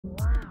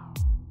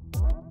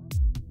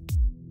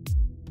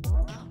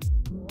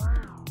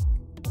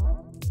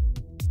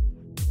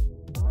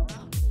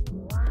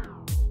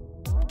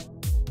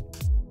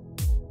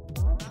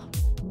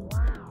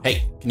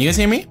Can you guys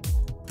hear me?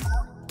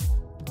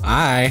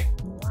 Hi.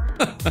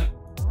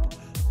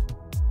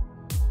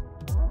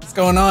 What's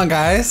going on,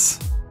 guys?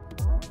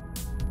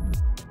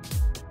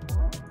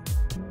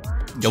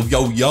 Yo,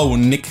 yo, yo,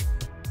 Nick.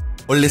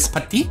 Olis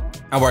Pati.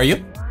 How are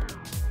you?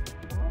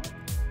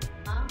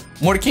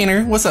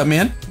 Mordekainer, what's up,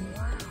 man?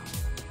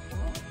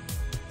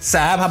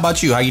 Sab, how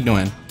about you? How you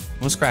doing?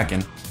 What's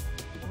cracking?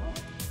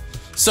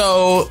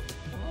 So,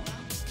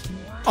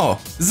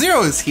 oh,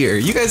 Zero is here.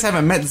 You guys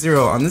haven't met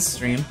Zero on this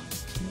stream.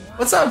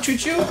 What's up, Choo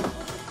Choo? Let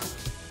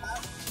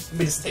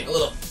me just take a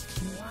little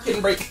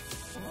hidden break.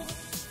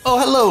 Oh,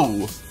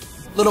 hello,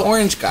 little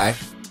orange guy.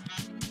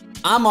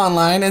 I'm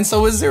online, and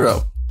so is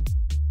Zero.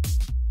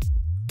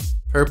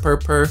 Purr.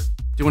 Do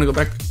you want to go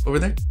back over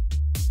there?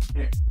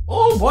 Here.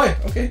 Oh boy.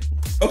 Okay.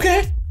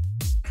 Okay.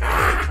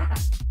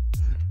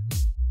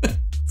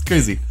 It's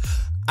crazy.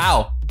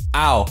 Ow.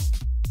 Ow.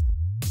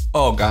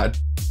 Oh God.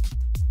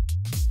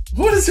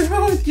 What is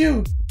wrong with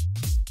you?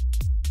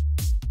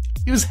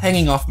 He was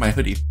hanging off my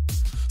hoodie.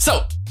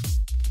 So,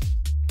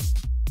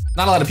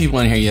 not a lot of people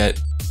in here yet.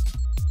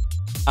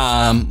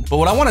 But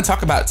what I want to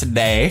talk about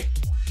today,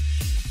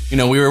 you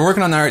know, we were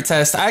working on the art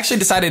test. I actually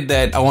decided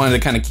that I wanted to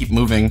kind of keep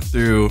moving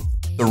through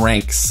the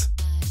ranks.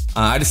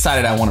 I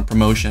decided I want a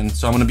promotion,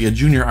 so I'm going to be a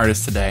junior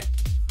artist today.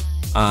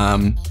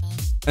 And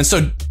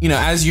so, you know,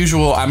 as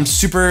usual, I'm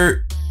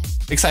super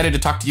excited to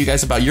talk to you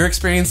guys about your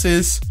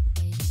experiences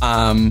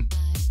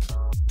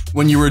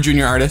when you were a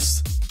junior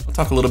artist. I'll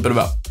talk a little bit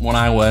about when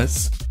I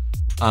was.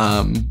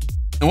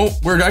 And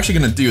what we're actually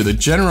going to do, the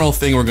general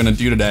thing we're going to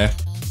do today,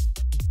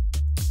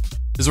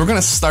 is we're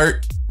going to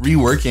start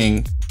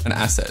reworking an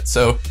asset.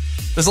 So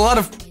there's a lot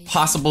of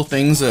possible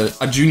things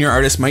a junior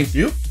artist might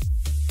do.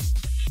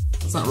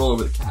 Let's not roll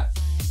over the cat.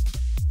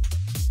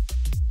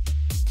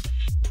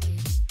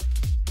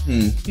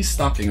 He's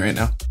stalking right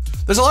now.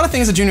 There's a lot of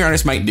things a junior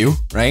artist might do,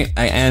 right?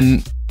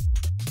 And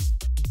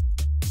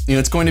you know,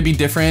 it's going to be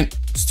different,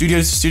 studio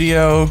to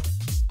studio,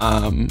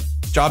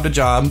 job to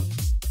job.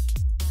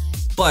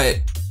 But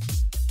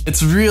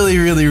it's really,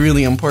 really,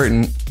 really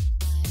important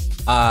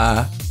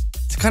to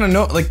kind of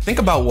know, like, think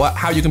about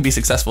how you can be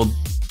successful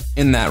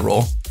in that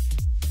role.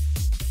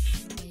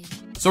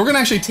 So we're gonna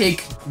actually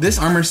take this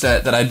armor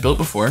set that I built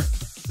before,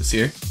 this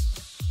here.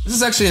 This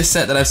is actually a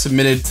set that I've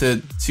submitted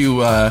to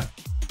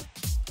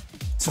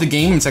the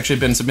game. It's actually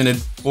been submitted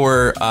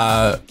for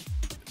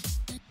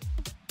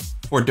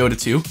Dota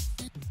 2.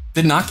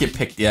 Did not get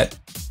picked yet.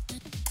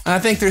 And I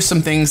think there's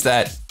some things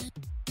that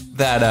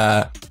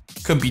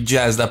could be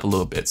jazzed up a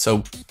little bit.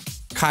 So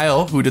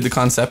Kyle, who did the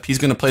concept, he's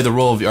gonna play the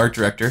role of the art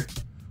director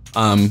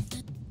and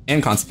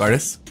concept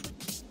artist.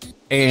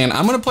 And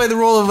I'm gonna play the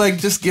role of, like,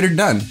 just get her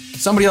done.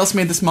 Somebody else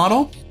made this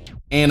model,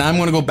 and I'm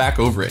gonna go back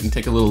over it and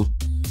take a little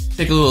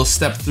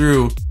step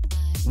through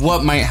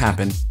what might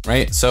happen,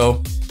 right?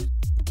 So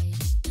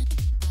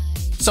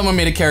someone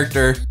made a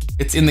character,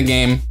 it's in the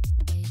game,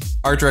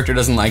 art director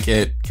doesn't like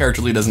it,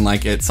 character lead doesn't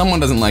like it, someone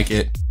doesn't like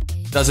it,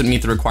 doesn't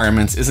meet the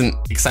requirements, isn't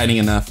exciting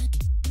enough.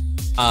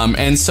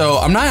 And so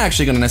I'm not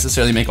actually gonna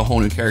necessarily make a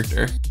whole new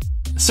character.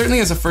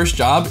 Certainly as a first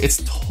job,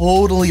 it's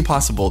totally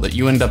possible that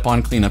you end up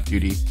on cleanup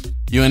duty.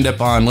 You end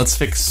up on let's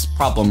fix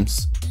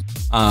problems.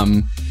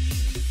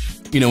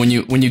 You know,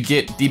 when you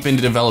get deep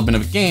into development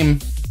of a game,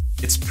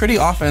 it's pretty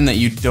often that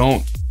you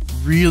don't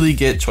really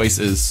get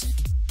choices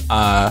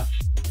as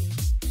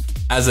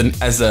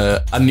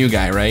a new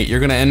guy, right?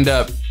 You're gonna end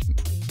up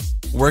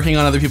working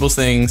on other people's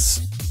things,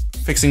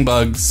 fixing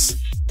bugs,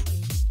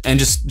 and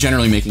just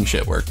generally making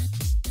shit work.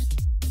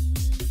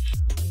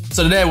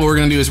 So today what we're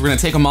gonna do is we're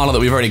gonna take a model that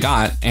we've already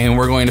got and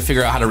we're going to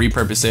figure out how to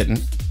repurpose it.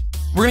 And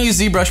we're gonna use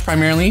ZBrush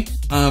primarily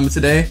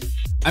today.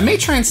 I may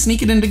try and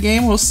sneak it into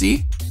game, we'll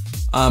see.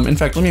 In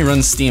fact, let me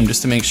run Steam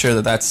just to make sure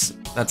that that's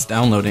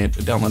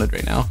downloaded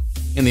right now.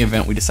 In the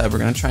event we decide we're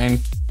gonna try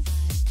and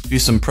do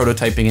some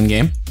prototyping in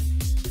game.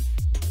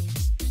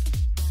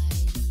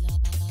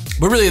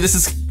 But really, this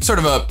is sort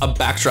of a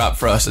backdrop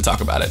for us to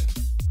talk about it.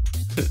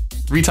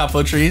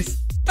 Retopo trees.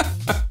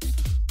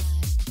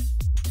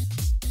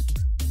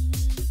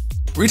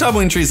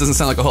 Retoppling trees doesn't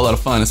sound like a whole lot of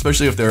fun,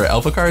 especially if there are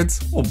alpha cards.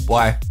 Oh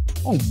boy.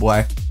 Oh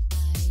boy.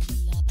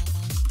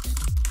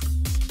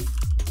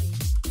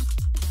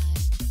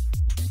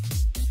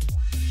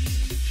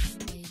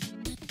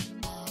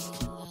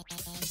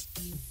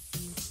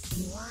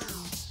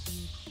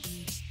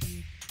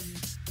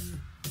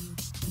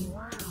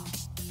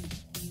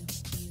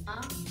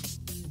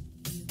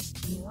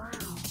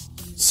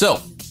 So,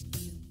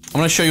 I'm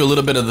going to show you a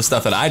little bit of the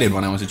stuff that I did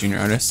when I was a junior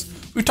artist.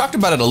 We've talked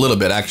about it a little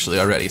bit actually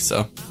already,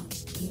 so.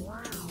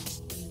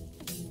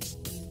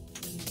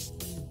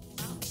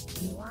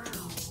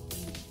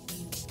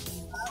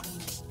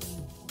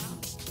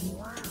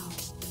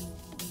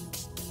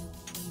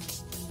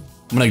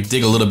 I'm going to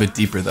dig a little bit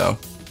deeper though,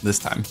 this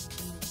time.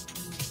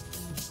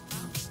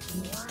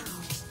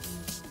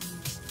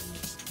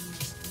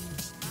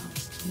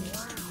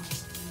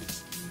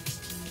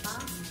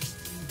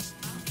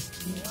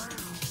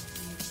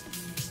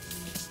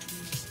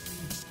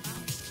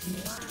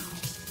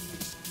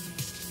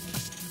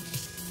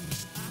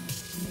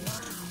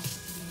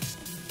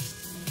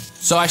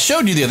 So I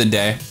showed you the other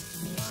day,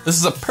 this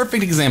is a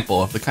perfect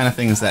example of the kind of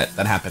things that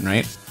happen,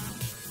 right?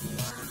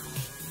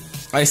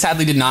 I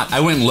sadly did not,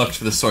 I went and looked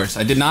for the source.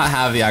 I did not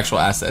have the actual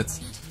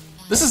assets.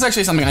 This is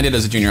actually something I did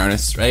as a junior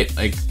artist, right?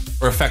 Like,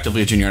 or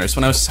effectively a junior artist.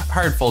 When I was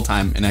hired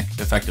full-time and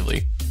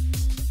effectively,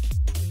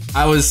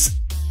 I was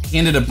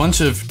handed a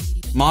bunch of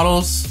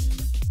models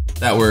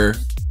that were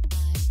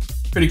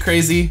pretty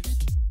crazy,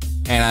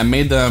 and I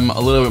made them a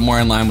little bit more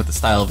in line with the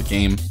style of the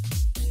game.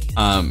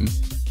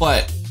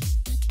 But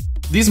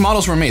these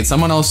models were made.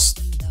 Someone else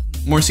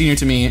more senior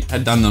to me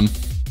had done them.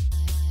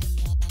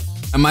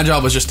 And my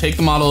job was just take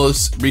the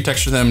models,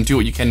 retexture them, do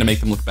what you can to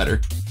make them look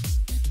better.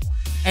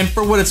 And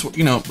for what it's,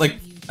 you know, like,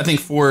 I think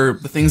for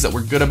the things that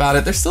were good about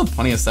it, there's still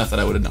plenty of stuff that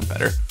I would have done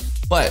better.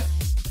 But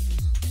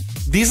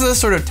these are the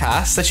sort of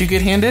tasks that you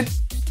get handed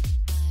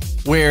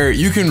where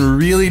you can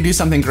really do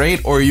something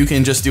great, or you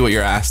can just do what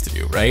you're asked to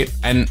do, right?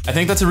 And I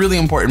think that's a really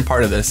important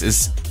part of this,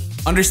 is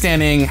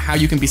understanding how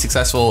you can be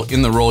successful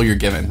in the role you're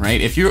given, right?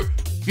 If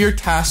you're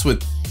tasked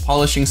with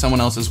polishing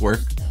someone else's work,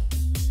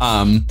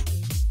 the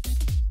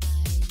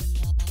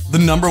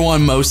number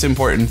one most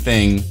important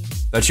thing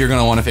that you're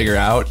gonna wanna figure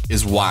out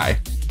is why.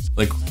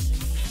 Like,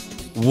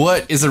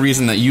 what is the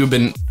reason that you've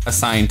been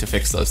assigned to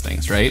fix those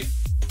things, right?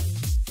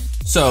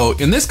 So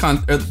in this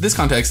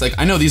context, like,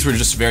 I know these were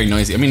just very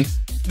noisy. I mean,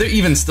 they're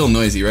even still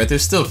noisy, right?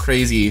 There's still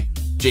crazy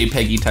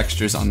JPEG-y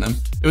textures on them.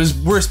 It was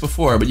worse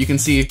before, but you can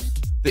see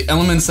the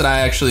elements that I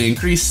actually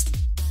increased,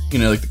 you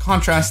know, like the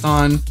contrast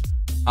on.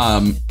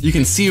 You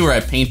can see where I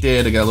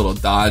painted. I got a little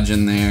dodge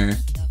in there.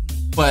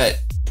 But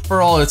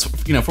for all it's,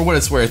 you know, for what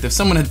it's worth, if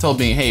someone had told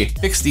me, hey,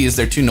 fix these,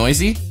 they're too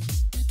noisy,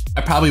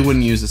 I probably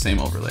wouldn't use the same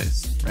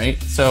overlays,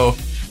 right? So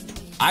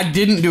I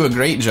didn't do a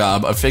great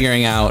job of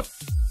figuring out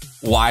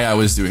why I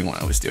was doing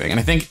what I was doing. And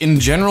I think in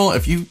general,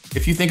 if you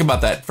think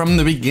about that from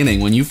the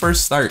beginning, when you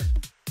first start,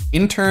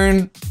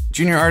 intern,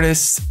 junior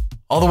artist,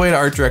 all the way to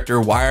art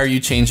director, why are you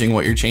changing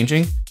what you're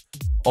changing?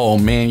 Oh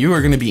man, you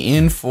are gonna be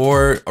in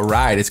for a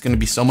ride. It's gonna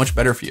be so much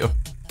better for you.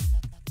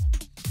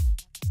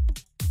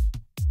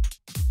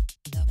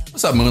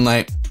 What's up,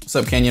 Moonlight? What's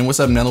up, Canyon? What's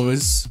up,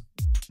 Nelouise?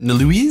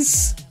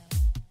 Nelouise?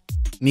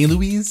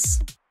 Nelouise?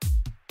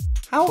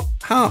 How?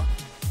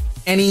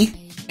 Any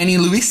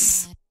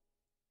Luis?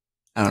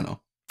 I don't know.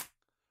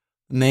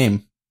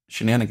 Name.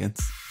 Shenanigans.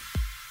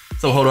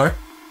 So, Hodor.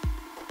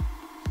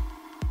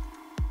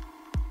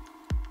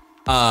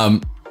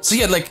 So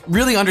yeah, like,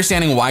 really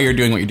understanding why you're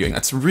doing what you're doing.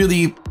 That's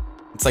really,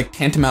 it's like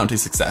tantamount to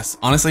success.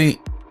 Honestly,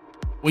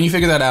 when you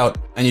figure that out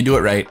and you do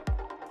it right,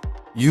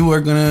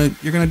 you're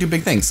gonna do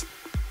big things.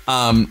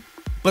 But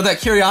that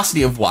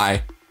curiosity of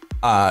why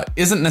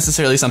isn't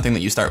necessarily something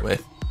that you start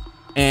with.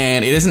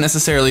 And it isn't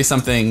necessarily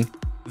something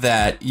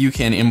that you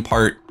can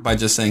impart by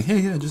just saying, hey,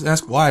 yeah, just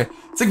ask why.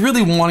 It's like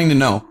really wanting to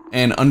know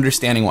and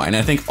understanding why. And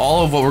I think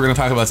all of what we're gonna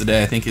talk about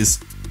today, I think, is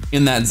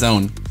in that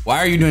zone. Why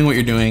are you doing what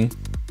you're doing?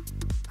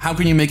 How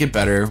can you make it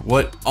better?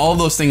 What, all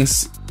those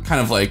things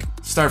kind of like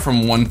start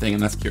from one thing,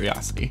 and that's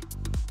curiosity.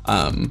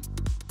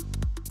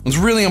 It's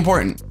really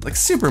important, like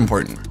super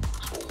important.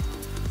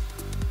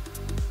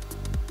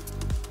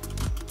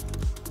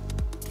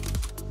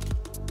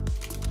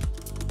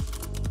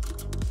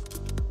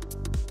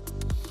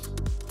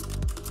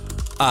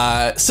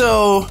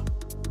 So,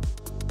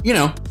 you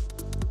know,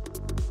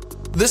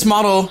 this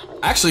model,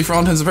 actually, for all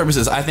intents and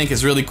purposes, I think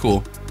is really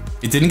cool.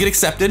 It didn't get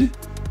accepted.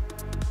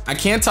 I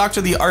can't talk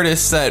to the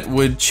artists that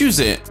would choose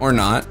it or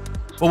not,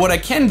 but what I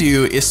can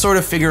do is sort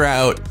of figure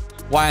out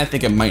why I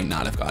think it might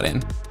not have got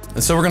in.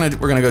 And so we're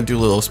gonna go do a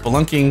little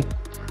spelunking.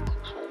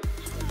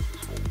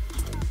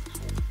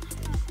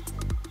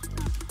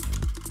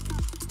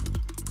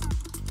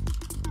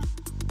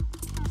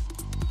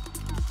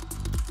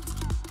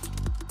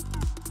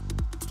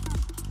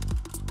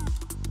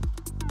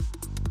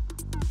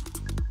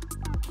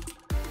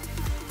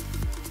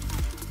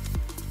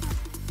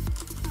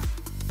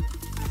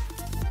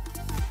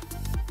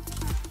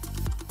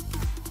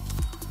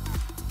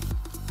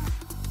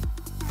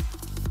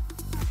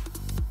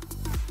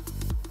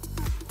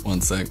 One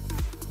sec.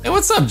 Hey,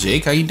 what's up,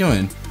 Jake? How you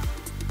doing?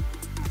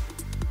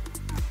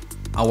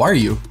 How are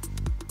you?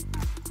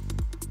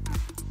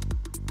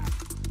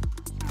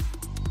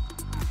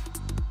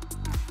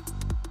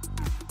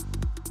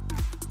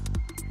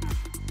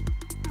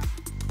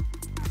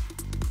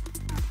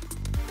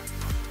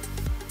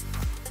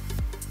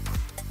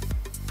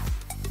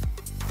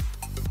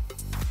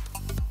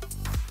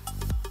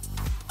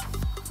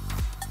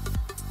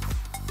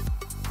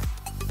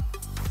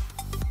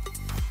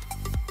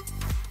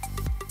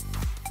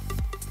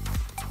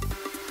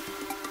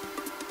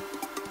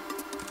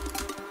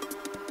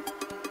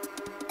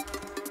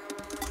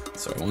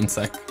 Sorry, one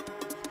sec.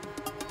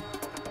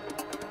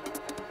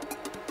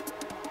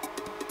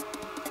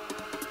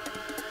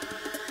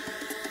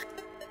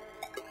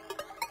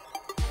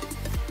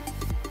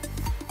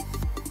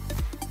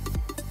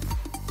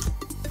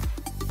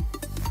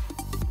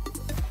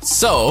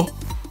 So,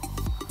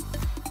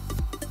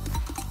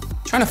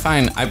 trying to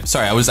find, I'm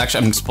sorry, I'm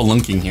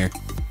spelunking here.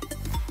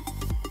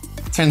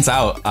 Turns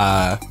out,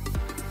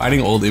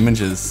 finding old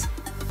images.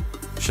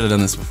 Should have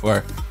done this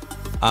before.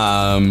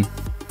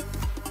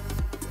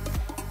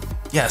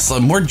 Yeah,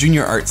 so more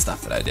junior art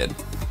stuff that I did.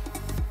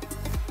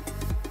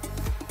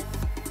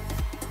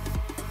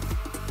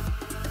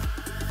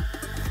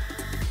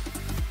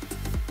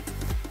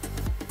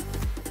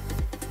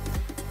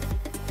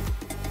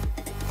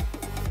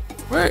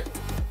 Where?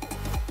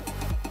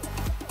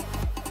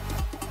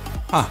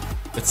 Huh,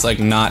 it's like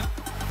not.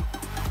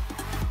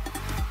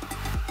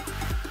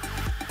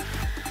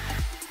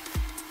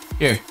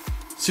 Here,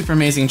 super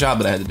amazing job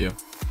that I had to do.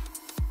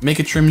 Make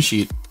a trim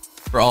sheet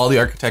for all the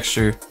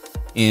architecture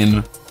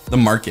in the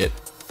market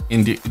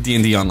in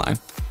D&D Online.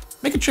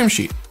 Make a trim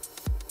sheet.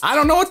 I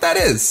don't know what that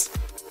is.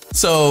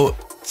 So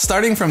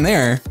starting from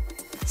there,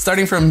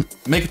 starting from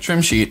make a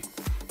trim sheet,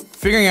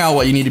 figuring out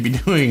what you need to be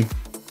doing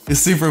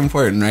is super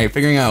important, right?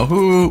 Figuring out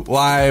who,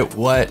 why,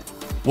 what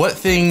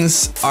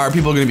things are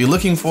people going to be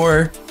looking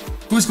for?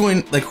 Who's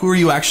going, like, who are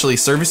you actually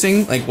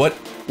servicing? Like, what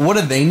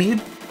do they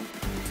need?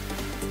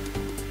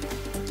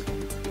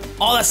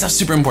 All that stuff's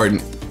super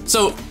important.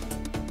 So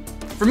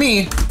for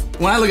me,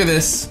 when I look at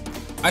this,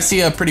 I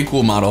see a pretty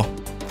cool model.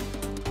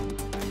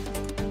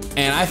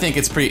 And I think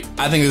this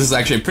is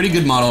actually a pretty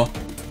good model,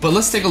 but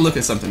let's take a look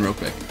at something real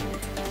quick.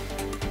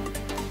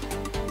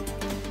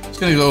 Just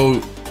gonna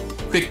go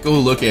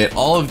look at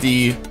all of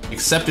the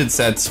accepted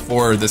sets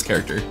for this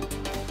character.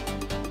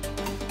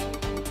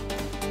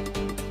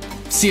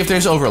 See if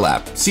there's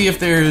overlap. See if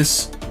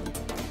there's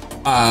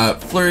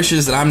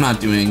flourishes that I'm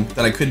not doing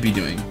that I could be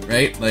doing,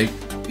 right? Like,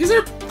 these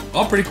are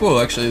all pretty cool,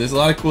 actually. There's a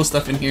lot of cool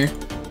stuff in here.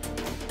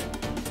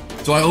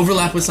 Do I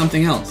overlap with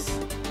something else?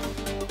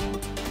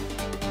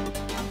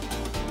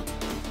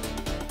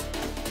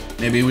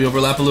 Maybe we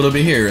overlap a little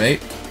bit here,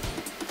 right?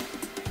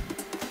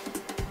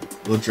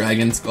 Little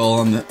dragon skull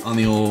on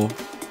the old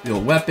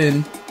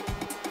weapon.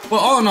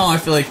 Well, all in all, I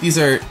feel like these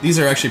are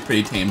actually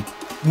pretty tame.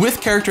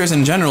 With characters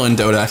in general in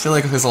Dota, I feel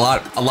like there's a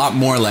lot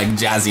more like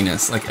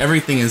jazziness. Like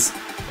everything is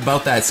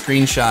about that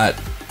screenshot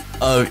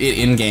of it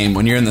in game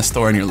when you're in the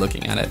store and you're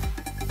looking at it.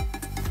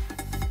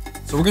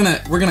 So we're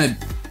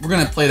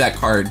gonna play that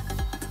card.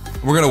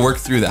 We're gonna work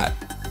through that.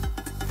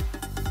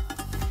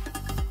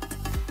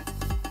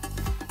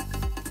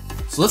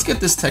 So let's get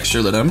this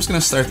texture lit up. I'm just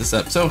gonna start this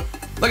up. So,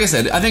 like I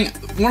said, I think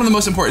one of the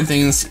most important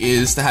things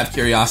is to have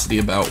curiosity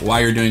about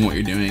why you're doing what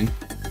you're doing,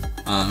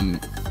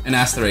 and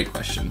ask the right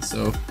questions.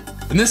 So,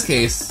 in this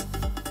case,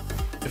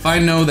 if I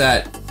know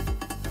that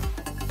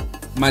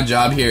my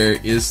job here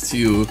is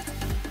to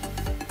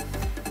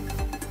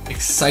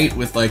excite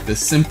with like the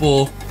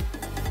simple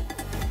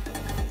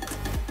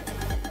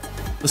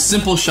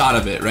shot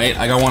of it, right?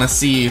 Like I want to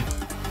see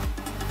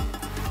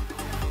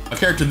a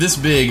character this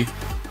big,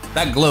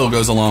 that glow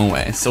goes a long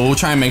way. So we'll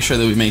try and make sure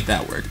that we make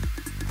that work.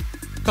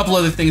 A couple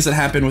other things that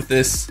happen with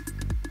this.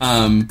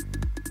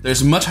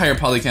 There's much higher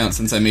poly count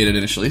since I made it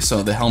initially,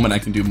 so the helmet I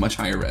can do much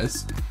higher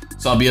res.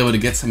 So I'll be able to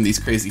get some of these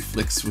crazy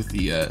flicks with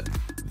the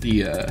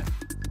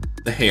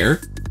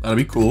hair. That'll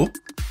be cool.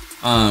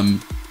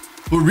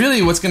 But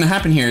really what's gonna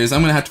happen here is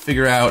I'm gonna have to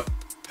figure out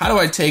how do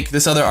I take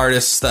this other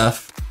artist's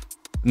stuff.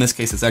 In this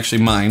case, it's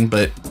actually mine,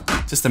 but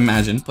just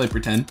imagine, play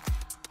pretend.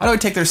 How do I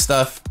take their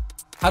stuff?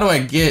 How do I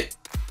get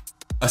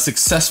a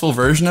successful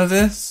version of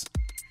this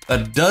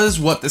that does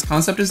what this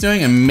concept is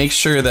doing and make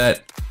sure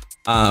that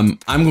I'm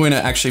going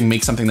to actually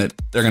make something that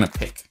they're going to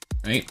pick,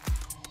 right?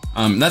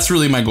 That's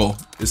really my goal,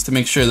 is to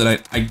make sure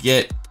that I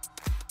get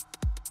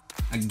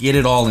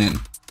it all in.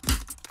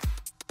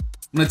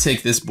 I'm going to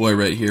take this boy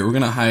right here. We're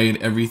going to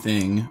hide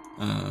everything.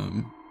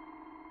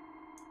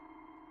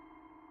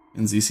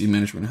 In ZC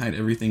management, hide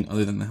everything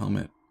other than the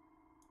helmet.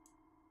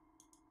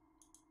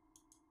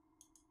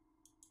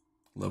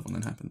 Love when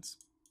that happens.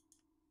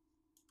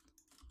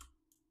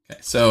 Okay,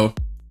 so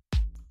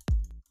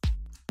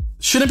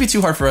shouldn't be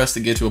too hard for us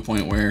to get to a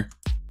point where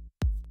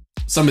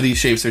some of these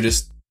shapes are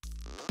just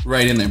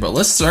right in there. But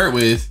let's start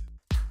with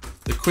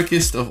the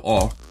quickest of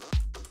all,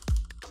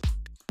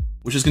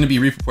 which is going to be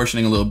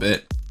reproportioning a little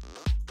bit.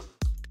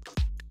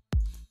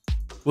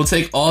 We'll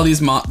take all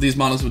these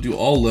models, we'll do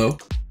all low.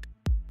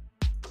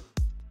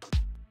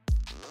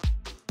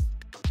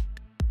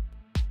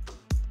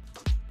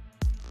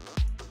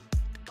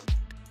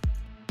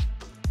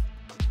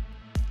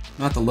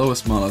 Not the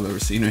lowest model I've ever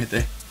seen right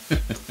there.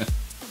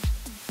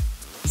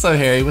 What's up,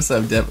 Harry? What's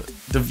up,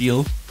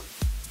 Deville?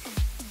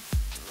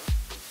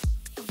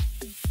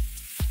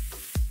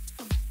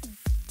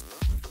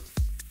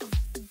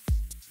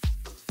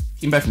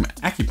 Came back from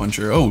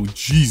acupuncture. Oh,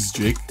 jeez,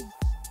 Jake.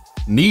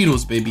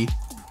 Needles, baby.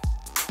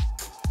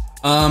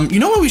 You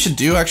know what we should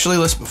do, actually?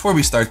 Before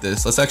we start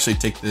this, let's actually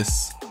take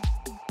this.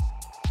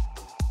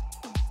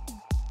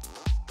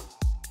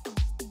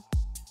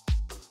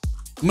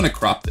 I'm gonna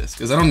crop this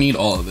because I don't need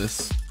all of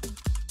this.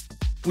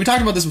 We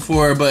talked about this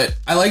before, but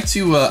I like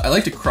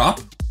to crop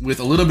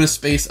with a little bit of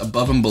space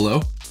above and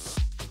below,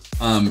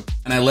 and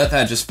I let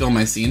that just fill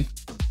my scene.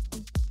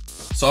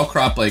 So I'll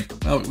crop like,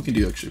 well, we can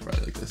do actually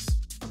probably like this.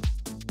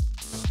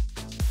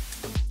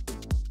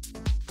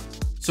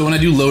 So when I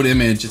do load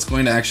image, it's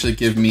going to actually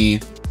give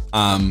me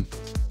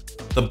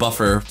the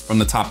buffer from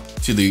the top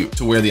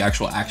to where the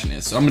actual action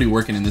is. So I'm gonna be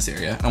working in this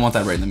area. I want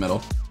that right in the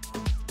middle.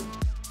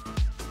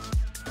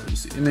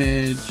 Use the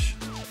image,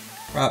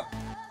 crop.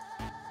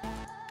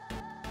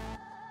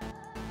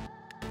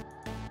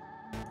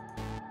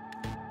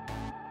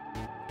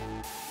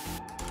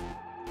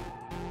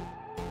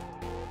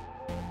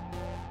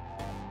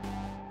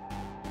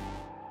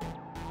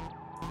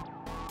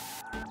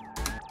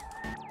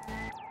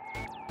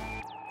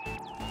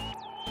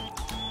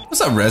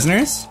 What's up,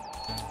 Resners?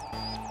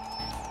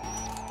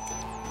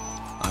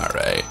 All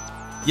right.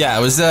 Yeah, I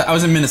was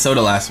in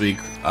Minnesota last week.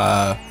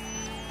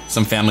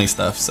 Some family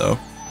stuff. So,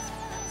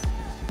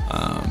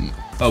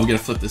 oh, we gotta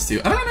flip this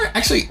too. I don't know.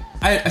 Actually,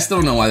 I still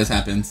don't know why this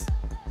happens.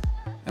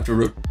 I have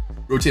to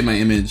rotate my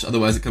image,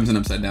 otherwise it comes in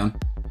upside down.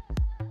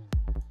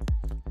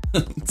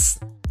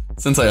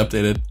 Since I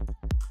updated.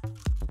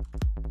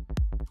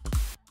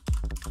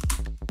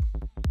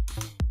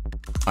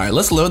 All right,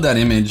 let's load that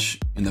image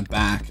in the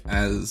back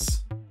as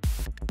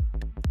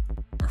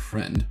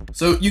friend.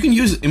 So you can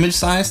use image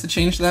size to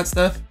change that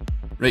stuff.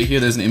 Right here,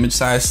 there's an image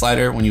size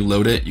slider. When you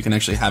load it, you can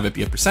actually have it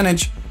be a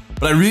percentage.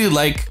 But I really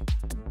like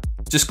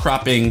just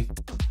cropping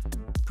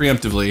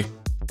preemptively.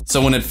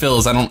 So when it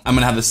fills, I'm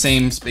gonna have the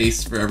same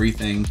space for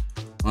everything.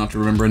 I don't have to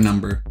remember a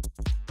number.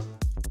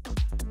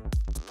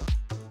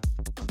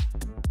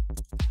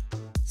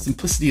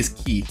 Simplicity is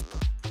key.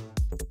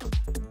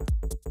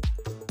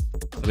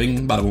 Bada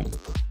bing, bada boom.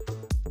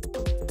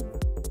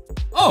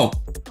 Oh!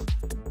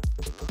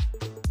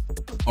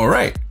 All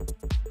right.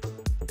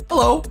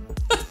 Hello.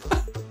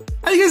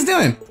 How you guys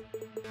doing?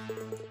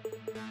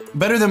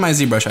 Better than my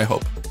ZBrush, I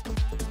hope.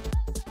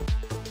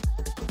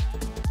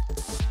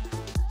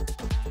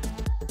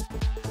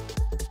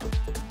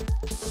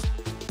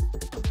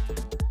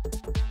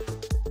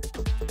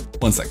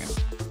 One second.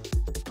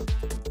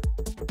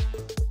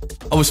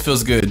 Always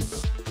feels good.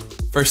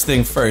 First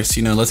thing first,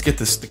 you know, let's get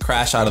the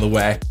crash out of the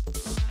way.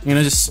 You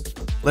know, just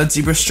let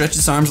ZBrush stretch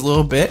its arms a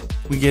little bit.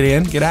 We get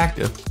in, get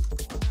active.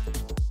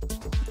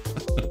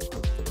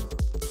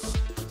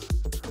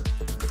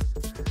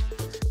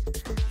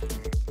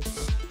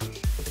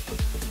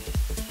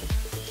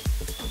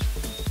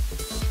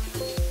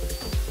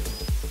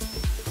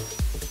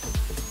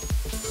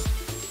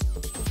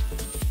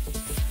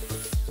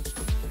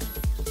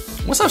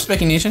 What's up,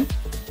 Specky Nation?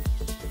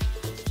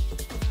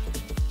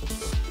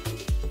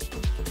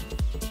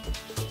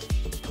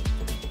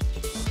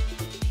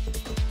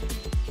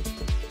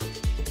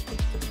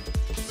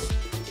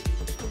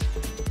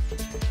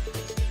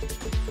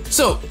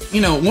 So,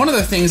 you know, one of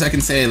the things I can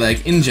say,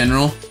 like, in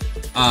general,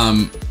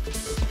 a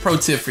pro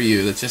tip for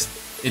you that's just,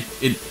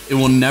 it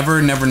will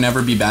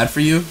never be bad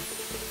for you.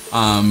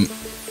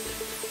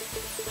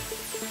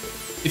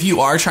 If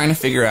you are trying to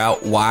figure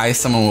out why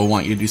someone will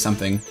want you to do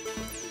something,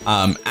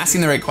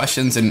 asking the right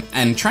questions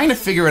and trying to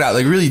figure it out,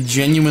 like really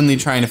genuinely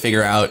trying to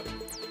figure out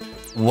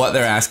what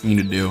they're asking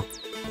you to do,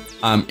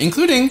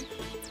 including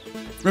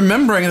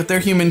remembering that they're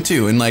human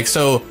too. And like,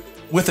 so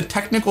with a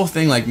technical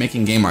thing like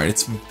making game art,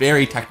 it's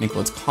very technical.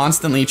 It's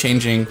constantly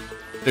changing.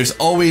 There's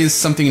always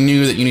something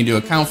new that you need to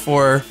account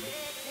for.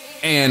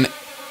 And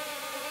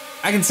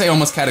I can say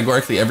almost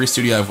categorically every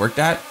studio I've worked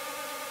at,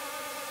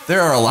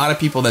 there are a lot of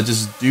people that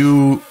just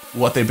do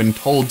what they've been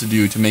told to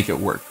do to make it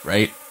work,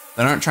 right?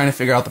 That aren't trying to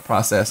figure out the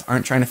process,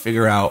 aren't trying to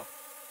figure out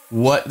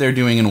what they're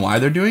doing and why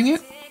they're doing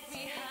it.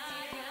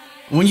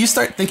 When you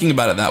start thinking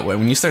about it that way,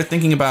 when you start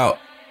thinking about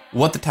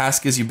what the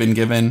task is you've been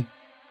given,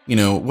 you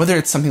know, whether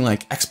it's something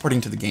like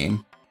exporting to the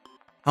game,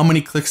 how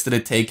many clicks did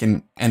it take,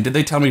 and did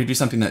they tell me to do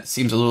something that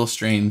seems a little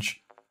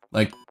strange,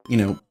 like, you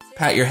know,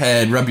 pat your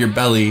head, rub your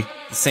belly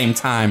at the same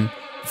time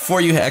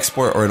before you hit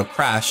export or it'll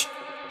crash.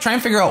 Try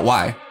and figure out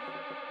why.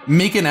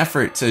 Make an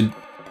effort to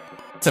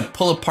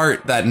pull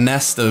apart that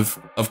nest of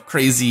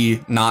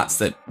crazy knots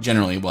that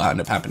generally will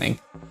end up happening,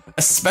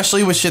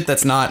 especially with shit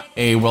that's not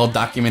a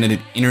well-documented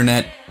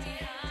internet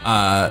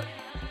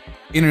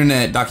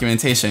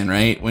documentation,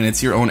 right? When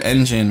it's your own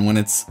engine, when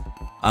it's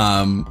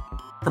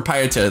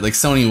proprietary, like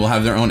Sony will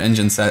have their own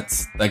engine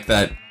sets like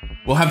that,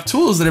 will have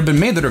tools that have been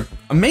made that are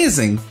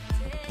amazing,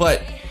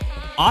 but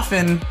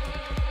often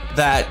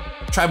that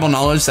tribal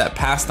knowledge, that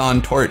passed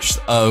on torch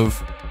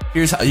of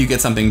here's how you get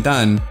something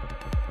done,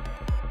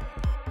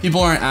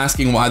 people aren't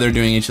asking why they're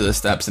doing each of the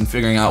steps and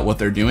figuring out what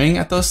they're doing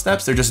at those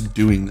steps. They're just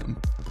doing them.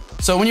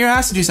 So when you're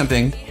asked to do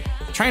something,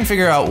 try and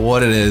figure out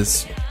what it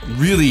is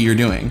really you're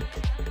doing.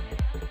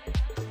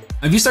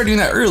 If you start doing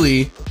that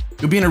early,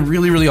 you'll be in a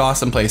really, really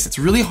awesome place. It's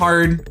really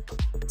hard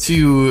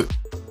to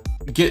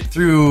get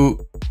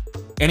through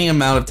any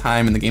amount of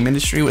time in the game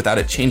industry without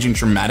it changing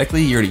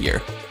dramatically year to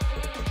year.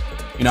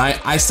 You know,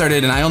 I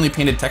started and I only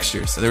painted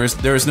textures. So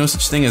there was no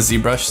such thing as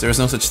ZBrush. There was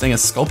no such thing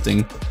as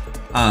sculpting.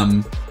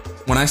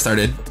 When I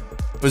started,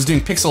 I was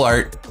doing pixel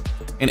art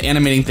and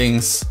animating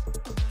things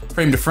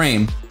frame to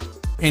frame,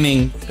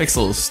 painting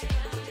pixels.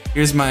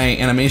 Here's my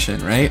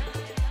animation, right?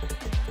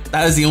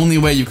 That is the only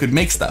way you could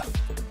make stuff.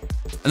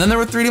 And then there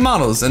were 3D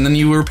models, and then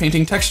you were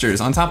painting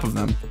textures on top of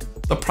them.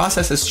 The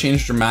process has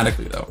changed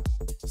dramatically though.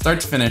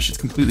 Start to finish, it's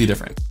completely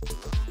different.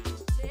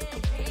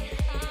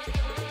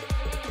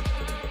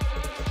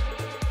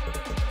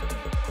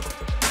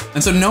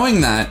 And so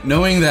knowing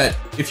that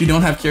if you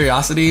don't have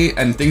curiosity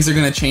and things are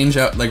gonna change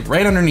out like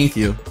right underneath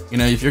you, you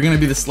know, if you're gonna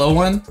be the slow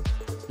one,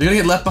 you're gonna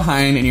get left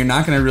behind and you're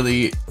not gonna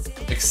really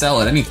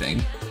excel at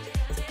anything.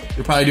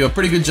 You'll probably do a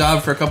pretty good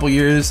job for a couple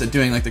years at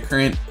doing like the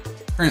current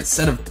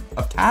set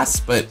of tasks,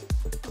 but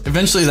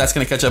eventually that's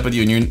gonna catch up with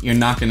you and you're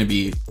not gonna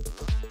be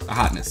the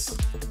hotness.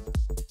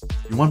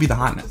 You wanna be the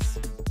hotness.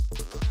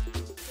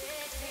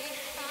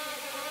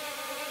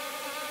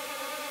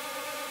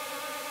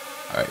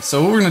 Alright,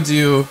 so what we're gonna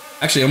do,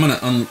 actually I'm gonna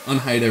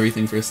unhide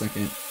everything for a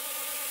second.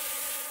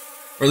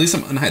 Or at least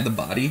I'm unhide the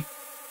body.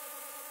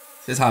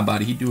 It's his hot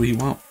body, he do what he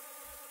want.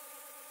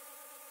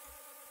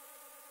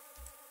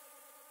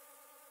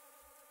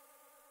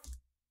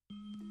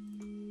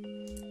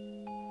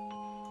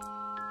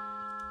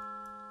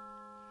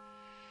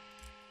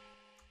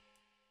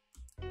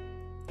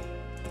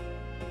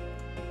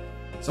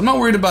 So I'm not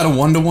worried about a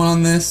 1-to-1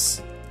 on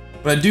this,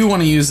 but I do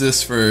want to use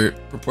this for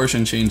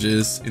proportion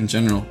changes in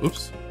general.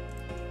 Oops.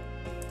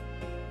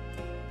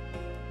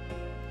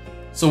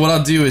 So what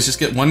I'll do is just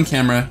get one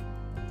camera,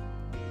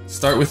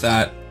 start with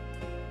that.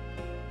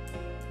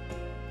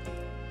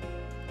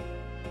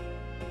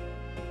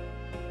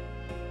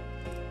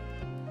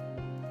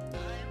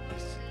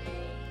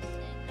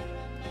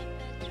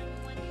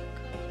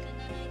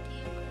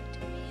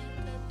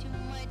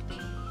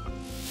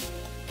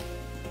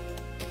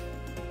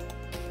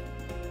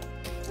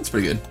 That's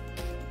pretty good.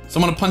 So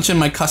I'm gonna punch in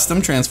my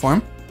custom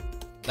transform.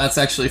 That's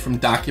actually from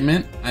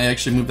document. I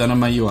actually moved that on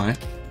my UI.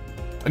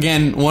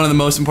 Again, one of the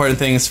most important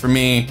things for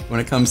me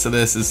when it comes to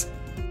this is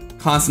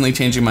constantly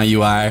changing my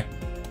UI.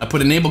 I put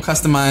enable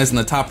customize in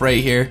the top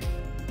right here,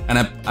 and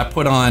I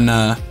put on,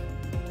 I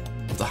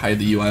have to hide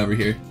the UI over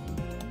here.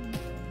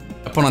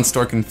 I put on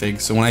store config,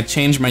 so when I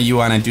change my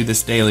UI and I do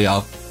this daily,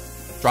 I'll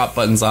drop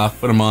buttons off,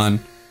 put them on,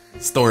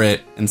 store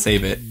it, and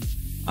save it.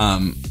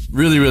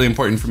 Really, really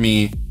important for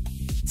me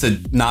to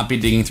not be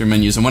digging through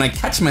menus. And when I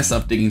catch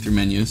myself digging through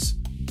menus,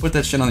 put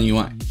that shit on the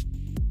UI.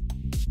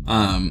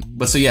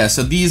 But so yeah,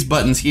 so these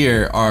buttons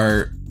here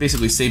are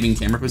basically saving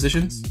camera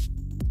positions.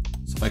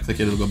 So if I click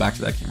it, it'll go back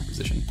to that camera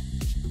position.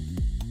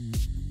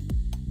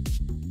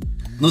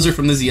 And those are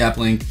from the Z app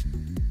link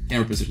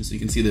camera position. So you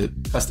can see the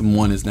custom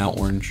one is now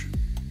orange.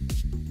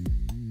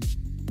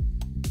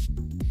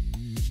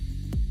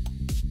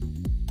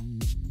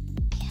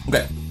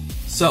 Okay,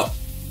 so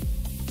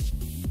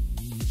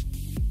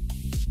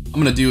I'm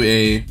gonna do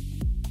a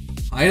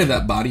hide of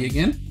that body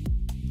again.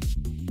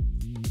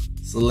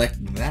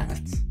 Select that,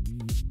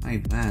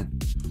 hide that.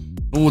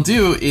 What we'll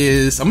do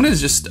is, I'm gonna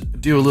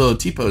just do a little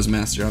T-pose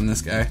master on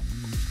this guy.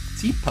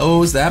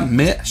 T-pose that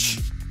mesh.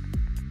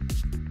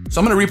 So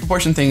I'm gonna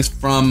reproportion things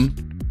from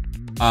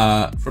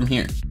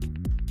here.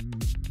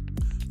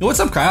 Yo, what's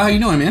up, Kyle? How you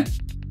doing, man?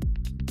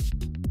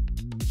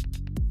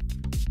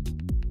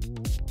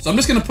 So I'm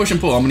just gonna push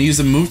and pull. I'm gonna use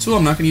the move tool.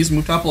 I'm not gonna use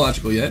move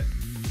topological yet.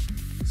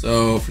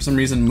 So for some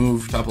reason,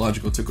 move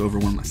topological took over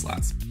one of my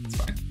slots. It's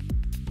fine.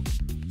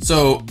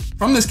 So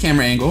from this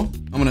camera angle,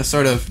 I'm gonna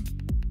sort of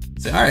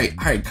say, all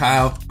right,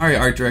 Kyle, all right,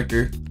 art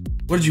director,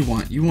 what did you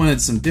want? You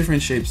wanted some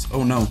different shapes.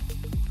 Oh no,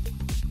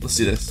 let's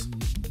see this.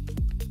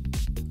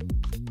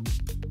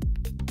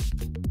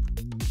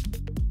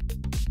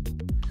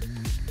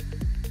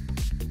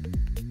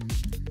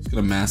 Just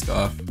gonna mask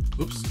off,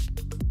 oops.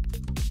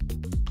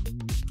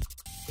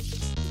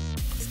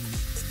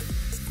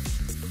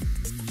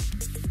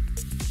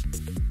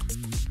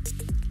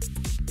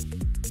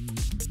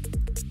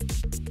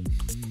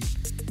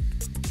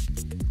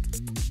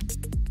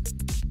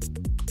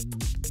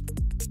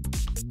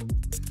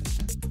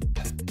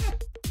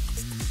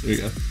 There you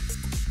go.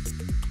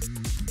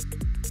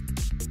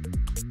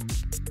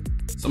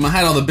 So I'm gonna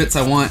hide all the bits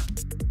I want.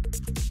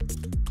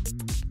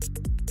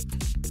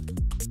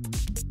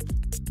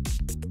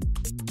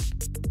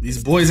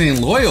 These boys ain't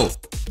loyal.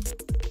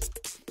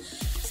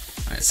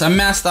 Alright, so I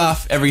masked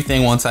off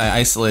everything once I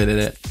isolated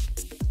it.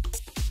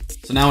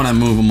 So now when I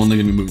move, I'm only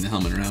gonna be moving the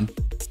helmet around.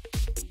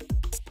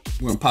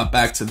 We're gonna pop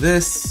back to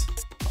this.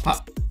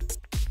 Pop.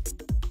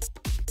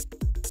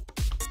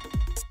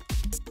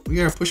 We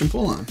gotta push and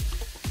pull on.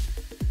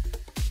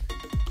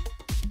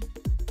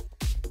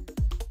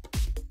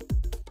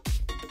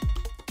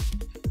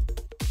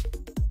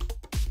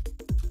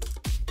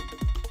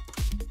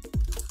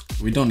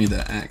 We don't need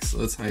that axe, so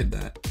let's hide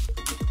that.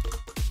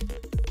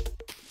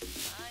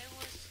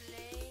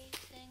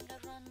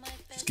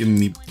 Just giving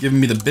me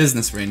the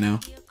business right now.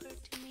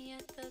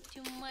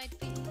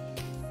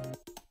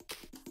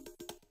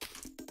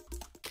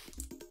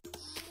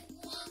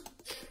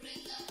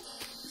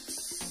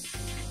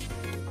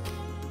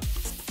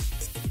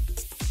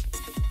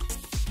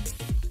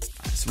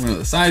 Alright, so we're gonna go to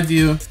the side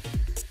view,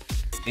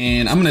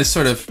 and I'm gonna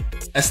sort of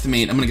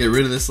estimate. I'm gonna get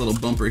rid of this little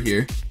bumper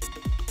here.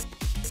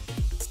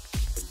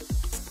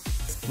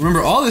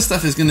 Remember, all this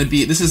stuff is gonna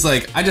be, this is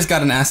like, I just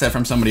got an asset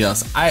from somebody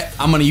else.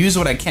 I'm gonna use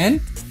what I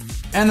can,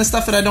 and the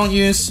stuff that I don't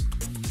use,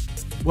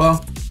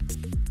 well,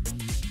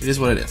 it is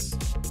what it is.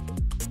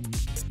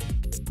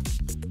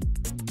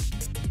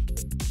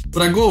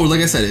 But our goal,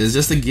 like I said, is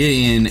just to get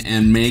in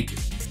and make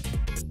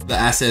the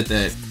asset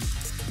that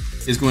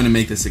is going to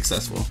make this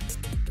successful.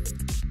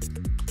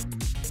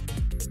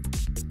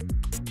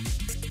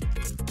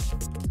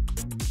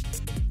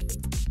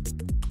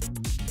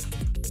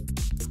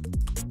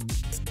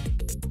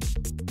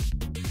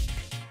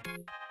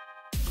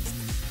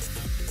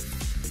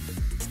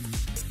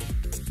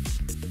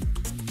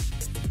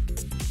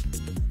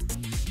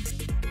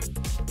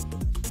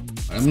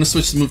 I'm gonna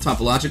switch to move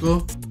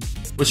topological,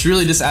 which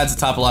really just adds a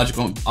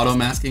topological auto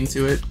masking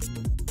to it,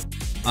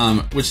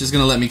 which is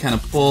gonna let me kind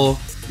of pull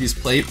these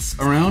plates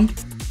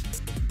around,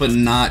 but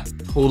not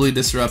totally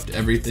disrupt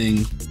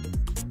everything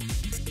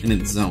in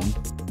its zone.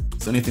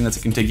 So anything that's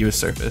a contiguous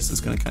surface is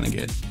gonna kind of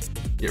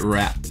get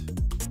wrapped.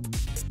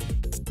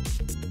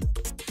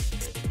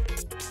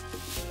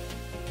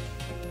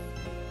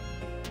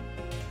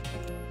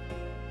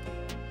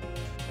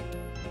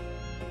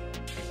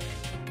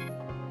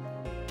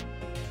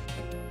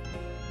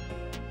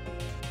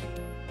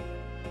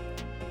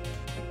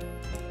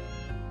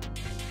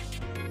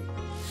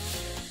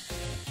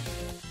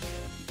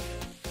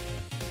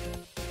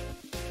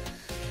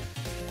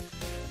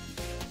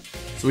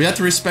 So we have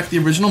to respect the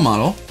original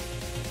model.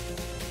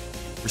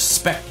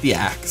 Respect the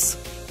axe.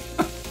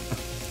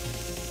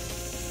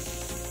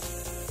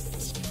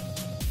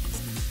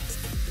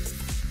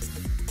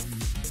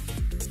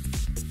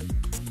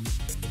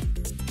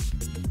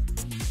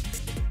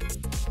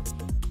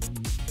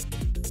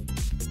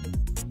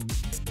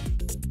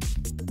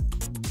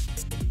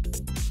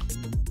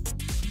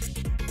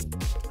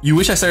 You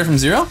wish I started from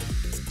zero?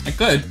 I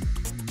could.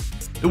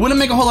 It wouldn't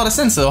make a whole lot of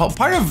sense though.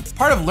 Part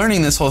of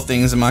learning this whole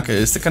thing, Zamaka,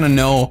 is to kind of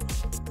know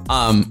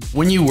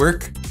when you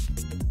work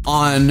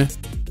on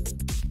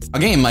a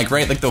game, like,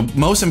 right? Like, the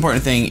most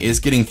important thing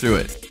is getting through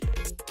it.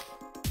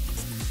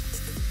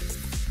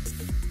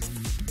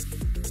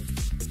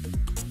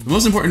 The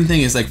most important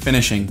thing is like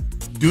finishing,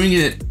 doing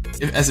it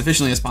as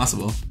efficiently as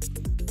possible.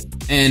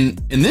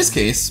 And in this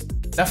case,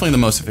 definitely the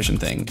most efficient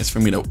thing is for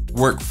me to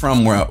work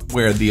from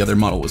where the other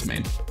model was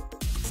made.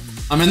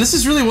 I mean, this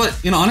is really what,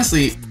 you know,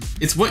 honestly,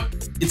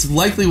 it's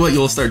likely what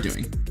you'll start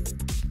doing.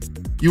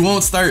 You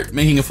won't start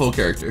making a full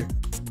character.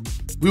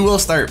 We will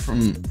start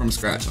from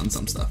scratch on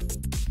some stuff.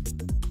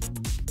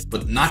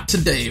 But not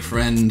today,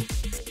 friend.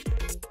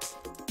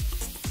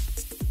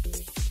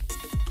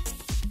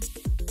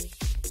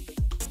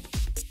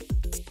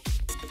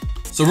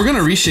 So we're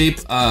gonna reshape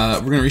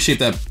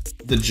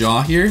the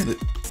jaw here.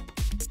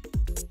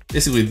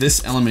 Basically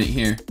this element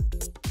here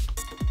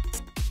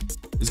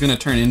is gonna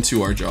turn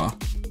into our jaw.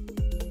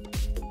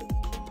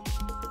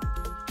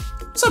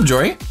 What's up,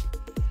 Jory?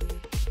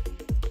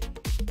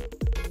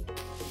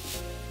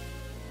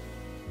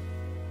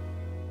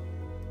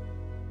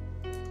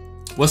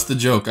 What's the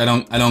joke? I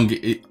don't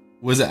get it.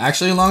 Was it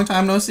actually a long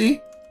time no see?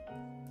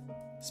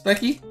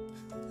 Specky?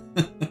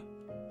 How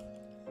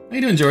you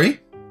doing, Jory?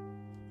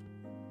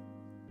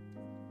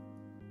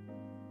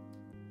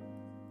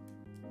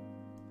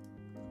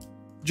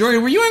 Jory,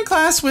 were you in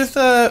class with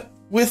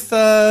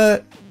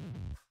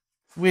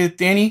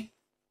Danny?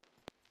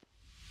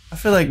 I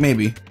feel like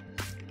maybe.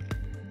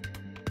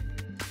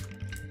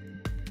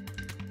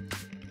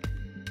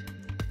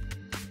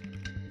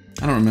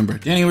 I don't remember.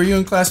 Danny, were you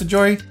in class with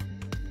Jory?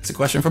 It's a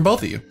question for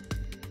both of you.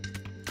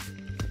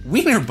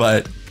 Wiener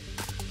butt.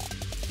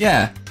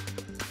 Yeah.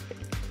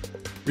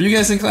 Were you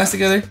guys in class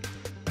together?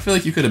 I feel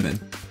like you could have been.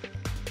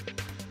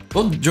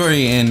 Both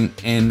Jory and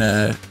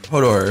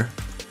Hodor.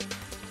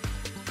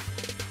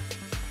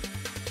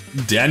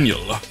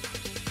 Daniel. I'm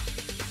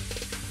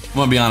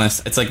gonna be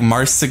honest. It's like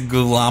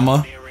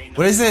Marsigulama.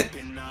 What is it?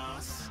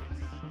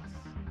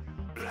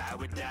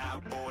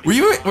 Were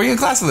you in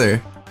class with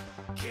her?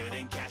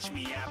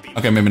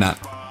 Okay, maybe not.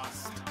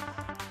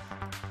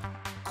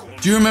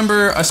 Do you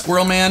remember a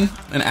squirrel man?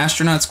 An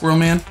astronaut squirrel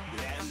man?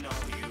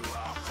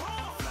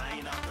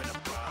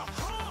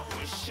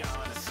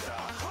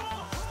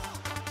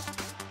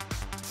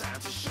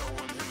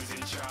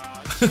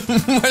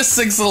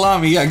 Marsig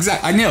salami, yeah,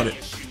 exactly. I nailed it.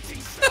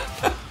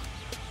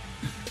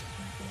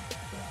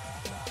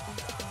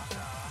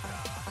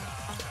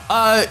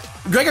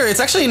 Gregor, it's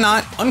actually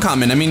not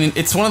uncommon. I mean,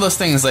 it's one of those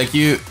things, like,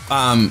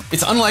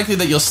 it's unlikely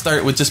that you'll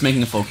start with just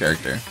making a full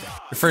character.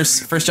 Your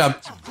first job,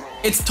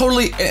 it's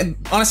totally,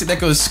 honestly, that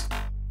goes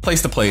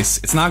place to place.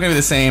 It's not gonna be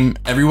the same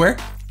everywhere.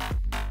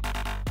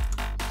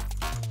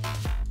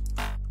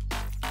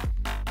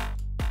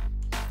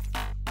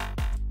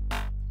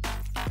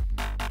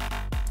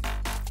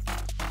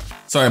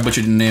 Sorry, I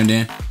butchered your name,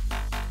 Dan.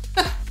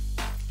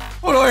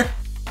 Hold on.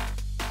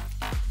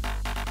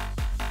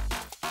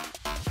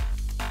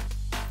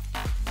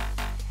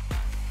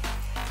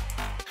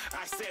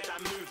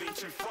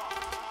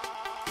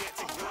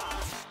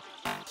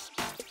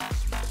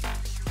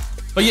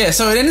 But yeah,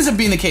 so it ends up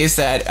being the case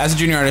that as a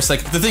junior artist,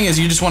 like, the thing is,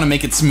 you just want to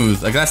make it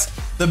smooth. Like, that's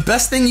the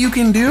best thing you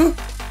can do,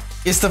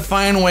 is to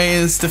find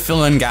ways to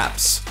fill in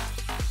gaps.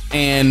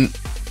 And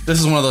this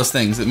is one of those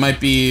things. It might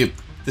be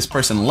this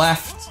person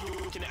left,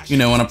 You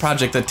know, on a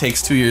project that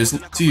takes 2 years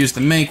to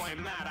make,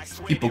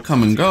 people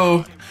come and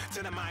go.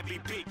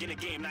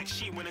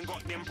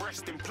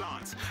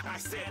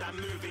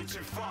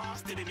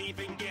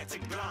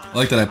 I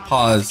like that I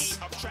pause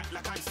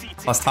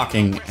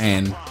talking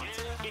and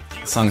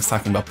the song is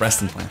talking about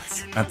breast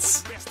implants.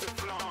 That's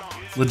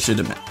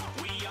legitimate.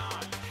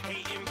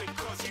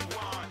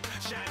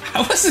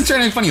 I wasn't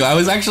trying to be funny. I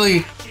was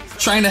actually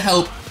trying to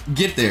help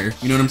get there.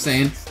 You know what I'm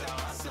saying?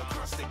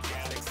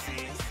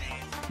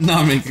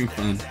 Not making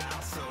fun.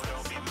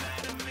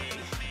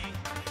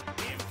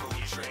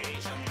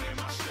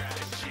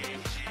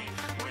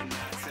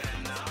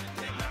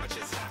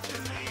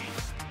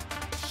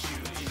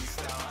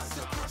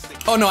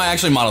 Oh no, I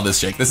actually modeled this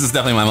chick. This is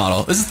definitely my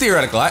model. This is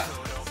theoretical.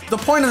 The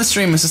point of the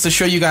stream is just to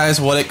show you guys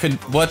what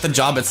the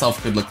job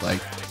itself could look like.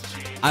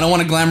 I don't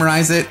want to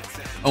glamorize it.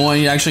 I want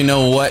you to actually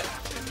know what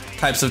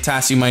types of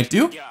tasks you might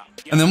do.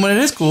 And then when it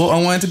is cool,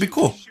 I want it to be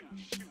cool.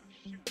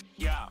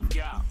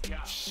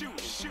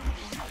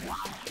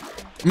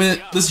 I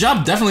mean, this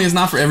job definitely is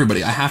not for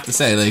everybody, I have to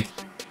say. Like,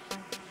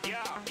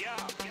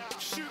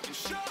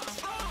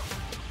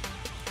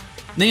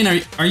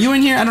 Nate, are you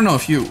in here? I don't know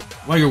if you,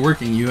 while you're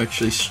working, you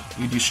actually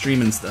you do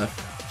streaming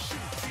stuff.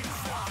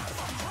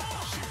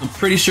 I'm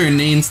pretty sure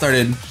Nate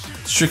started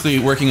strictly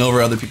working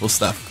over other people's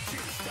stuff.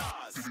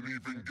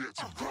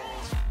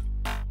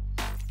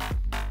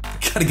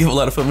 Gotta give a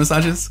lot of foot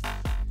massages.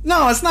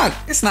 No, it's not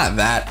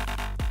that.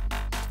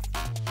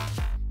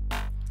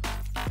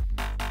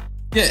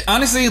 Yeah,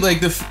 honestly, like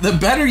the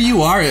better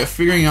you are at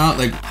figuring out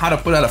like how to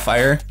put out a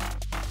fire,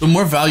 the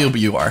more valuable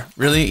you are.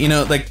 Really, you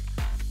know, like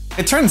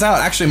it turns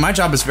out actually my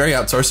job is very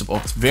outsourceable.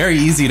 It's very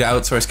easy to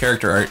outsource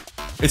character art.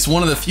 It's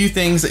one of the few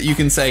things that you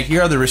can say,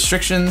 here are the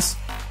restrictions,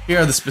 here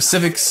are the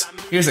specifics,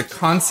 here's a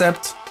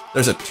concept,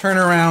 there's a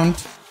turnaround.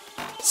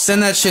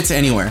 Send that shit to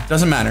anywhere.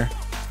 Doesn't matter.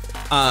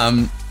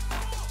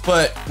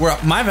 But where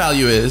my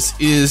value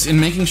is in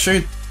making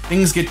sure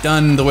things get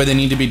done the way they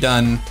need to be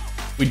done.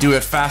 We do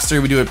it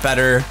faster, we do it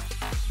better,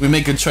 we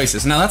make good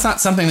choices. Now that's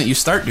not something that you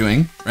start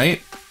doing,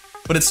 right?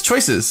 But it's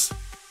choices.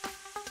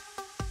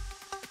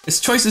 It's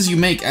choices you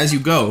make as you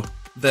go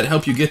that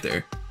help you get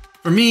there.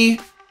 For me,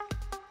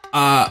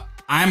 I'm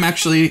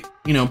actually,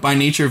 you know, by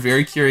nature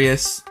very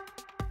curious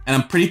and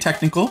I'm pretty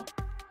technical.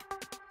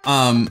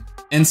 And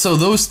so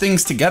those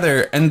things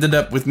together ended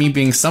up with me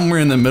being somewhere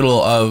in the middle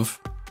of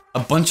a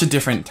bunch of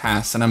different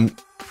tasks, and I'm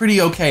pretty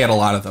okay at a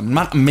lot of them. I'm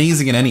not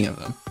amazing at any of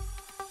them,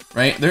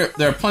 right? There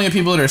are plenty of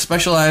people that are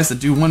specialized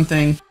that do one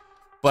thing,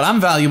 but I'm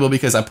valuable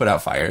because I put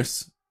out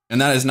fires, and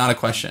that is not a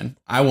question.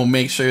 I will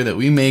make sure that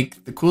we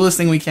make the coolest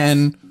thing we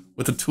can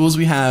with the tools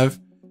we have,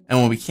 and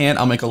when we can't,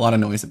 I'll make a lot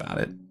of noise about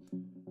it.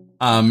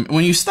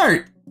 When you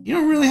start, you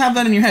don't really have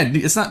that in your head.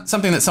 It's not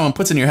something that someone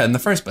puts in your head in the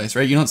first place,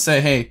 right? You don't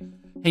say, hey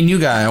new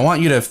guy, I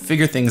want you to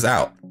figure things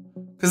out.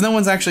 Because no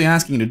one's actually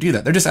asking you to do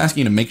that. They're just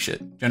asking you to make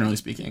shit, generally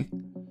speaking.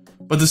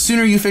 But the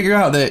sooner you figure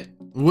out that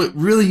what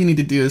really you need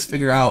to do is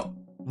figure out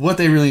what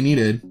they really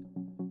needed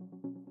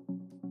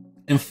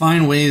and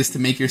find ways to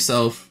make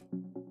yourself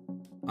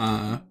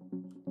that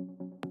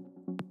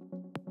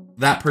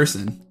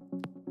person,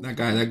 that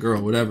guy, that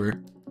girl, whatever.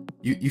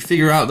 You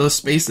figure out those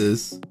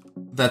spaces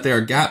that there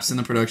are gaps in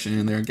the production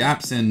and there are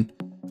gaps in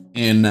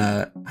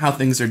how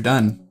things are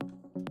done.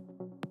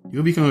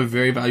 You'll become a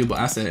very valuable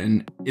asset,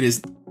 and it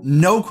is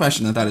no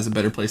question that is a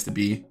better place to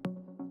be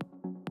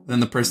than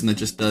the person that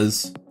just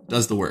does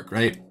the work,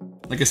 right?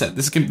 Like I said,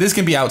 this can be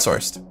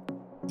outsourced.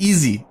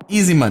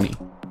 Easy money.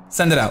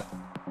 Send it out.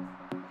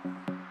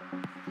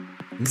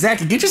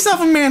 Exactly. Get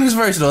yourself a man who's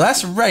versatile.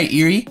 That's right,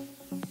 Erie.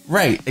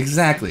 Right,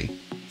 exactly.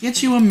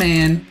 Get you a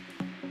man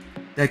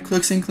that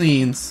cooks and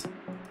cleans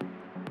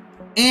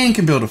and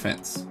can build a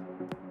fence.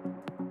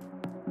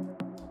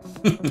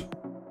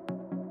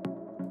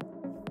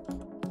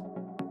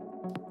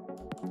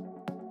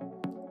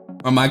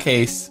 Or in my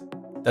case,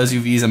 does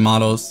UVs and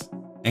models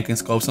and can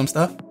sculpt some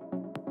stuff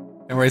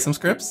and write some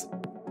scripts.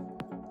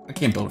 I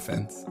can't build a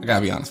fence. I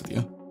gotta be honest with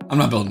you. I'm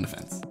not building a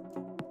fence.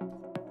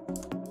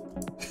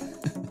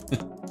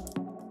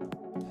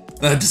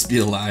 That'd just be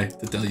a lie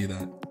to tell you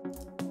that.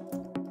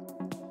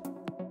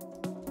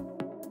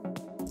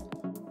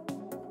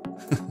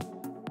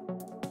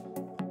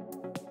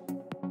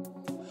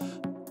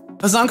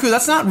 Azanku,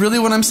 that's not really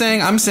what I'm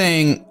saying. I'm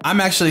saying I'm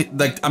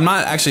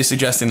not actually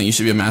suggesting that you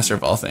should be a master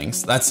of all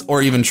things.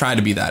 Or even try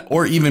to be that,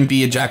 or even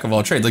be a jack of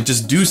all trades. Like,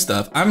 just do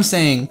stuff. I'm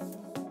saying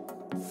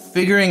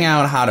figuring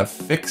out how to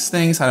fix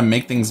things, how to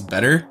make things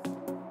better,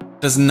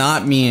 does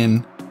not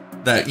mean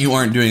that you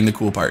aren't doing the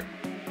cool part.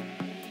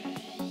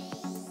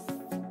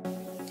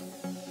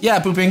 Yeah,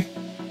 booping.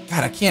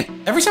 God, I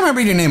can't. Every time I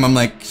read your name, I'm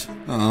like,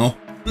 oh,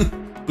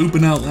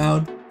 booping out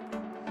loud.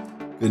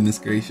 Goodness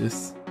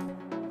gracious.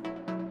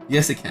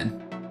 Yes, it can.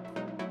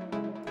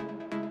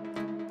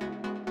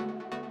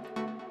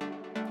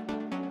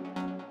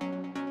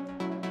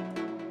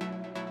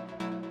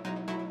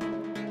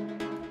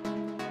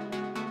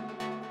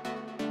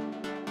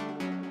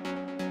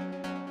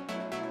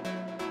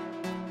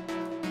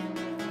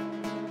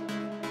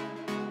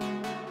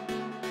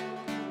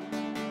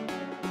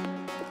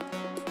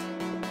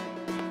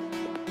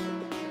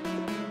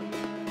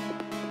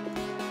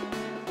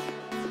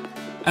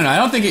 I don't know. I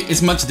don't think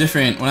it's much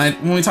different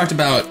when we talked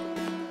about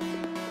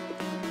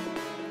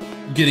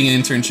getting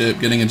an internship,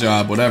 getting a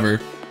job,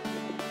 whatever.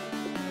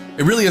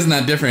 It really isn't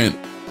that different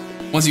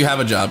once you have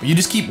a job. You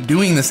just keep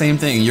doing the same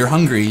thing. You're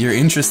hungry, you're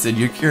interested,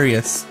 you're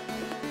curious.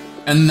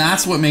 And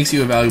that's what makes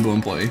you a valuable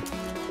employee.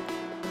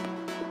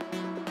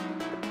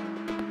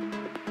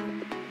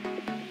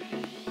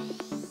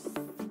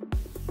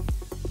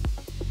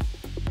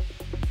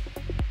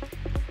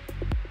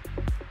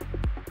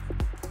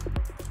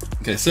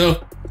 Okay,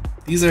 so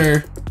these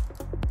are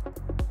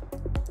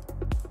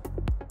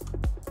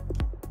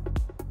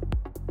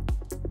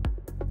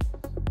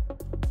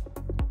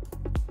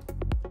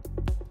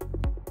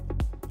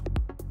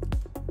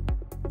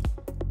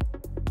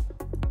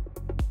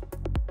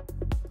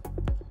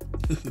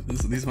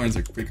these horns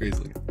are pretty crazy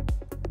looking.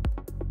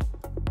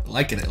 I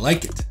like it, I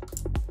like it.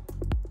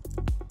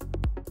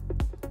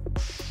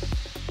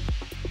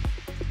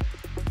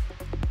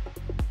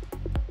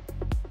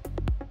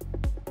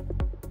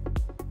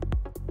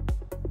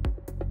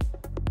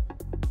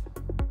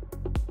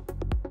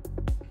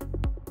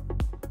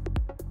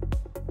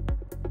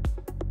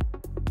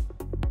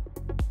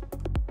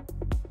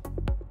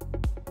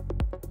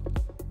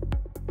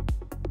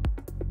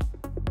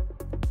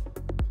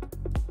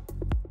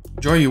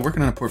 Joy, you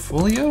working on a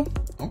portfolio?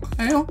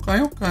 Okay,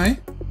 okay, okay.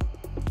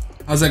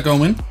 How's that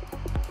going?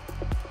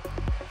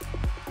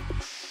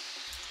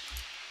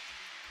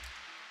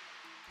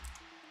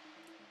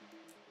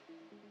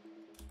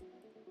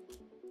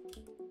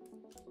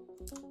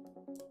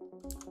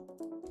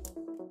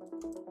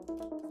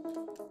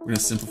 We're gonna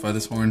simplify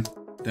this horn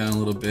down a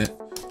little bit.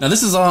 Now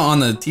this is all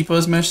on the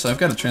T-pose mesh, so I've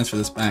got to transfer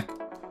this back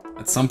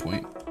at some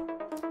point.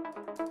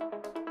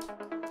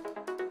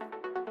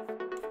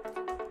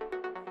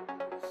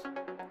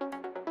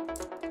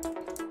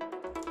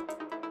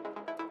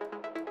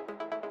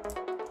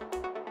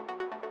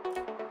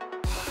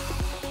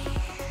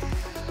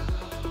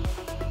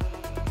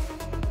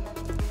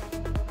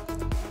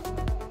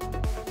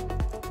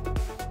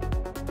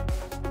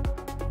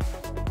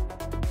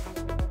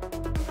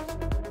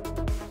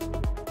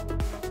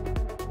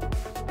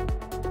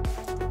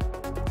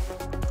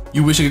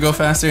 You wish it could go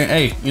faster?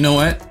 Hey, you know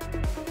what?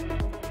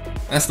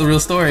 That's the real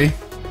story.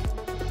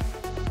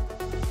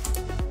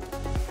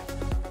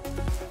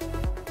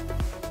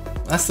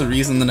 That's the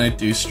reason that I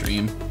do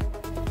stream.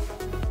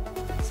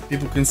 So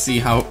people can see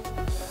how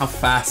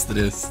fast it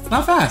is. It's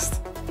not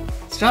fast.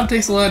 This job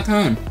takes a lot of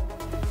time.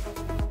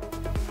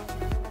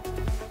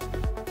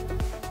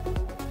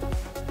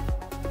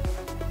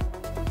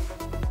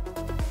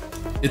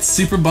 It's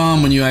super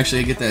bomb when you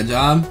actually get that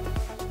job,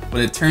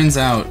 but it turns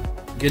out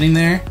getting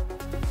there,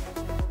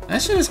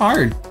 that shit is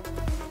hard.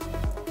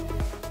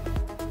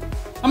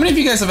 How many of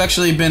you guys have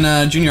actually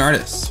been junior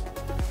artists?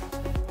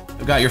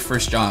 Who got your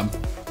first job?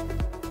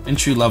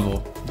 Entry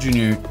level,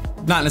 junior,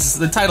 not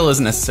necessarily, the title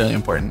isn't necessarily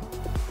important.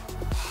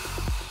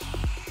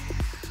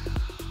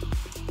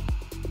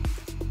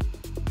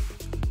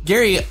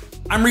 Gary,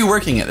 I'm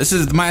reworking it. This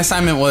is, my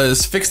assignment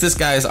was fix this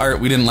guy's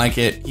art, we didn't like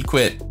it, he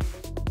quit.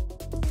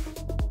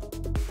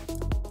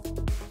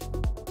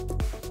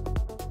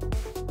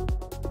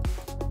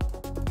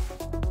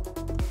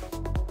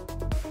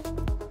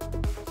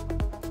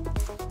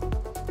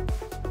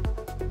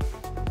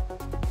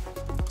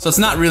 So it's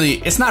not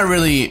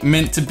really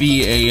meant to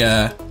be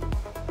a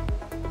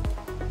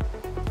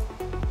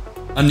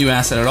new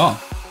asset at all.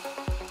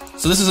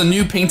 So this is a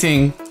new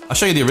painting. I'll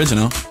show you the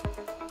original.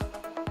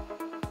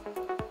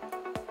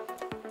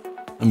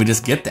 Let me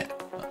just get that.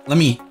 Let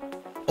me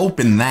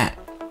open that.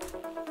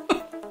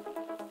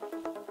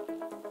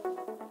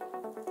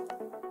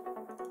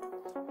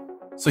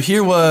 So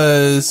here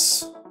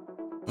was,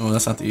 oh,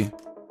 that's not the,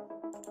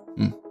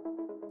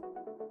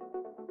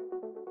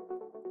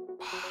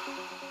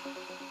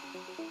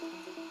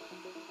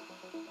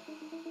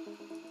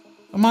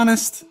 I'm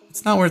honest,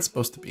 it's not where it's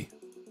supposed to be.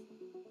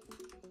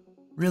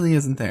 Really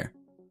isn't there.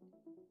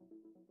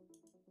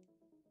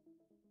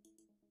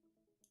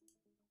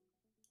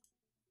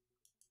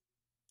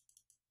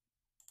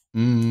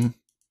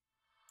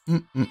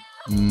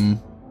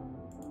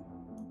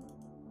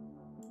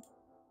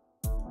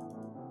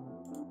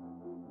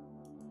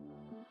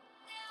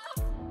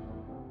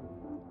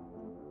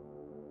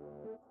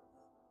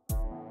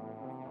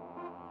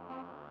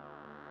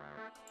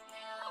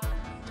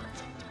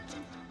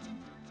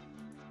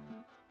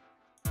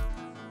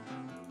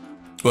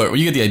 Well,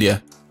 you get the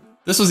idea.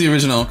 This was the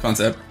original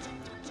concept.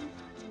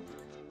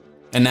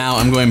 And now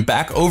I'm going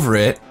back over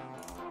it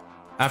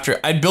after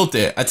I built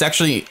it.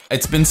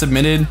 It's been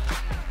submitted.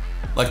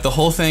 Like the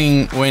whole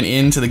thing went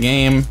into the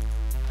game.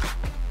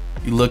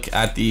 You look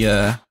at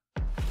the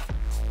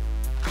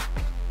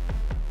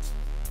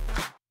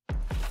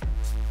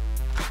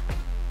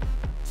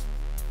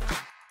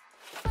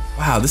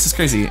wow, this is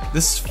crazy.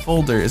 This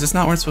folder, is this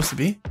not where it's supposed to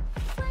be?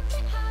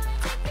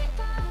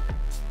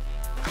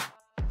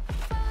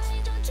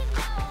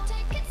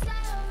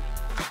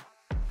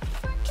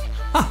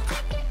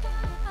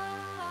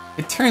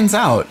 It turns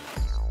out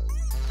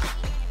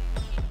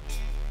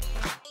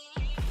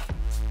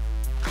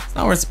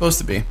not where it's supposed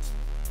to be.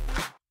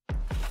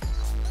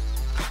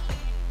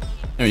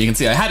 There you can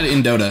see I had it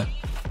in Dota.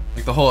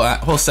 Like the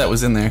whole set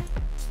was in there.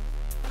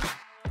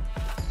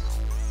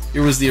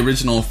 Here was the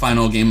original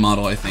final game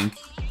model, I think.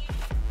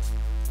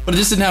 But it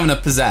just didn't have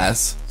enough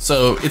pizzazz.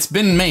 So it's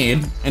been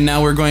made, and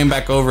now we're going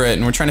back over it,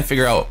 and we're trying to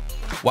figure out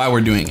why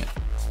we're doing it.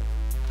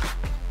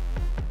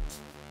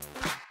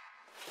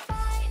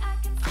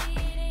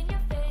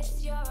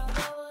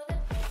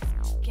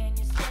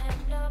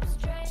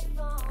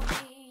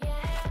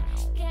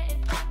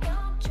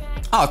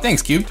 Oh,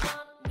 thanks, Cube.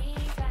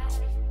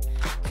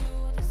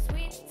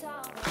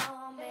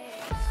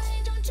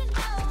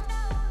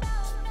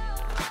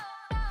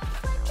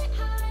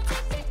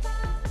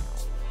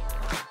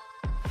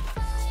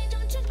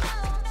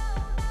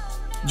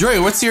 Jory,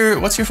 what's your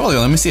folio?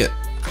 Let me see it.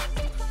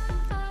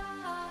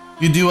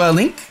 You do a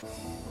link?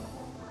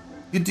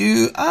 You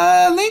do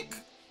a link?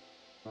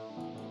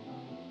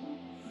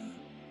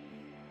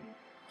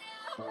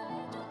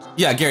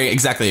 Yeah, Gary,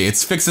 exactly.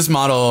 It's fix this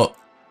model.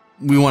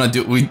 We want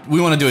to do we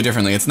want to do it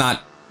differently. It's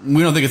not.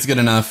 We don't think it's good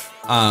enough.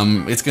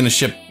 It's gonna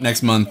ship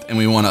next month, and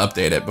we want to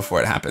update it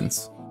before it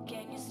happens.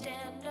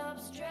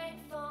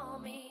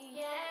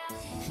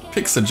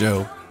 Pixel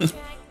Joe.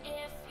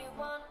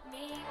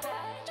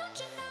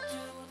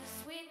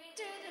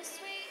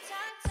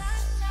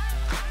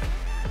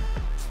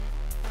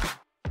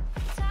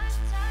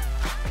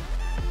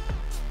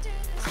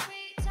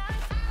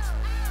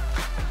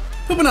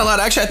 Pooping out loud.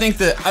 Actually, I think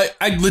that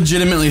I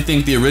legitimately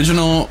think the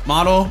original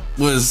model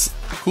was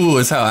cool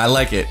as hell. I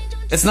like it.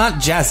 It's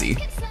not jazzy.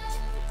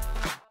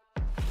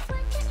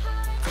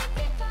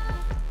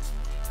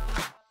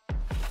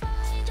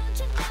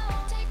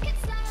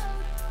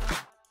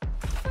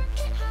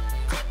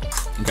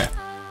 Okay.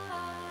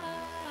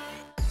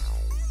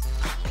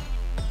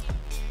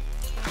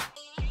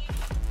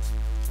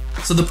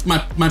 So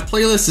my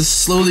playlist is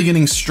slowly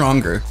getting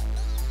stronger.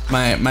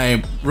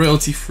 My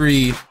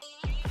royalty-free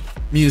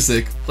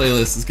music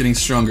playlist is getting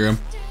stronger. I'm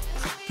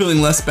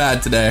feeling less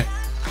bad today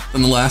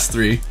than the last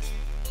three.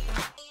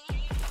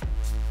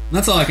 And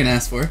that's all I can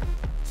ask for.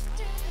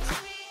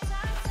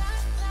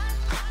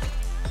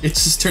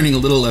 It's just turning a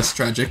little less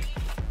tragic.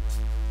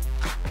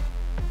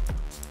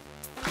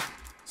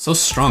 So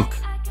strong.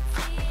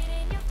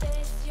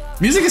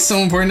 Music is so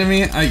important to me.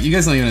 You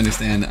guys don't even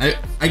understand.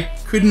 I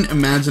couldn't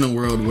imagine a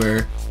world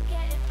where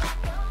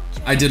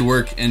I did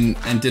work and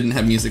didn't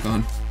have music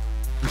on.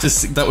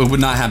 Just that would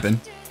not happen.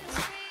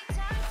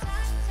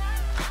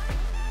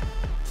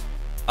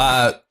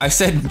 I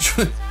said,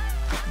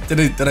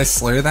 did I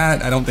slur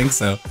that? I don't think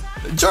so.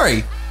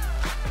 Jory.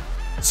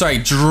 Sorry,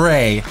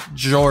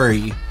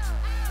 Jory.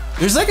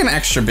 There's like an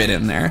extra bit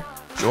in there.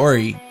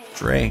 Jory,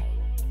 Dre.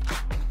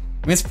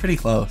 I mean, it's pretty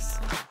close.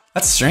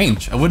 That's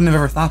strange. I wouldn't have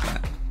ever thought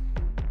that.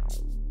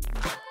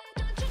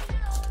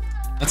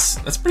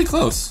 That's pretty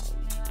close.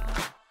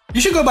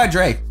 You should go by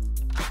Dre.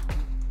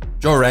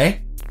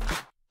 Jory.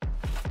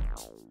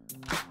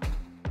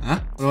 Huh?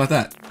 What about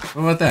that?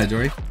 What about that,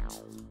 Jory?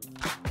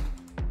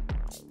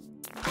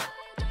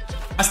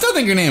 I still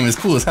think your name is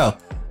cool as hell.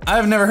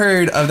 I've never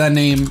heard of that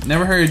name,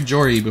 never heard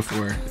Jory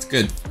before. It's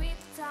good.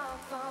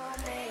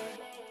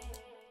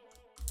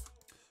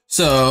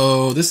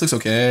 So, this looks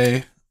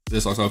okay.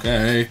 This looks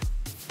okay.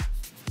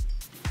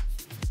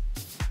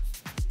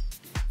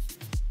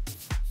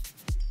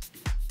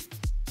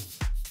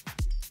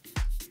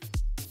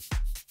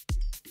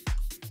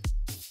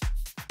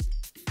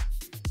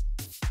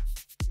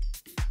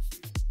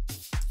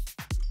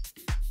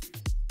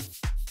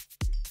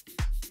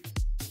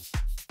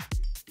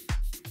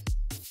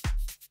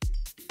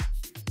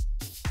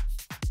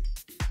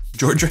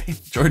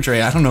 George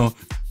Ray, I don't know.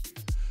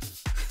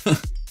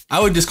 I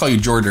would just call you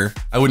Jorder.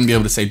 I wouldn't be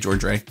able to say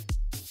George Ray.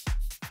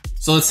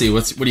 So let's see,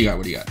 what do you got?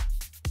 What do you got?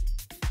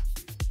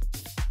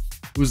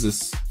 Who's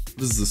this?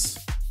 What is this?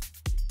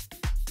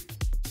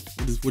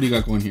 What do you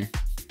got going here?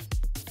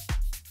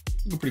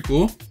 Looking pretty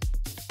cool.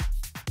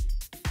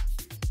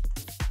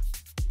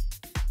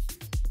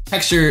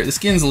 Texture, the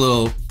skin's a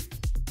little.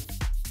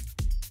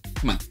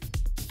 Come on.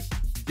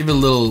 Give it a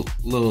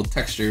little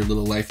texture, a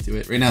little life to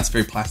it. Right now it's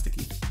very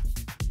plasticky.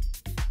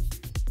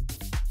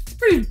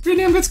 Pretty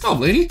damn good sculpt,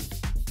 lady.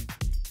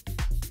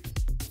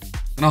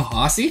 And all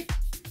hossy.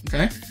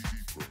 Okay.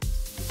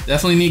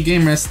 Definitely need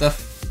game rest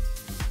stuff.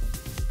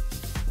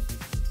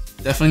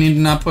 Definitely need to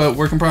not put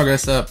work in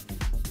progress up.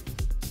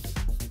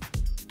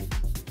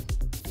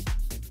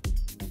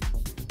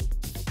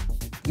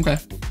 Okay.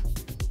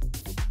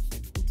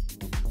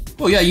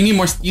 Well, yeah, you need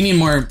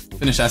more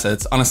finished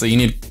assets. Honestly, you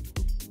need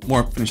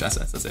more finished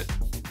assets. That's it.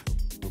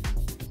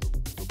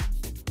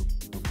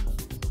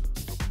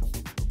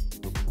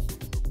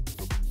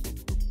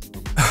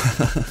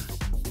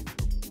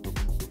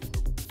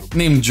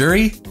 Named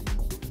Jury?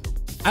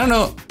 I don't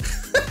know.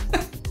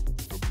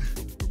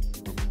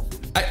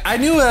 I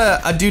knew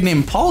a dude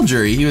named Paul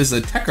Jury. He was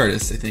a tech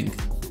artist, I think.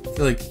 I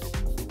feel like.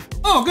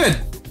 Oh, good.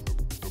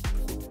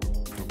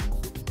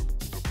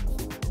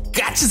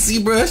 Gotcha,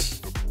 ZBrush.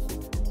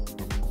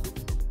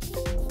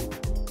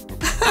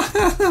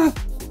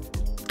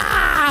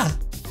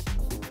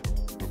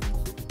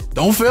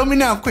 Don't fail me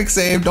now, quick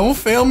save. Don't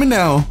fail me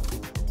now.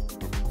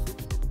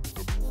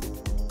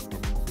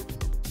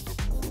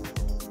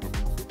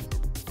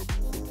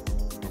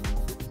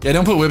 Yeah,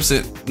 don't put whips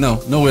in.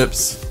 No, no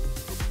whips.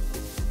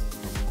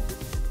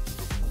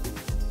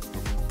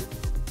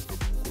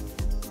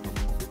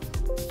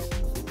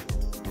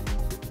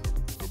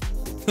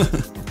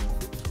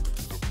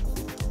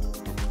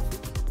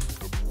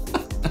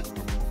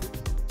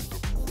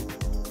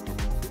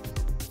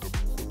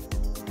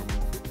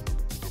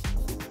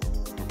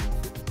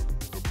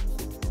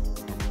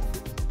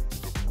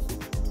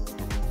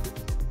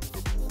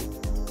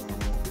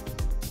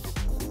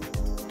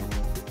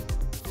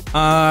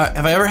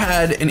 Have I ever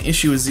had an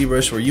issue with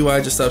ZBrush where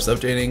UI just stops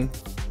updating?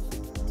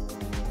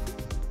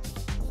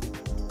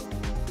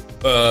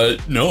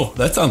 No.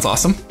 That sounds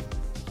awesome.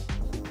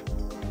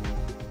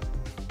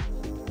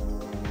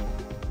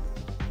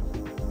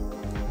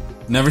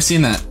 Never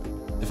seen that,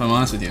 if I'm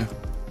honest with you.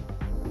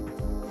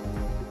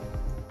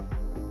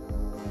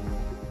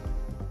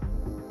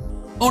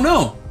 Oh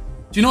no!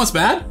 Do you know what's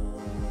bad?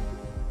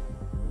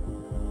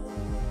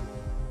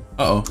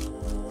 Uh-oh.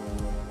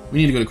 We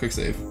need to go to quick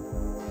save.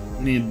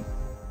 We need...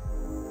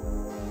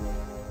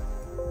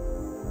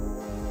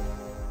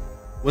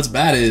 What's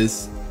bad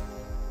is...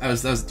 That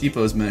was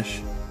T-pose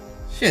mesh.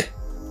 Shit.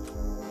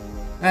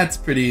 That's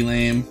pretty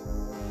lame.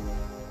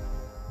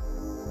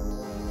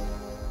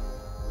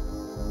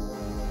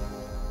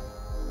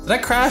 Did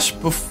that crash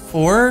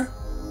before?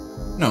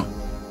 No.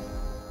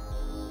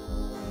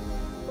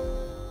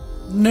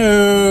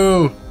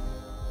 No!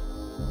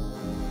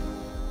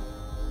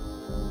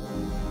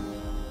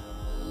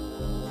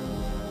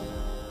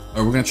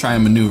 Or we're gonna try a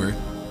maneuver.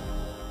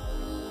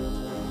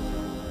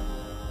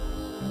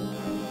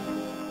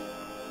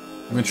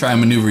 We're gonna try a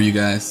maneuver, you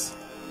guys.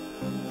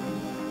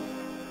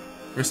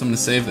 First, I'm gonna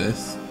save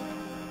this.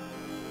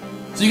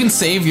 So you can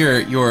save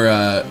your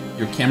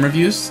camera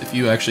views if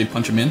you actually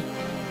punch them in.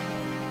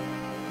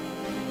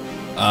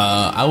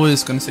 I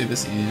was gonna save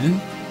this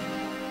in.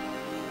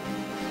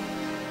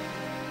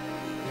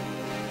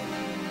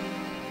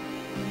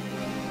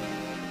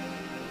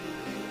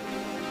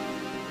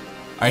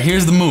 Alright,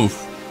 here's the move.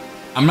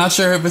 I'm not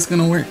sure if it's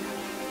gonna work.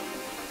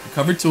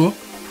 Recover tool.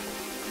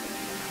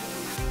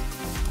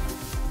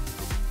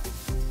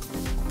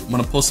 I'm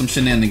gonna pull some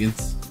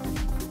shenanigans.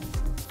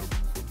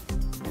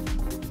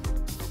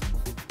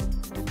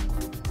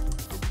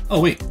 Oh,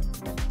 wait.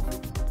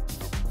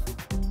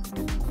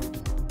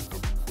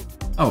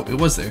 Oh, it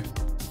was there.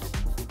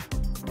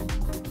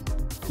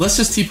 Let's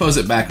just T-pose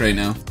it back right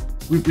now.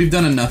 We've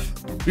done enough.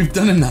 We've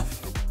done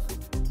enough.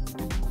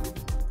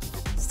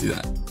 Let's do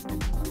that.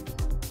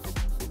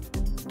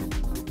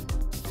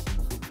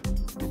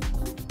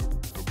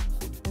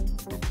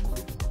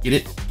 Get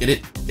it, get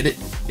it, get it,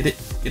 get it,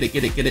 get it,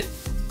 get it, get it.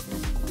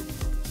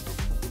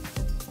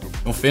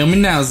 Don't fail me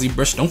now,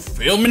 ZBrush. Don't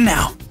fail me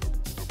now.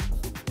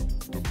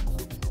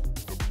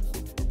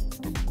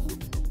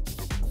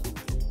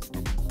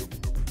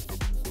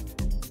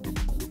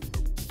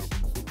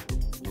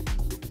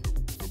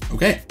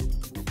 Okay.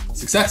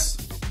 Success.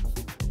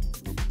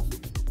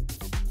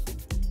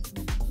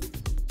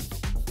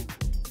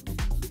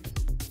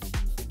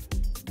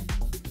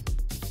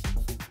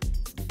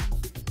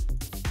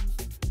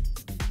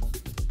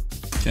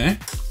 Okay.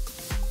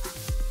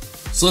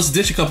 So let's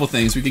ditch a couple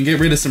things. We can get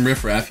rid of some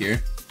riffraff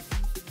here.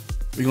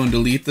 We're going to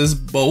delete those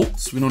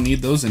bolts. We don't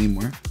need those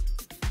anymore.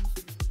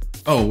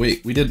 Oh,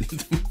 wait. We did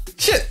need them.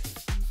 Shit!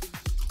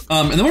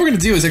 And then what we're going to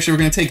do is actually we're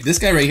going to take this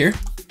guy right here.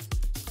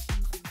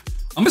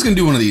 I'm just going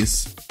to do one of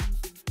these.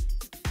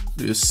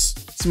 Do a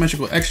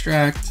symmetrical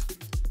extract.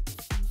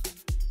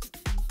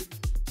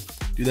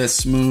 Do that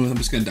smooth. I'm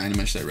just going to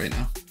dynamesh that right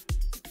now.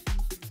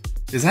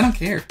 Because I don't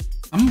care.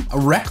 I'm a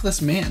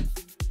reckless man.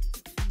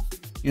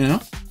 You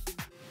know?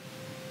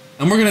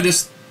 And we're gonna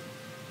just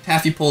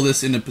taffy pull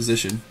this into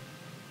position.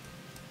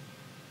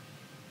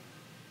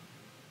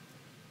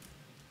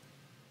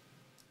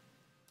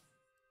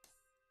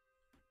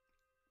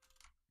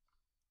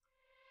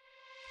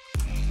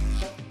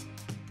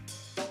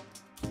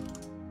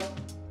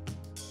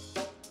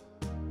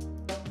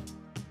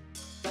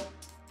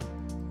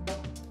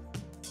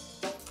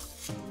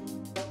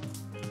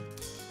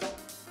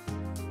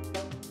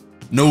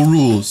 No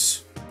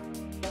rules.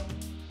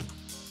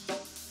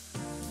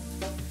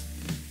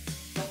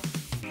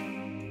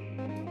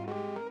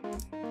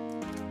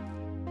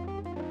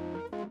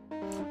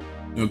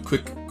 Do a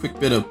quick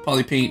bit of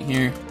poly paint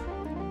here.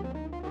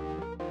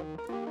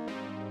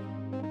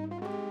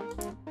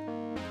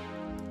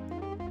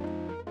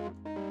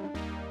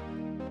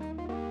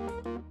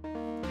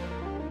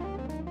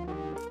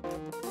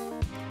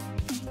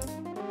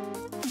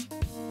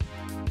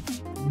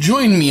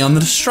 Join me on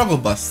the struggle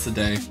bus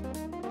today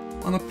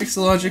on the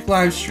Pixelogic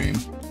live stream.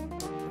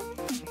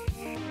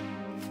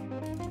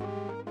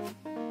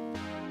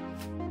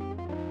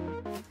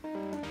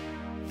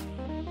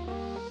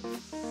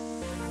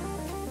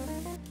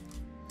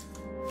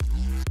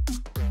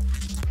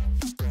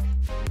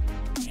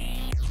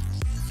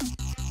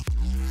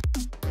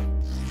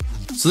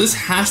 So this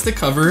has to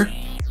cover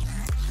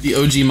the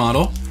OG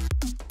model.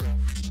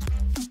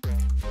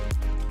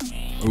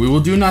 Or we will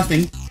do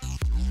nothing.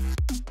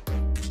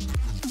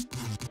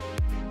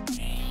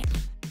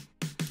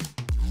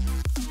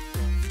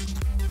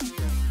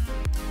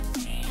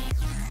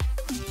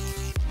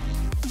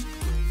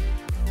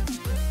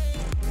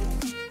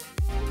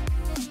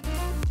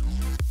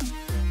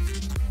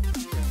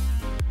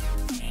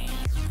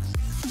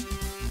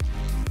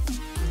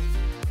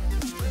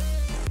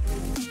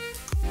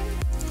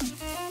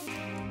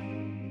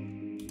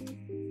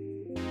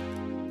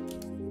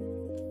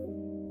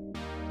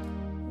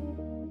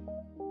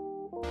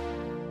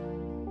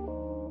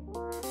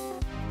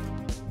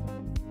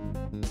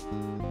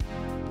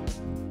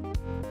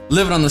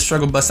 Living on the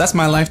struggle bus, that's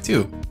my life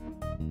too.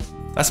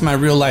 That's my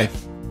real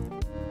life.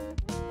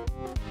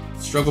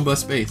 Struggle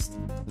bus based.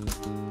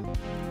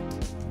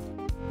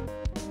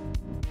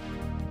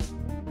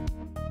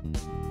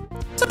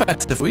 What's up,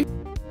 Tiffany?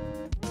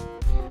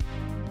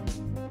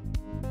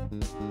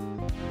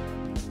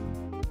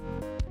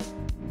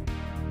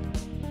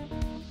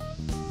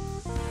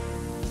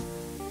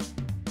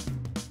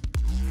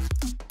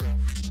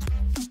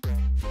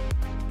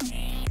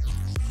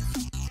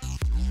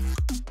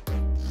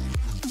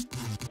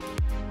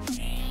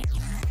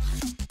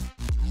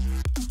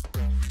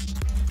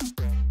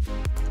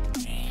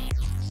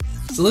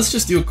 So let's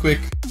just do a quick.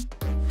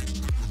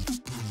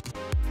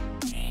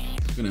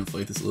 I'm gonna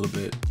inflate this a little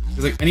bit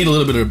because I need a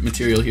little bit of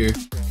material here.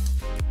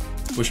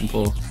 Push and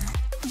pull.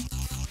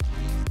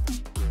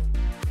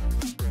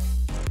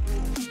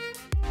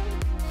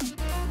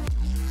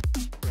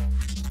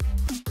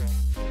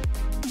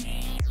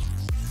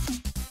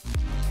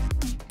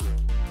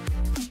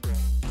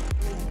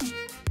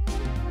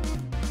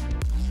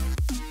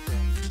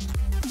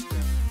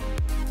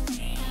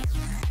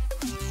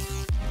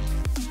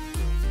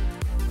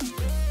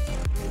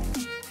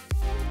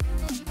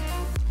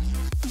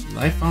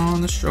 Life on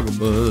the struggle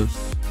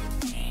bus.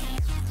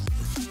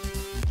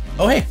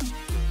 Oh, hey.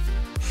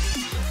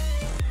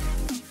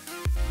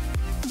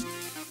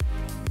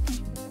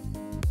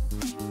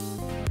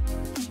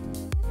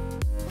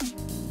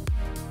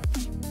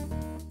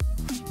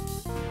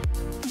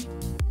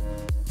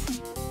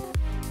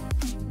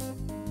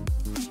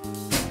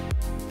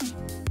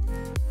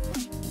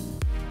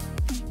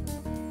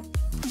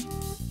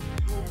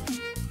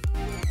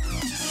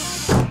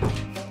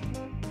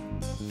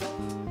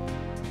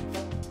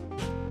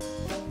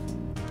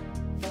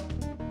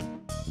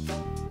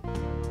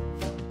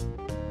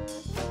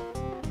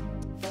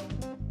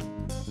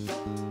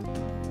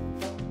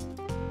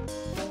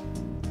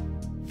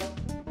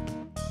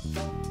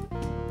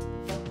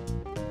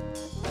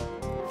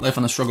 Life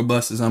on the Struggle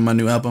Bus is on my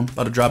new album,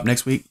 about to drop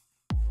next week.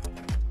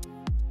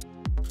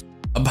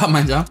 About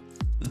my job.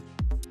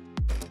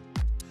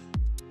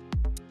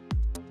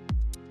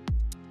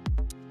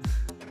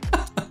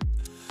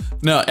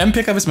 No, M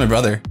Pikop is my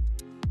brother.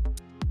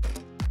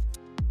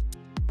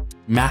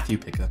 Matthew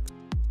Pikop.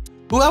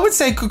 Who I would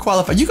say could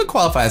qualify. You could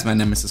qualify as my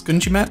nemesis,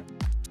 couldn't you, Matt?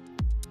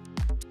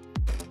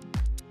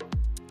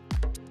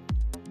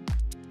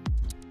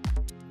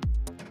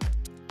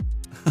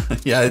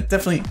 Yeah, it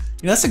definitely.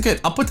 You know, that's a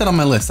good. I'll put that on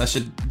my list. I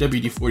should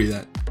WD-40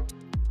 that.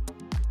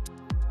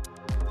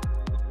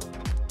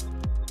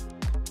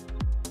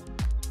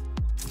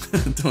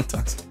 Don't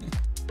talk to me.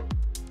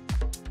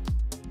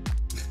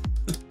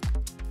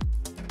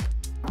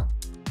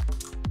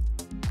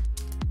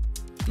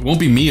 It won't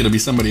be me. It'll be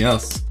somebody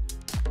else.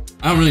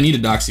 I don't really need to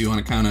dox you on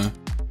account of.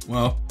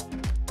 Well,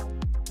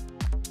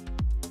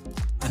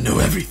 I know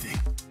everything.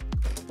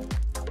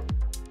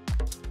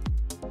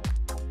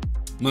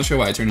 I'm not sure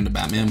why I turned into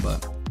Batman,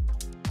 but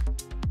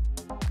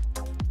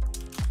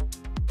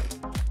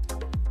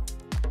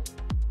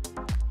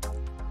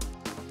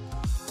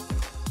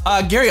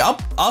Gary,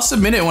 I'll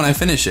submit it when I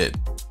finish it.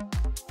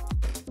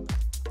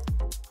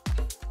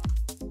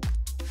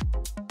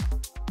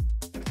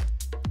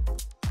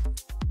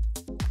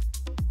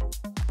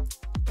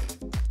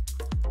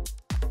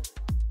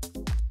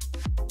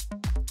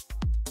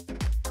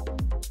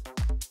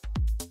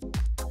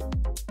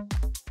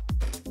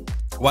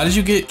 Why did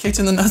you get kicked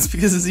in the nuts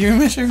because of zero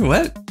measure?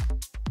 What?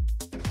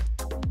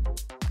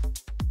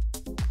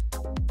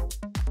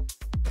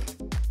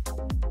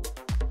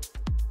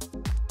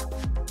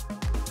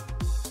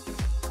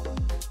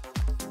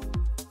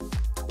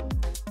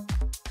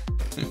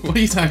 What are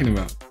you talking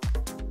about?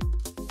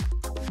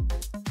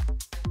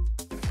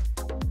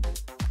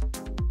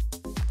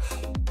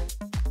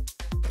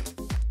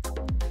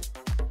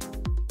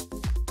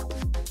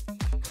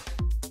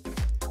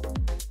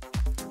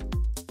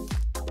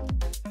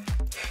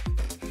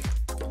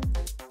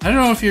 I don't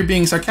know if you're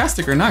being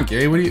sarcastic or not,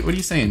 Gary. What are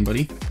you saying,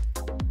 buddy?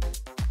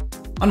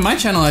 On my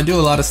channel, I do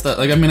a lot of stuff.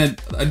 Like, I mean,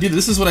 I do.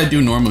 This is what I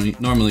do normally.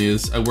 Normally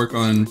is I work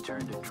on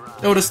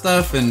Dota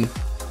stuff, and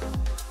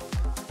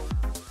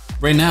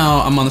right now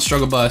I'm on the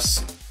struggle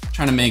bus,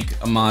 trying to make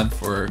a mod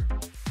for,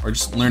 or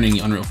just learning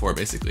Unreal 4,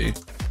 basically,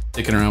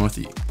 dicking around with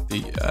the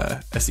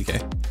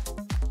SDK.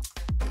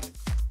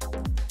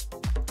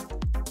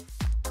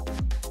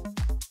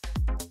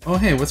 Oh,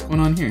 hey, what's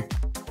going on here?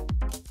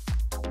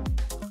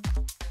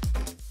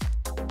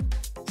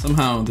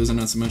 Somehow those are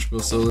not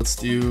symmetrical, so let's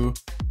do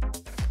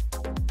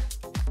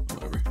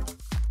whatever.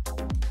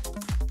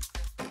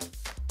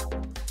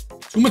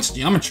 Too much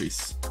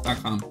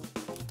geometries.com.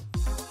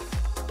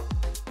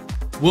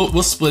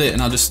 We'll split it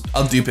and I'll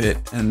dupe it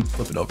and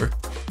flip it over.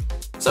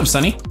 What's up,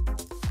 Sonny?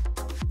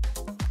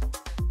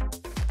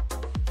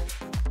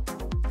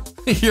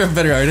 You're a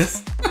better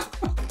artist.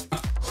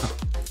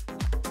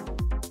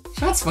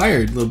 Shots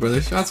fired, little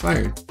brother. Shots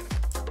fired.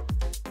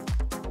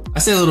 I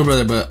say little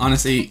brother, but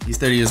honestly, he's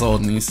 30 years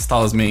old and he's as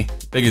tall as me,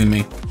 bigger than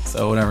me,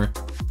 so whatever.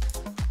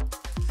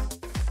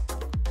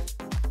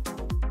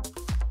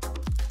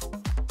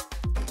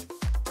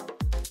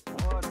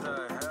 What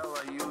the hell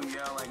are you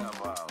yelling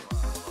about?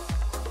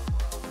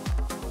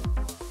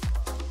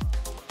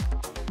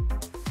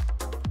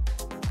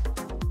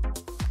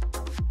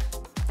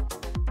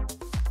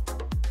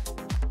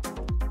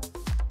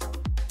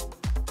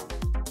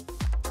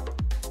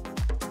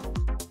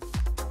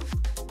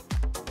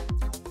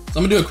 So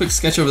I'm gonna do a quick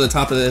sketch over the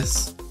top of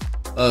this,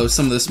 of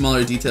some of the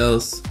smaller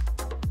details.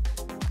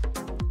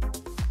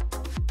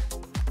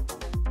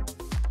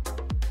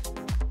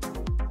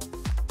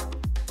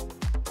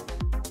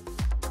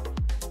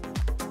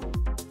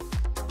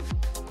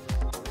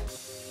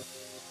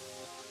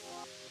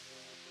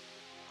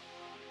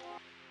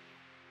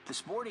 The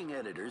sporting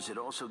editors had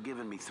also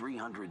given me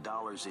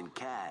 $300 in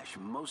cash,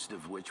 most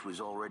of which was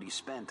already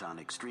spent on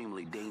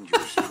extremely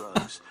dangerous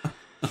drugs.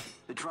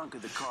 The trunk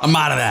of the car. I'm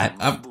out of that.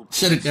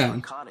 Shut it down.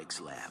 Narcotics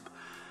lab.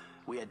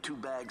 We had 2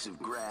 bags of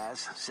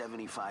grass,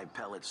 75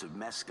 pellets of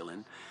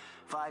mescaline,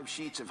 5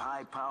 sheets of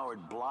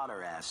high-powered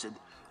blotter acid,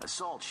 a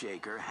salt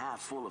shaker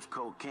half full of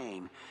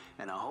cocaine,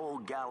 and a whole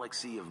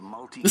galaxy of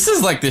multi. This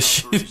is like the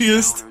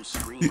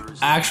shittiest,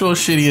 actual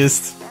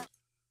shittiest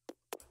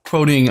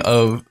quoting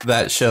of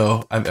that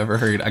show I've ever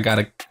heard. I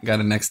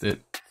gotta next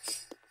it.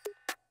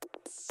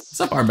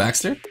 What's up, R.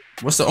 Baxter?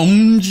 What's the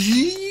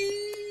OMG?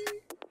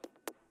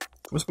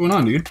 What's going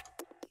on, dude?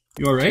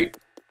 You alright?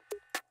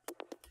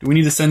 Do we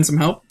need to send some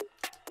help?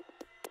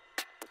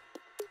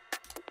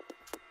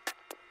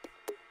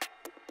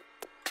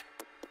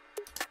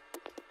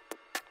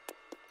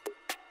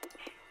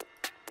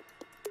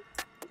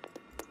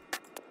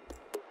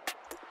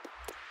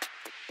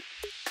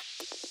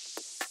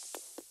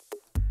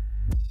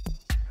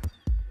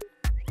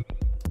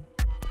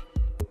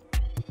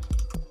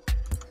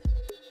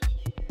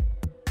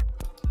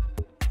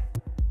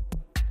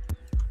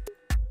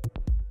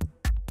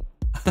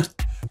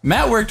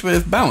 Matt worked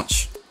with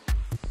Bounce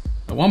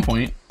at one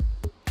point.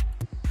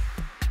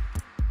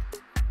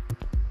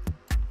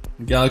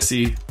 A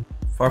galaxy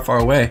far, far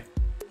away.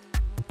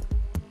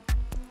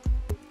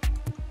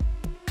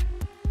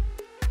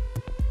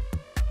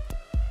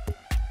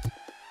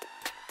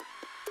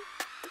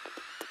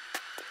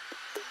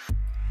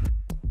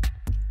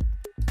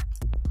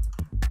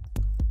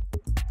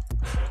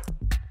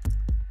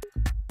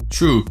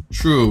 True,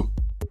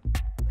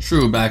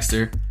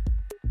 Baxter.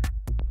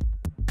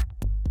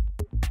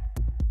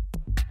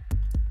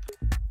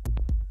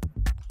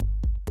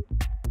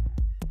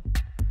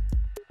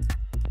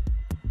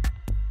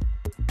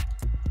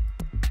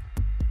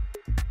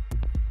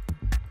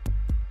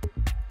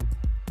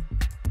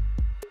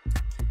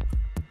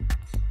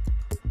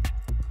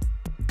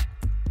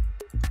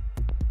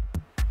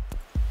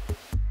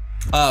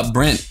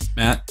 Brent,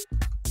 Matt.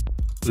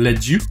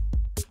 Leju?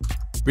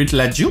 Brent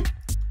Leju?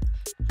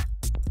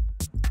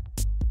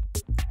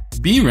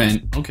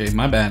 B-Rent. Okay,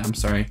 my bad. I'm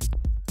sorry.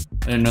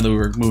 I didn't know that we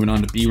were moving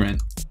on to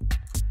B-Rent.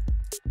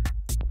 I'm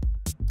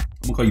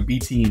gonna call you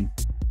B-Team.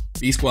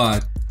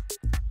 B-Squad.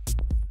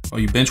 Call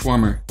you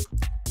Benchwarmer.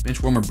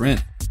 Benchwarmer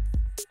Brent.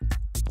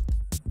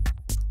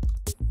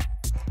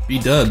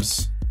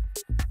 B-Dubs.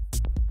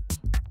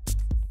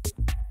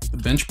 The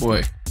Bench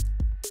Boy.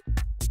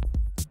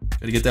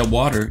 Gotta get that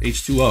water.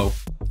 H2O.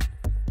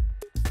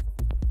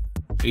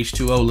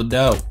 H2O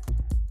Liddell.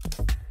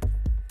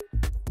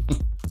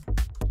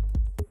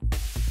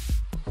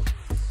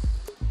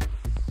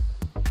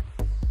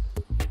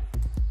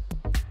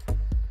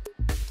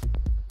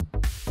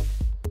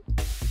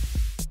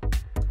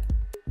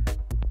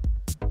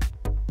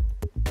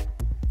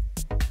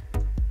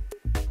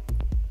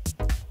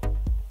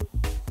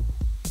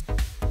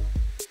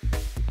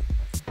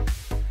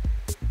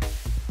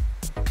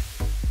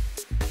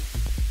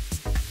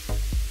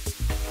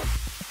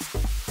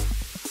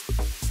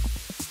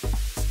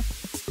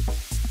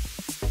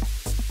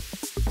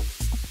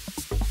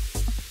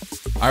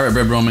 Alright,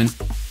 Red Roman.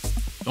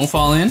 Don't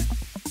fall in.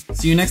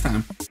 See you next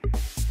time.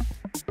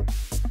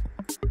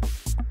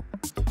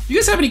 Do you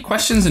guys have any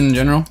questions in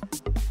general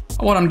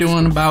on what I'm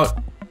doing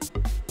about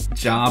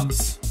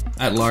jobs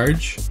at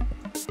large?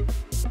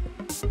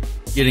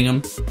 Getting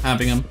them,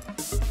 having them.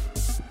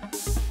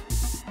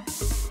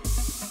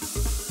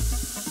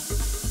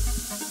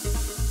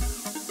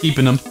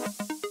 Keeping them.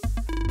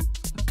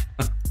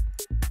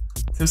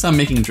 Since I'm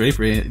making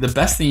drapery, the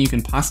best thing you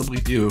can possibly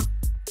do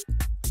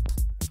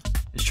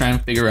is try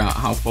and figure out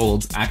how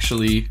folds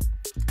actually,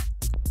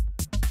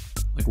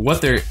 like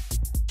what they're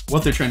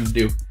trying to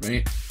do,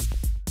 right?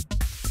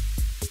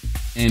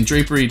 And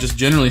drapery, just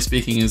generally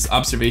speaking, is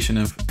observation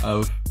of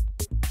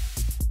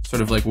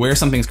sort of like where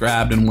something's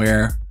grabbed and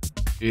where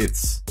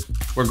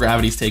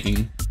gravity's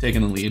taking the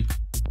lead.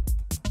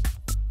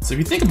 So if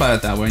you think about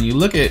it that way, and you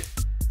look at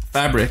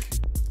fabric,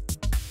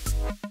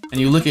 and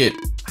you look at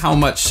how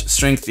much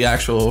strength the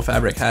actual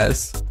fabric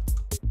has.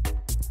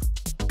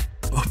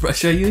 What brush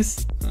should I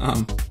use?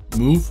 The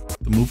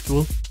move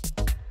tool.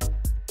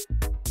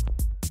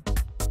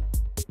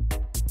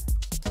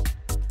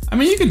 I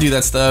mean, you can do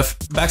that stuff.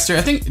 Baxter,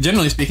 I think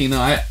generally speaking though,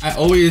 I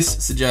always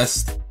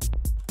suggest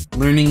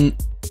learning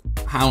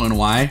how and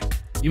why,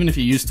 even if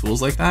you use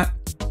tools like that.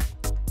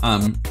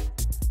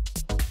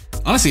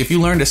 Honestly, if you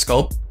learn to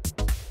sculpt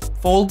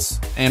folds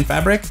and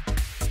fabric,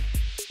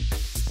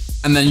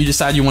 and then you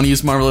decide you want to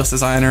use Marvelous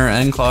Designer,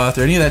 Endcloth,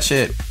 or any of that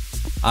shit,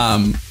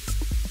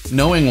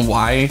 knowing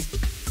why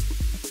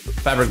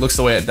fabric looks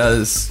the way it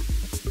does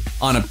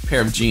on a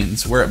pair of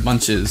jeans, where it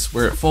bunches,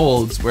 where it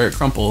folds, where it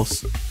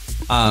crumples,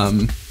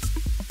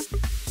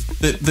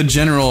 the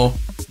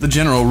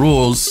general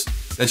rules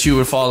that you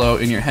would follow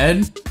in your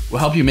head will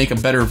help you make a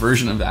better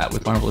version of that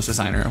with Marvelous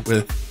Designer,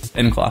 with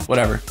Endcloth,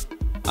 whatever.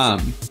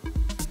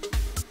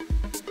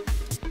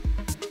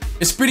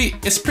 It's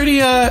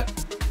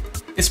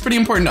pretty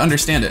important to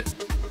understand it.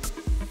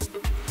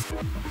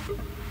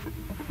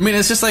 I mean,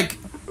 it's just like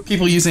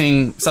people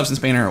using Substance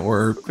Painter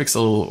or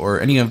Quixel or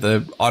any of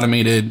the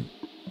automated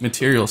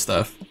material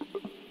stuff.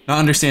 Not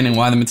understanding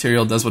why the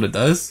material does what it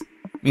does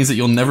means that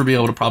you'll never be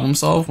able to problem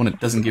solve when it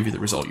doesn't give you the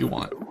result you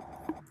want.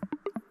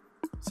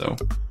 So,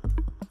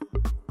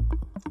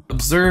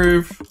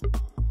 observe,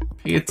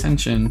 pay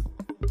attention,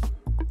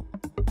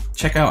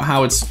 check out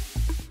how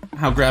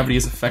gravity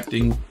is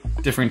affecting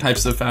different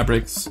types of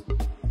fabrics.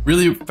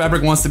 Really,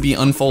 fabric wants to be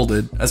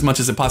unfolded as much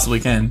as it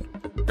possibly can.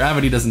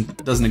 Gravity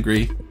doesn't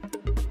agree.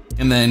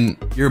 And then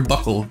your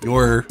buckle,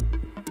 your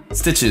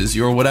stitches,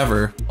 your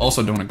whatever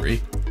also don't agree.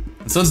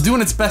 And so it's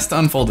doing its best to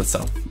unfold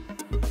itself.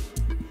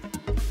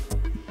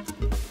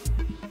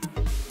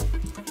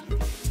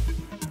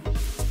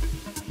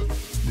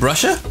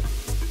 Brusha?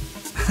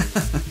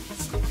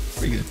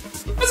 Pretty good.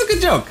 That's a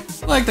good joke.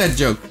 I like that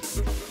joke.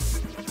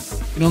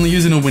 You can only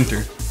use it in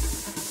winter.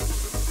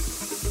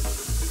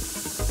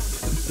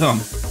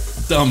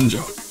 Dumb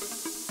joke.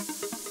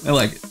 I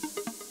like it.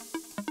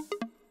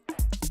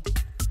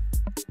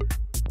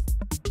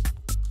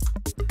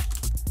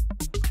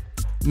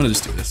 I'm gonna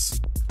just do this.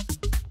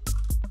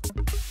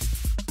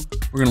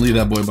 We're gonna leave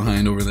that boy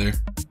behind over there.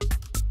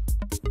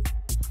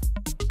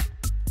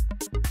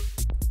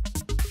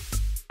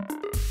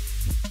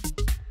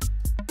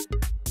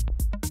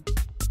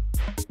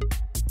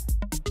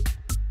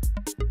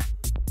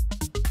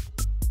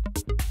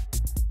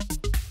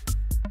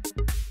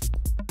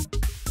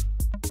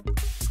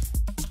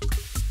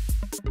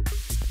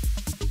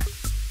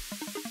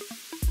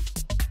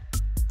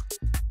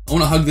 I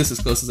want to hug this as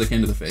close as I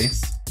can to the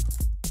face.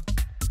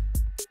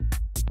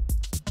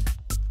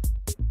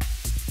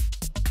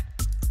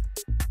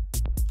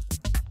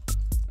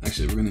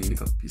 Actually, we're gonna need a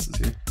couple pieces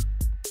here.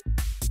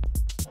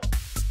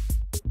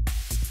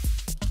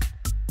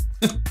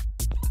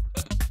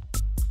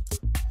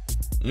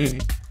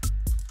 Alright.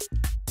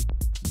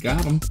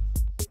 Got him.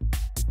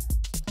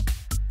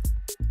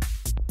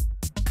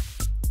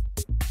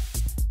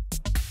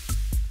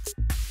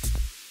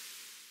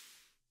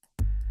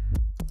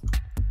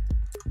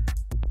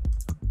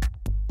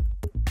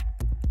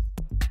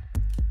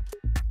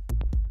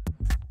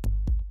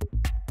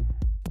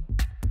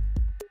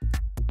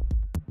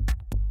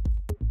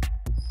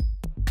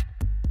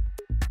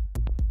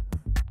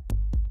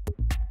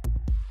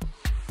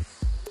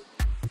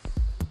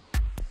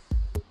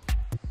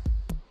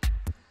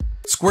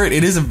 Squirt,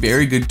 it is a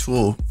very good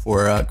tool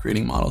for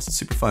creating models. It's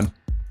super fun.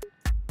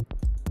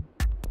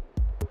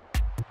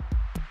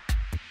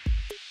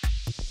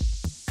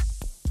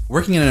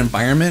 Working in an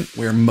environment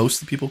where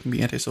most of the people can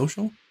be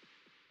antisocial,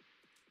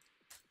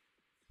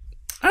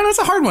 I don't know, it's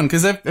a hard one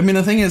because I mean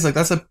the thing is like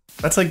that's a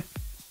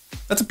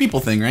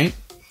people thing, right?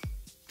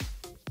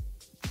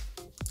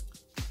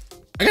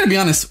 I gotta be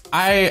honest.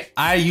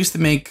 I used to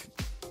make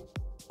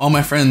all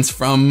my friends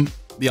from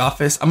the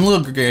office. I'm a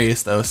little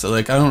gregarious though, so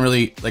like I don't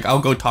really like. I'll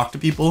go talk to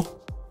people,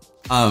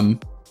 but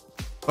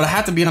I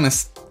have to be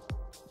honest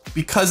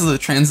because of the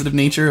transitive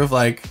nature of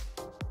like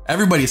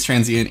everybody's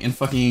transient in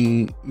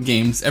fucking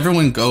games.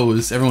 Everyone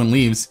goes, everyone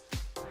leaves.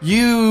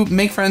 You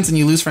make friends and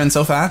you lose friends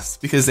so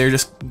fast because they're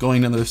just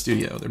going to another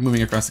studio. They're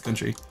moving across the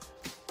country.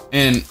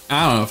 And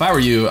I don't know, if I were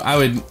you, I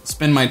would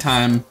spend my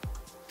time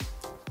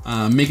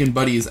making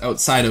buddies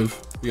outside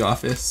of the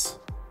office.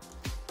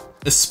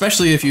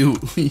 Especially if you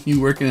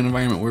work in an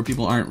environment where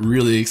people aren't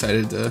really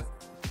excited to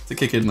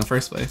kick it in the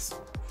first place.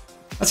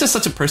 That's just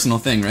such a personal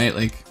thing, right?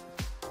 Like,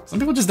 some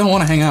people just don't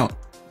want to hang out.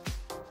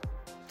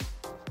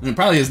 And it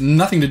probably has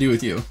nothing to do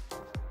with you.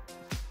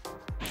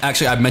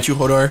 Actually, I've met you,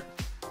 Hodor.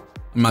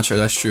 I'm not sure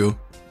that's true.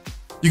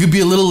 You could be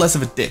a little less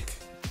of a dick.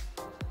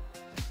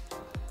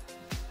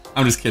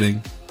 I'm just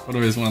kidding.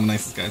 Hodor is one of the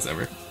nicest guys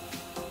ever.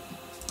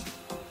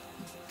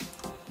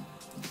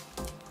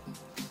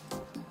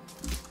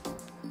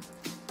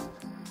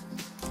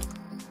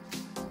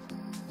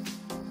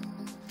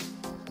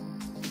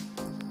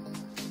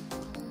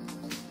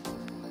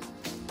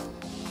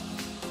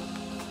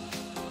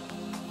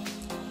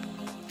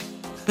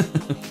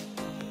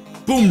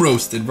 Boom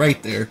roasted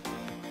right there.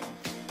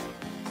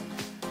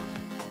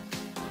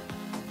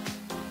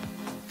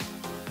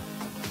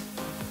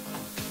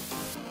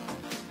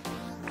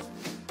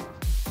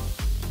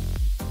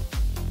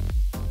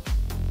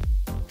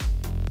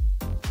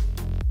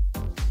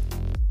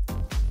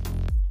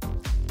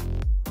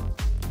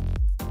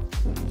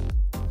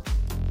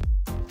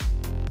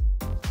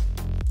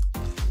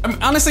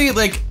 Honestly,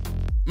 like,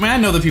 I mean, I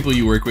know the people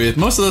you work with.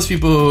 Most of those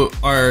people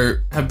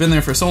have been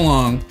there for so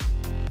long,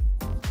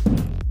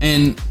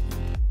 and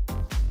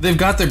they've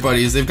got their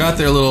buddies. They've got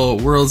their little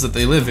worlds that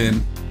they live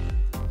in.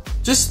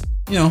 Just,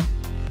 you know,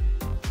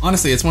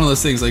 honestly, it's one of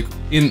those things. Like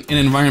in an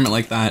environment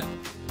like that,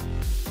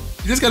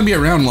 you just got to be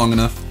around long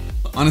enough.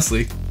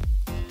 Honestly,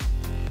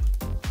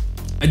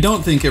 I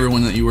don't think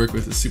everyone that you work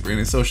with is super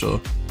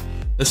antisocial.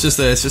 It's just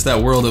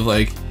that world of,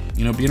 like,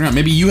 you know, being around.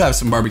 Maybe you have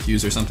some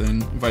barbecues or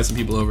something. Invite some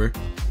people over.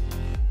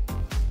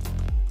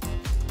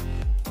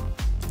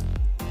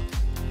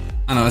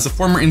 I don't know, as a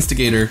former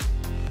instigator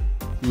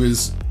who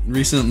has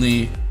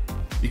recently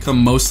become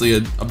mostly a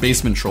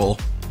basement troll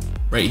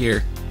right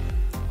here,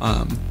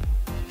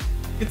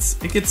 there's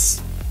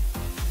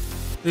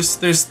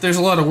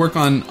a lot of work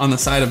on the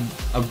side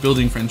of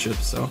building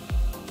friendships, so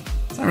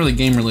it's not really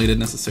game related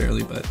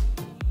necessarily, but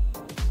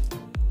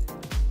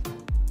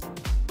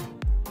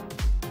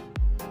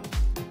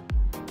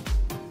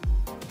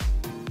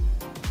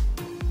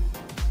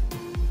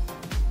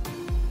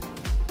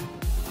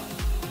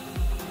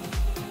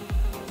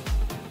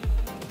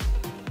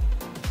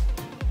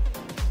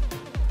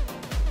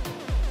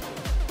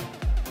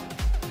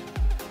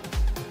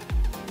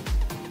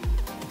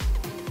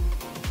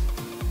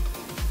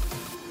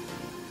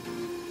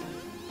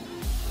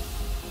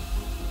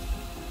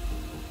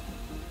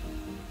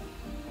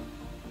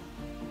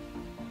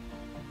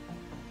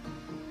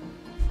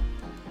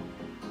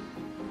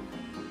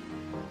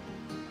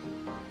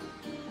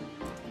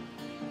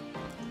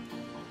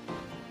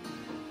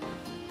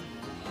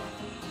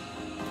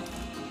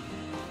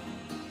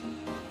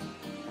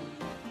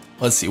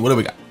let's see, what do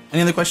we got?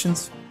 Any other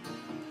questions?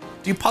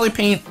 Do you poly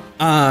paint?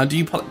 Do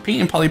you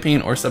paint in poly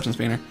paint or substance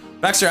painter?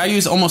 Baxter, I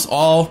use almost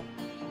all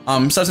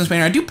substance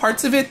painter. I do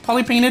parts of it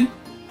poly painted,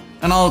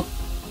 and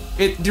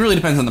it really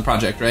depends on the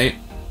project, right?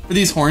 For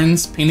these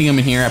horns, painting them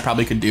in here, I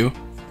probably could do,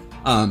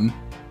 and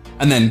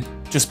then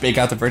just bake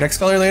out the vertex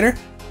color later.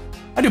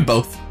 I do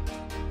both.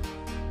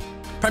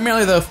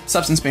 Primarily the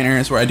substance painter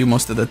is where I do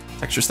most of the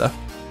texture stuff.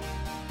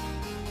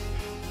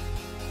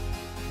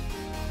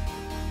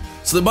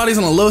 So the body's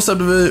on a low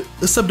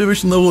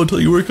subdivision level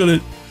until you work on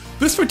it.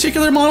 This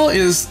particular model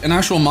is an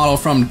actual model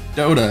from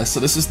Dota, so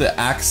this is the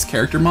Axe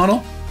character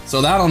model.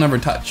 So that I'll never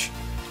touch.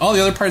 All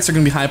the other parts are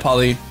going to be high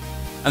poly,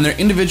 and they're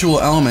individual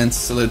elements,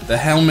 so that the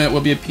helmet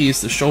will be a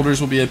piece, the shoulders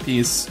will be a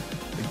piece,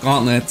 the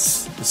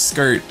gauntlets, the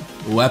skirt,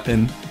 the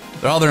weapon,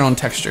 they're all their own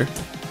texture.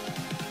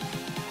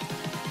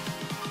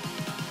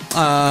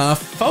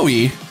 Foe,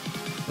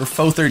 or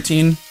Foe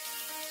 13.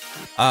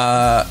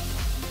 Have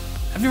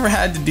you ever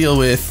had to deal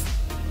with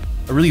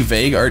a really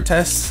vague art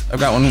test? I've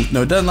got one with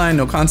no deadline,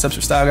 no concepts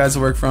or style guides to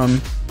work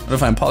from.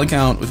 Define poly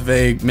count with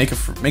vague, make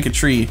a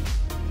tree.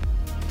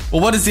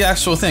 Well, what is the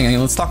actual thing? I mean,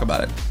 let's talk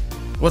about it.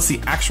 What's the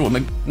actual,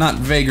 not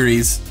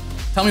vagaries.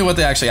 Tell me what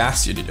they actually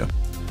asked you to do.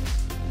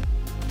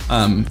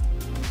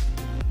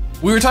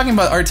 We were talking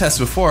about art tests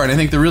before, and I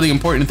think the really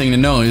important thing to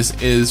know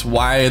is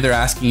why they're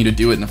asking you to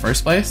do it in the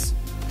first place.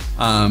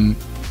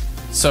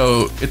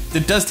 So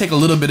it does take a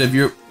little bit of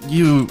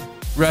you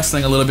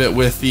wrestling a little bit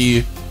with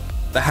the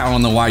how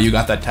and the why you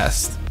got that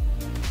test.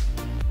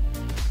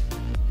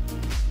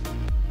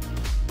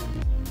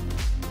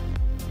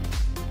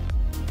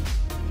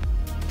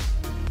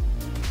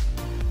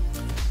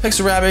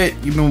 Pixel Rabbit,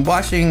 you've been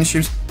watching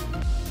shoots.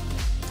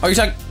 Oh, you're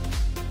talking.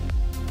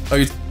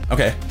 Oh,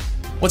 okay.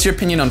 What's your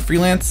opinion on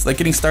freelance? Like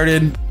getting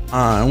started,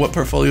 and what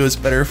portfolio is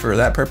better for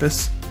that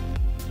purpose?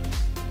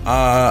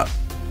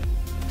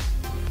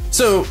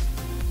 So,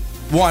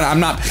 one, I'm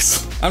not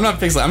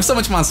Pixel. I'm so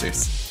much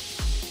monsters.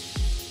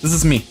 This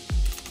is me.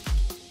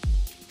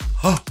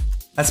 Oh,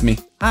 that's me.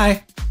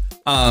 Hi.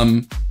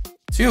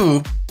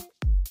 Two,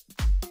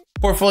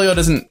 portfolio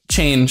doesn't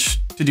change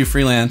to do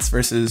freelance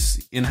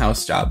versus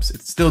in-house jobs.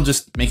 It's still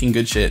just making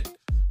good shit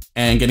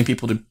and getting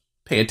people to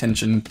pay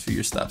attention to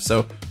your stuff.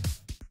 So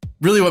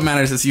really what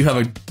matters is you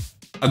have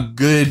a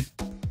good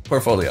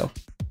portfolio.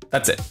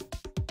 That's it.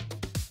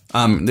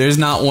 There's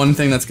not one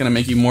thing that's gonna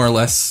make you more or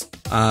less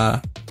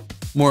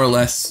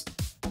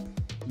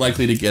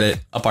likely to get it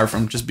apart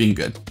from just being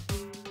good.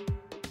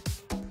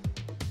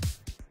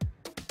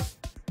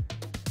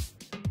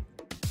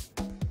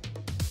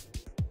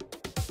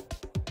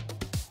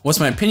 What's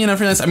my opinion on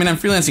freelance? I mean, I'm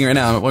freelancing right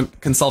now.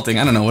 What, consulting,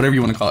 I don't know, whatever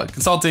you want to call it.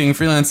 Consulting,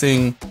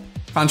 freelancing,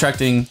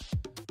 contracting.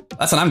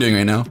 That's what I'm doing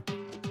right now.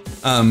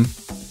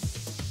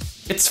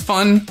 It's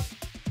fun.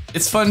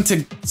 It's fun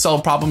to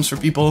solve problems for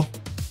people.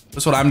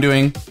 That's what I'm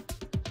doing.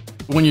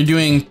 When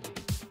you're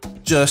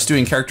just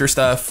doing character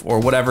stuff or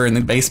whatever in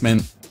the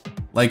basement,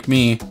 like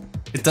me,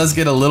 it does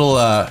get a little,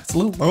 it's a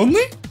little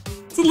lonely.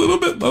 It's a little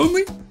bit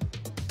lonely.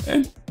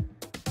 And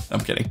I'm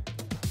kidding.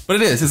 But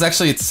it is.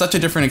 It's such a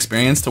different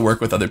experience to work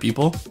with other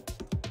people.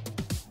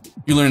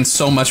 You learn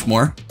so much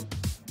more.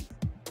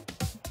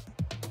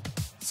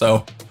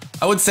 So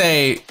I would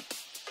say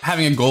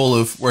having a goal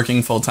of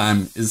working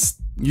full-time is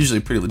usually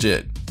pretty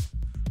legit.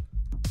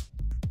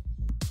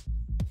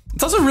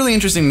 It's also really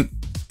interesting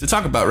to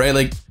talk about, right?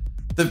 Like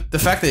the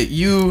fact that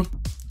you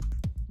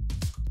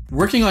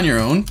working on your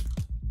own,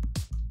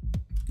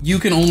 you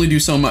can only do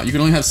so much. You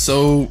can only have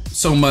so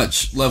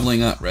much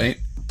leveling up, right?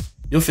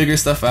 You'll figure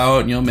stuff out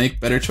and you'll make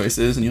better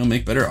choices and you'll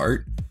make better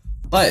art.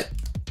 But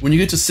when you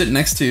get to sit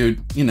next to,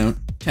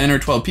 10 or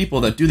 12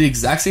 people that do the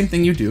exact same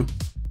thing you do,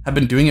 have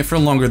been doing it for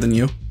longer than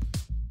you,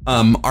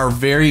 are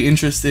very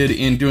interested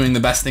in doing the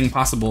best thing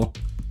possible,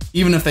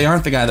 even if they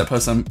aren't the guy that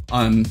posts on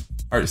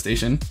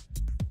ArtStation,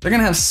 they're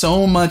gonna have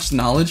so much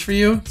knowledge for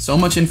you, so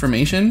much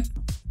information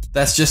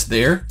that's just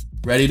there,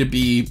 ready to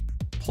be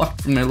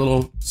plucked from their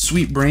little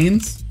sweet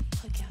brains.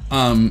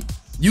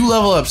 You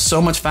level up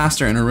so much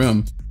faster in a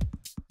room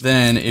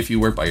than if you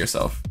work by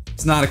yourself.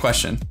 It's not a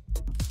question.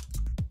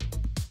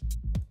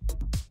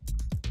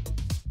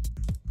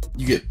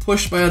 You get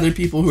pushed by other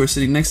people who are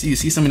sitting next to you. You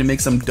see somebody make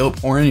some dope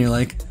horn and you're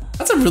like,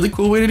 that's a really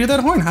cool way to do that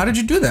horn. How did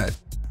you do that?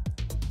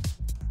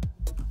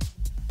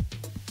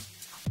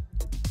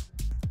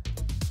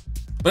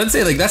 But I'd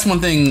say like that's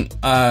one thing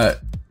I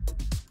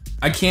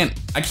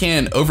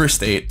can't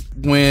overstate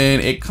when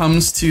it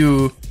comes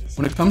to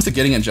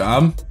getting a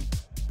job.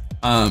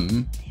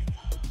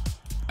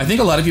 I think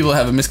a lot of people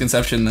have a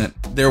misconception that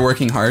they're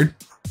working hard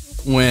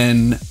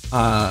when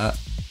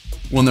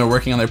they're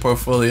working on their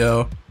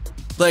portfolio.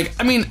 Like,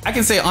 I mean, I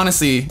can say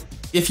honestly,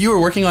 if you are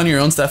working on your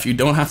own stuff, you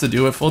don't have to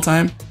do it full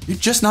time. You're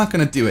just not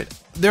gonna do it.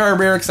 There are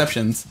rare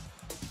exceptions.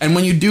 And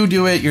when you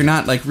do it, you're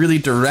not like really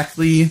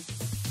directly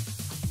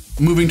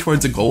moving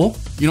towards a goal.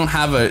 You don't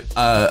have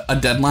a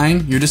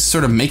deadline. You're just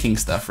sort of making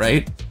stuff,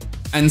 right?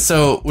 And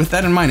so with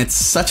that in mind, it's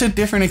such a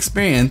different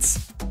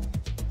experience.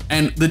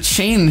 And the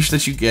change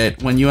that you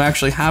get when you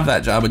actually have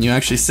that job and you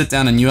actually sit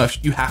down and you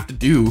have to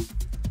do,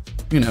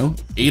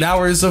 8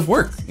 hours of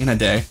work in a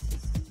day.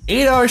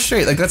 8 hours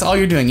straight, like that's all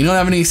you're doing. You don't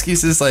have any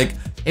excuses like,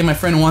 hey, my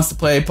friend wants to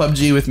play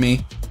PUBG with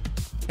me.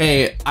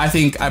 Hey, I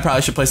think I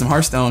probably should play some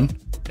Hearthstone.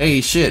 Hey,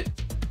 shit,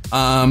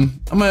 I'm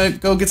gonna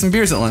go get some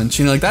beers at lunch.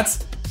 Like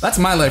that's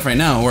my life right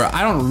now, where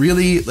I don't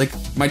really, like,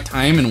 my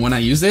time and when I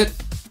use it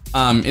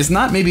is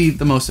not maybe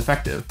the most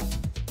effective.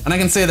 And I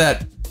can say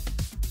that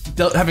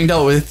having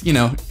dealt with,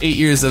 8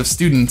 years of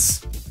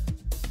students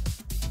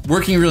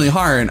working really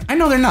hard, I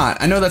know they're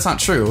not. I know that's not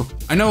true.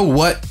 I know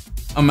what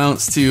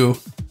amounts to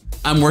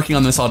I'm working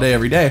on this all day,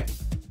 every day.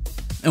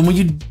 And when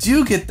you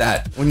do get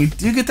that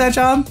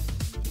job,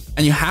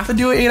 and you have to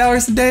do it 8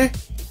 hours a day,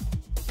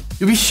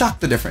 you'll be shocked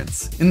the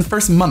difference. In the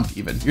first month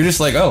even. You're just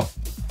like, oh,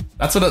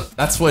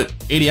 that's what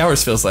 80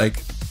 hours feels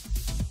like.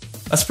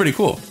 That's pretty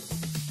cool.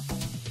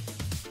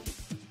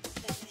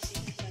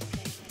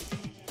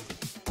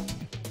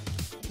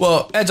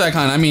 Well, Edge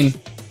Icon, I mean,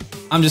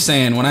 I'm just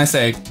saying, when I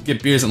say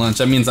get beers at lunch,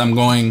 that means I'm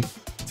going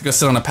to go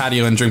sit on a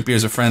patio and drink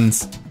beers with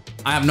friends.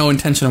 I have no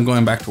intention of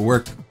going back to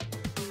work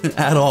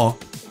at all.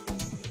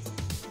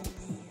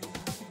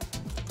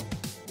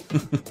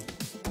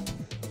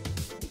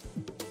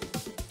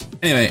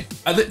 Anyway,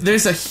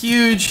 there's a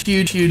huge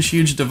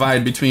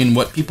divide between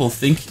what people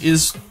think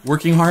is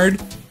working hard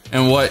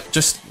and what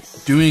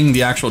just doing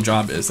the actual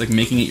job is, like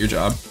making it your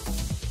job.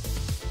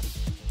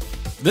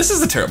 This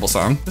is a terrible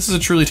song. This is a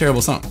truly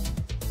terrible song.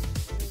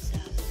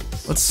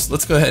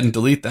 Let's go ahead and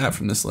delete that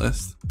from this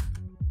list.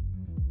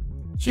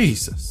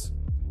 Jesus.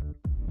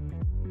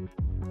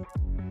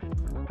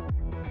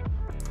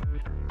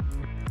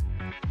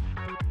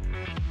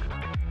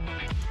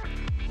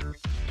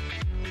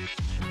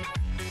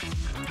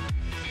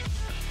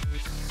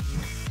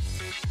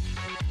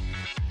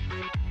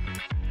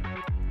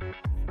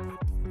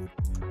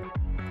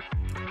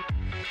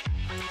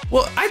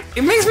 Well,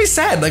 it makes me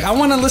sad. Like, I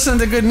want to listen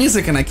to good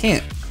music and I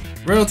can't.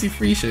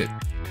 Royalty-free shit.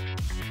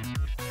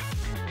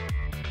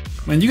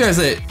 Man, you guys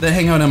that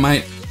hang out in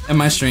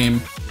my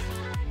stream,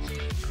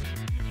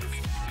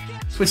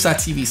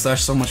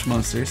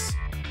 twitch.tv/SoMuchMonsters,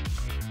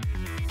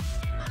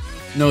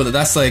 know that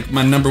that's like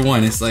my number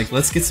one. It's like,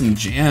 let's get some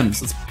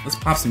jams. Let's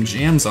pop some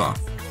jams off.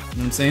 You know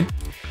what I'm saying?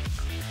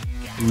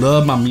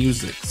 Love my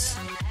musics.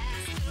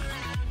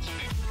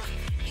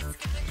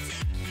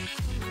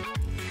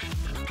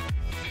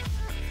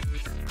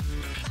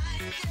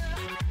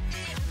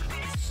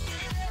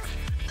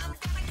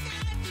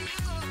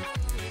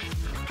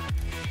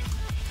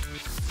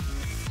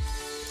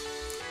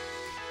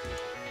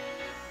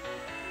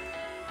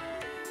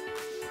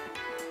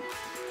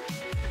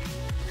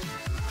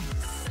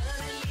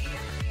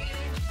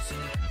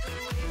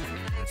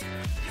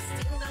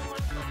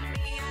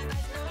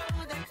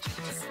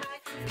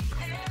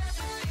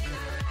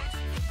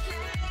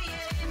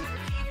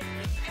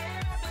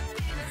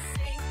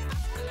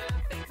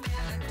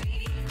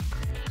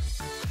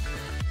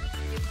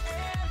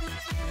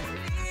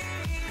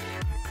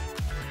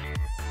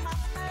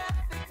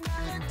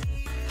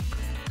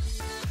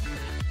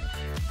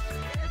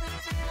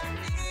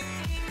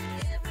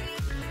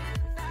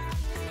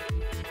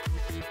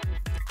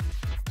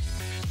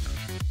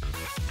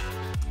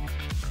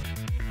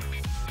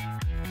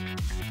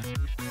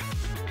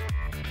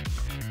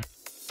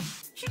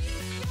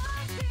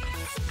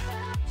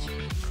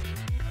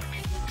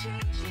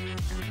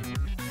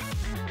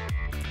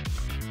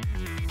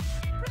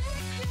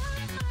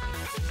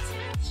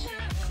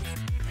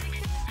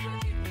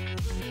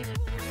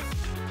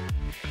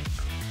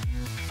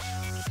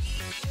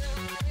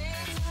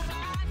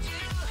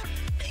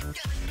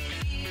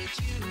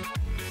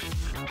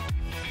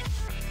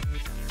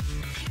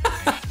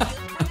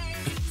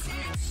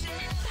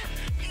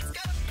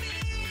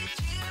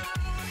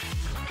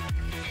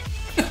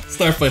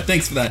 Starflight,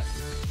 thanks for that.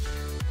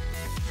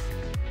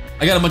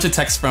 I got a bunch of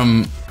texts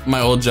from my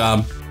old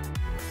job.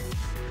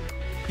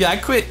 Yeah, I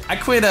quit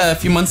a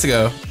few months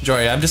ago,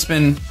 Jory. I've just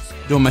been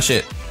doing my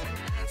shit.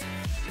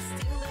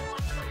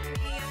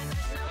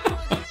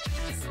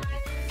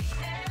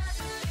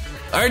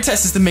 Our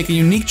test is to make a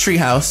unique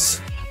treehouse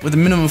with a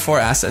minimum of 4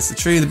 assets: the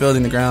tree, the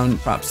building, the ground,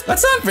 props.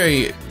 That's not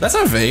vague.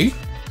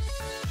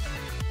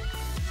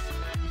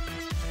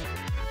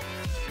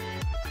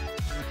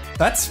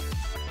 That's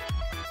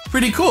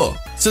pretty cool.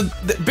 So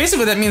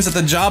basically that means that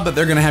the job that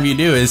they're gonna have you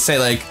do is say,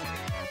 like,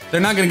 they're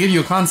not gonna give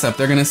you a concept.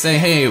 They're gonna say,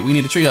 hey, we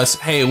need a treehouse.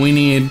 Hey, we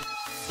need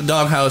a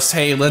doghouse.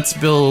 Hey, let's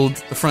build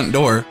the front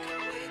door.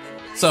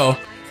 So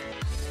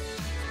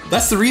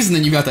that's the reason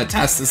that you got that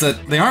test, is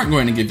that they aren't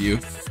going to give you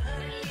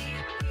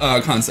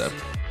a concept,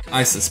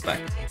 I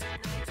suspect.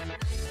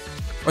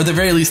 Or at the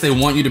very least, they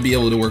want you to be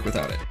able to work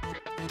without it.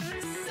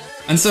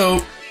 And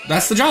so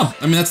that's the job.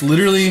 I mean, that's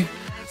literally,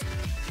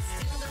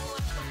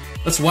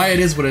 that's why it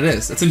is what it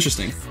is. That's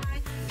interesting.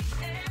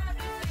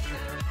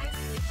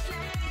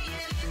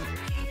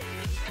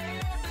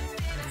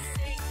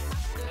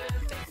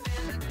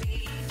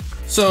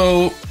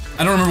 So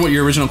I don't remember what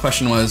your original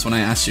question was when I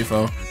asked you,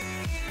 Fo.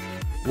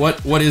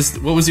 What was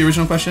the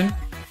original question?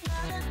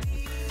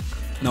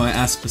 No, I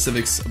asked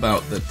specifics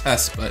about the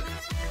test, but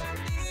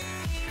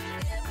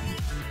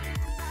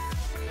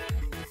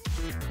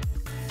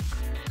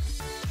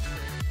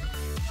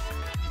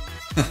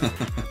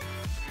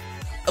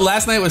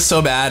last night was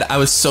so bad. I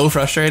was so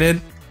frustrated.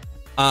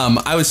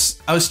 I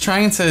was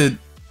trying to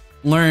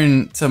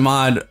learn to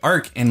mod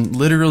Arc, and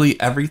literally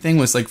everything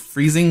was like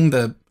freezing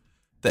the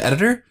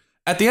editor.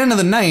 At the end of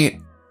the night,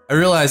 I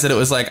realized that it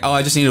was like, oh,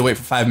 I just need to wait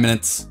for 5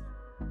 minutes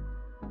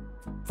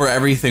for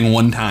everything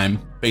one time,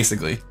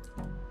 basically.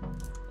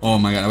 Oh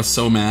my god, I was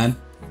so mad.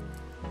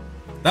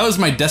 That was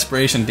my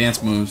desperation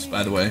dance moves,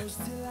 by the way.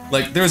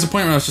 Like, there was a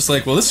point where I was just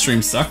like, well, this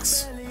stream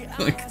sucks.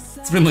 Like,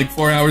 it's been like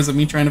 4 hours of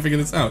me trying to figure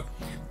this out,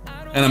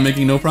 and I'm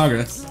making no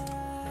progress.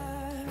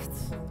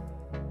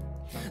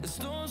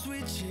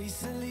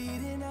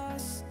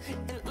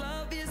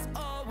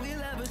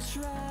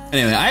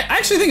 Anyway, I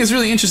actually think it's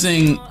really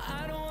interesting,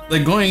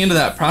 like, going into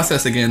that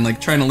process again, like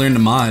trying to learn to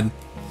mod.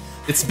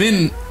 It's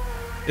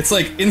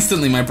like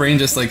instantly my brain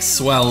just like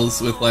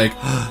swells with like,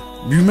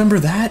 you remember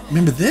that?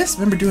 Remember this?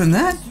 Remember doing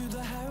that?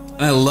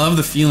 And I love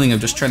the feeling of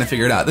just trying to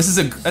figure it out.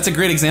 That's a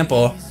great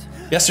example.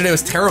 Yesterday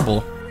was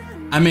terrible.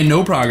 I made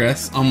no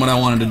progress on what I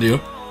wanted to do,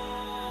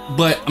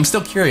 but I'm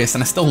still curious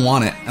and I still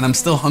want it, and I'm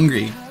still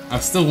hungry. I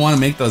still want to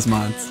make those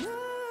mods.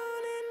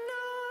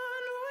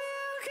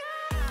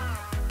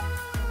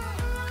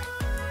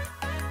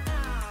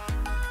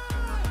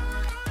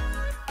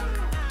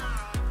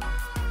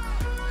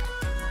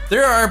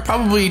 There are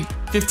probably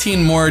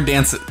 15 more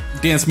dance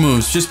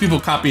moves, just people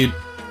copied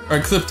or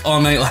clipped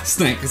all night last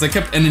night, because I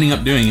kept ending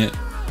up doing it.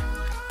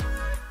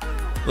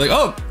 Like,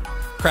 oh,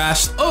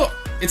 crashed. Oh,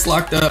 it's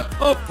locked up.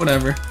 Oh,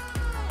 whatever.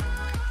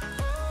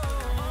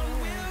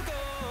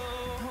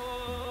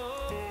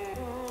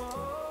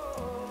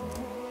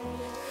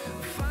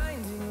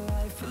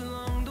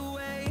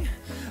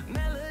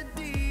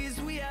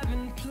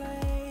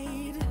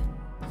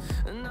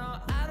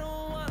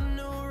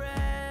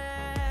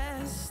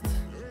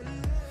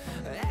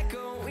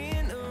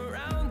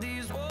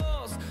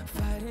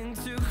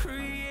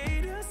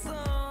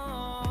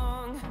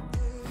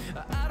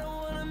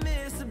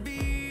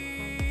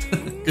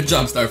 Good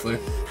job, Starflare.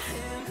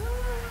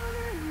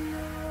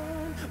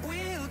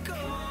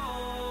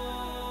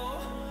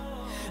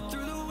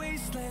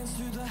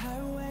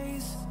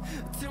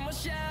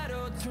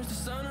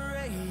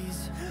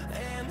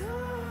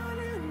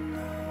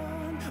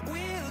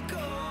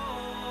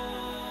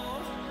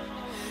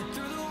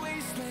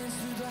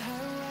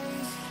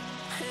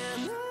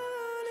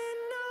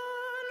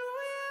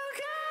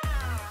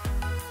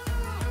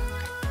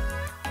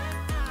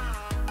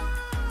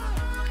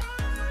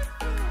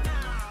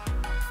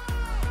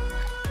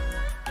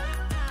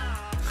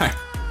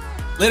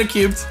 Later,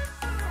 cubes.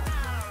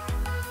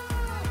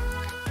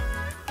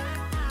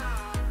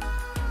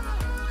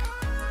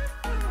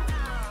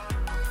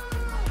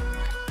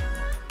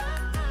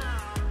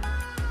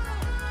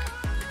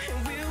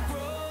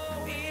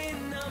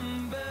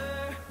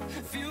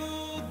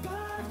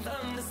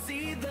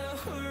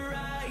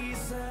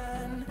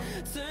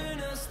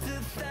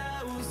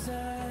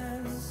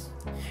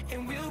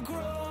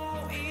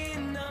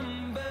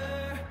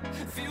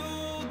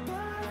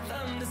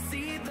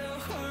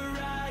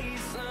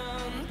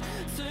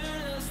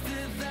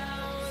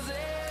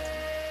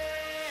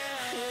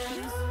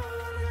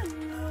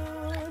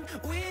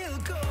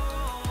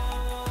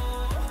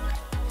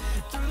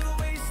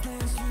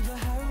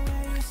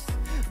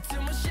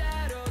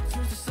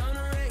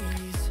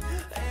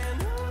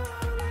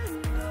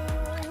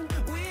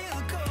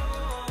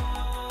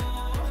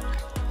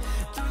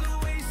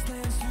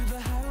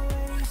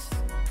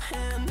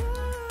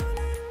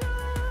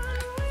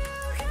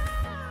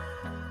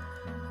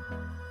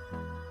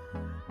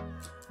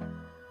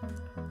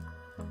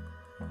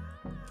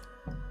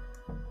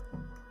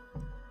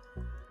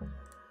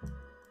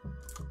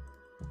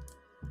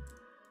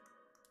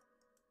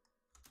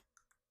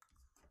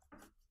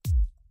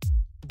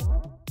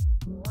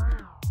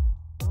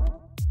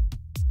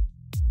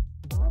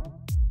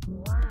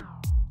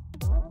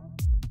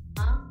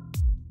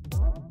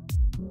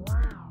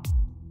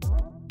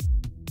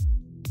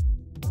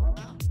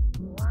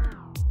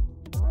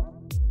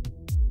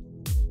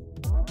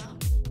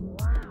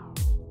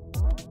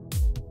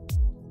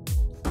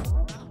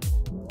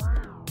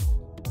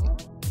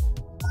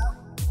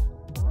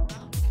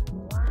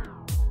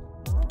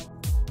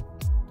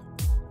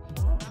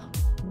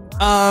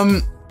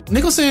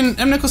 Nicholson,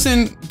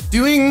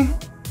 doing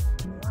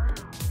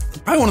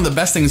probably one of the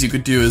best things you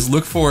could do is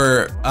look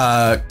for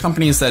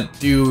companies that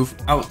do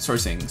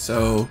outsourcing.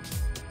 So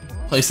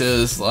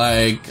places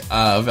like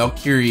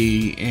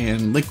Valkyrie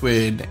and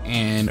Liquid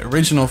and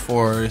Original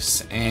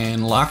Force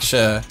and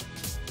Laksha,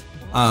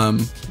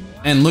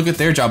 and look at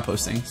their job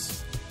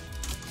postings.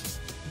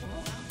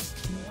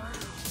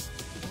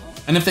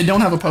 And if they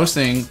don't have a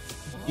posting,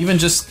 even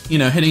just, you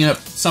know, hitting up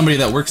somebody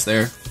that works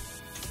there,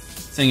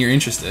 saying you're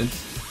interested.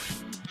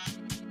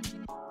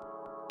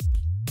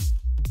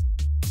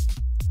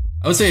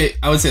 I would say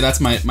that's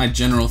my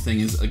general thing,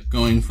 is like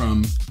going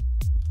from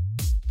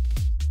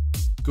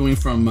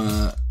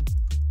the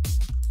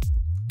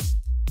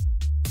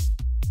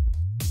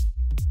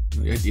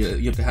idea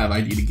you have to have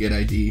ID to get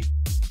ID.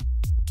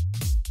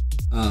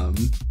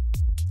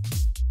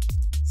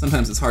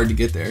 Sometimes it's hard to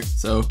get there,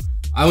 so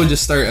I would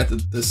just start at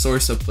the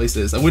source of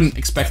places. I wouldn't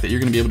expect that you're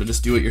going to be able to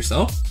just do it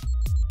yourself.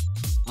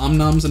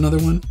 Omnom's another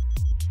one.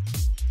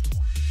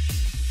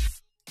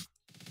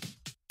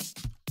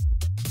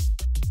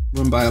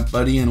 Run by a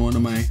buddy and one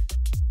of my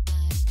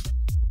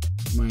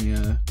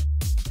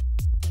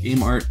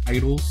game art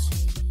idols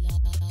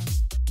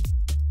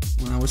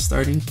when I was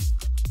starting.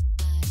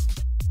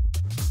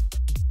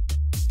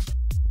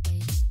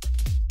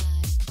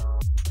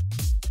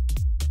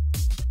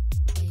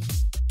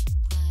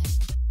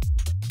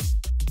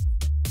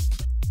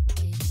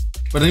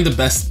 But I think the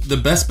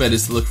best bet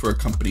is to look for a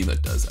company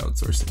that does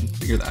outsourcing.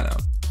 Figure that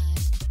out.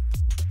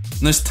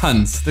 And there's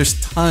tons.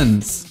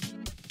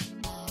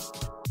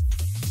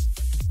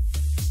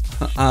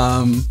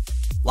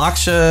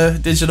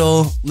 Laksha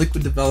Digital,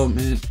 Liquid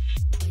Development,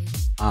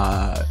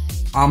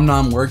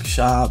 Omnom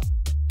Workshop,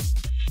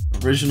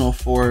 Original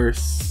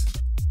Force,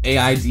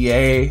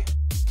 AIDA,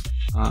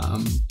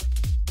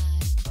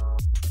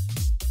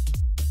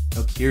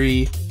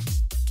 Valkyrie.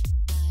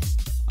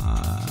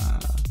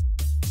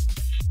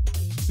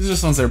 These are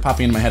just ones that are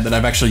popping into my head that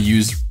I've actually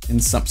used in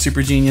some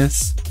Super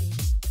Genius.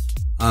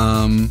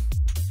 I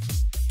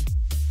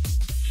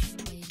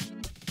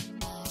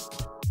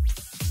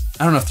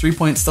don't know if 3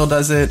 Point still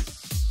does it.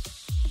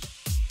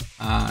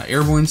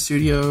 Airborne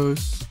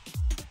Studios.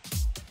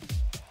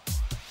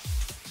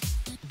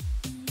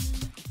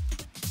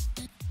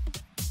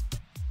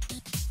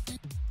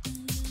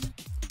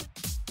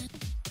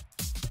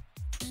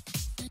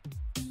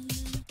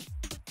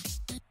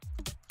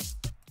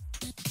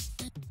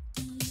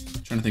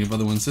 Trying to think of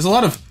other ones. There's a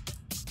lot of.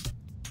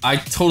 I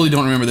totally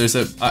don't remember.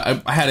 I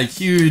had a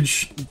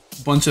huge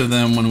bunch of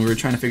them when we were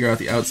trying to figure out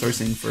the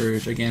outsourcing for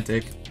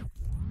Gigantic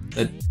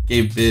that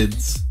gave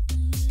bids.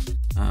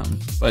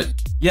 But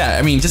yeah,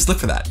 I mean, just look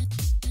for that.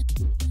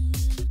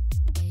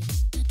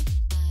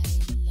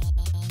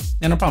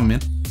 Yeah, no problem,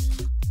 man.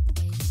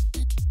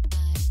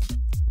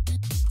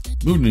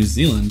 Move to New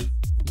Zealand.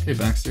 Okay,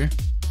 Baxter.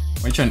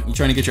 Why you trying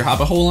to get your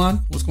hopper hole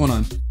on? What's going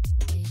on?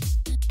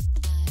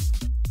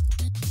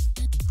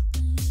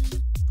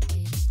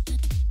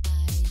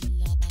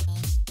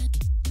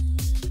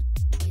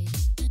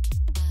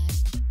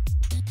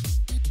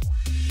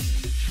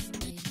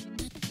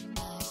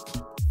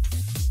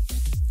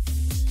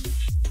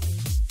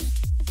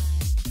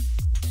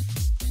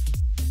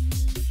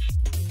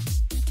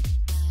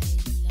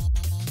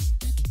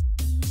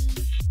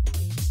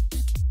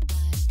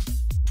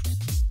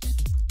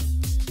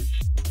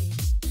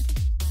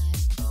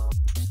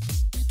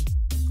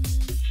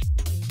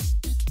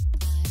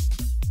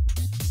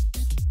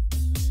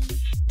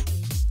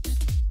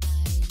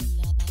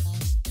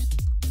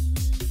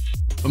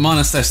 If I'm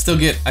honest, I still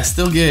get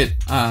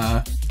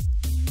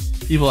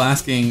people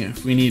asking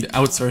if we need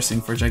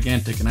outsourcing for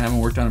Gigantic, and I haven't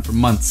worked on it for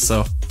months,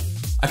 so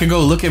I could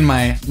go look in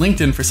my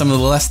LinkedIn for some of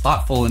the less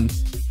thoughtful and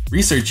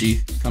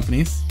researchy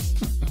companies.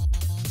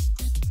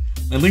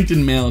 My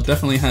LinkedIn mail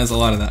definitely has a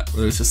lot of that,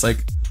 where it's just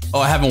like, oh,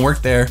 I haven't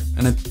worked there,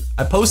 and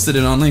I posted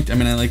it on LinkedIn. I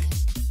mean,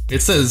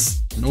 it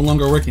says no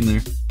longer working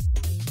there.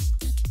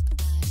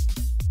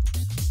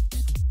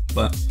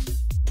 But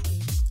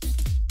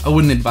I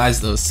wouldn't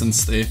advise those,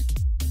 since they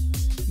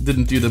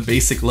didn't do the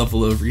basic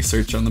level of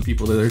research on the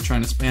people that they're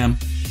trying to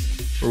spam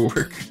for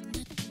work.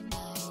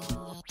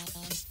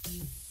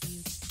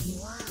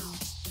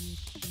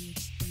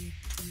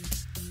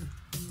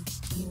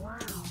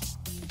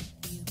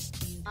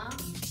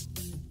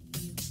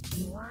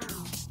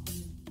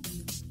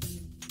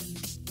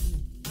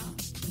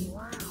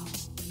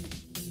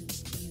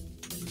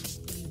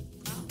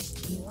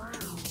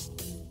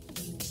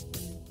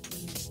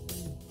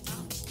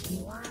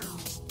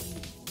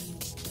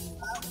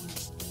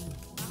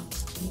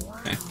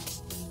 Okay.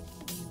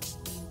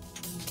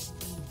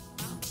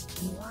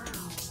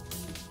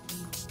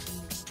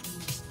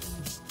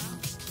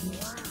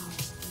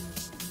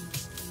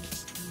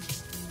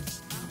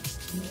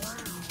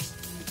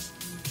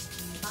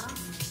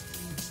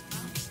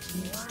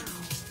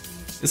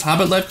 Is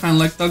Hobbit life kind of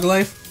like Thug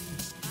life?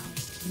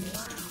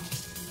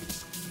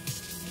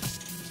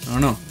 I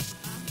don't know.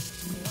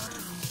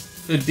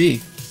 Could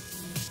be.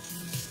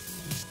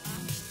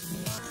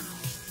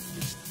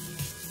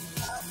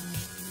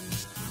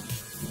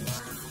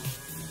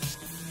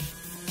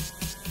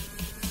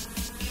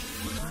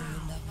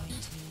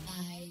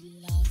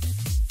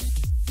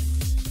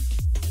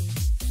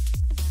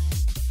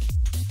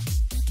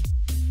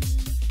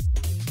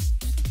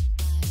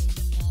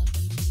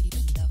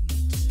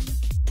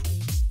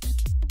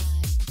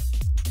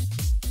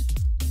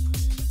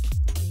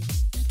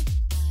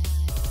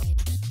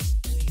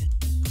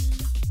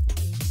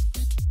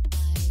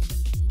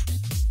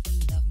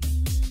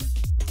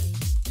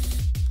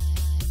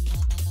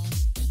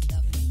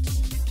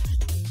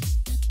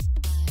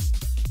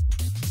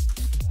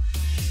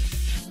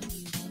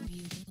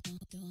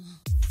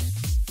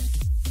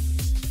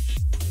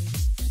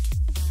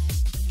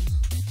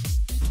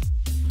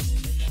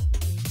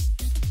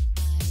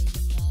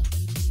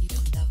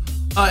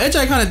 Edge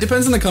icon, it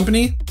depends on the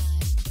company.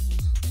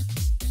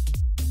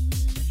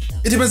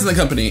 It depends on the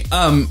company.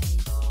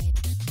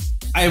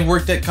 I've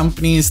worked at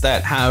companies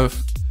that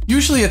have,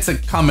 usually it's a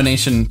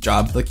combination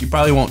job. Like you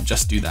probably won't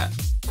just do that.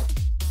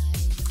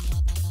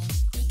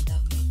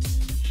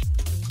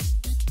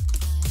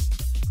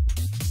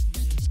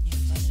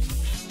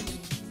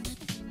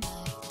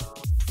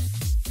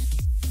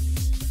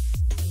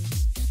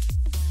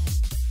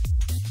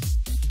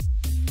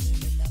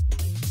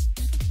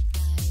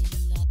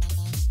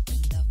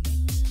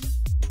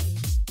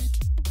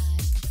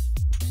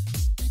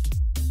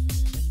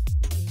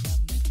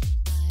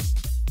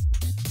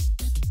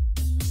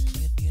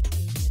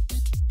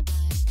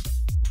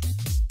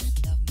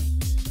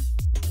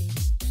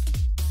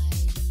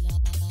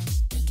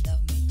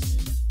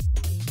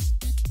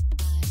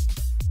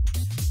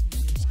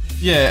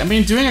 Yeah, I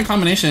mean, doing a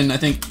combination, I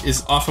think,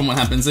 is often what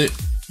happens.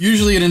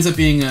 Usually it ends up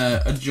being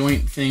a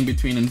joint thing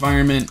between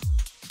environment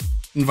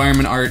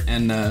art,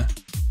 and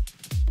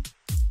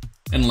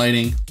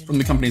lighting. From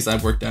the companies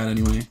I've worked at,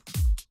 anyway.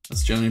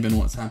 That's generally been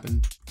what's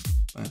happened.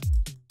 But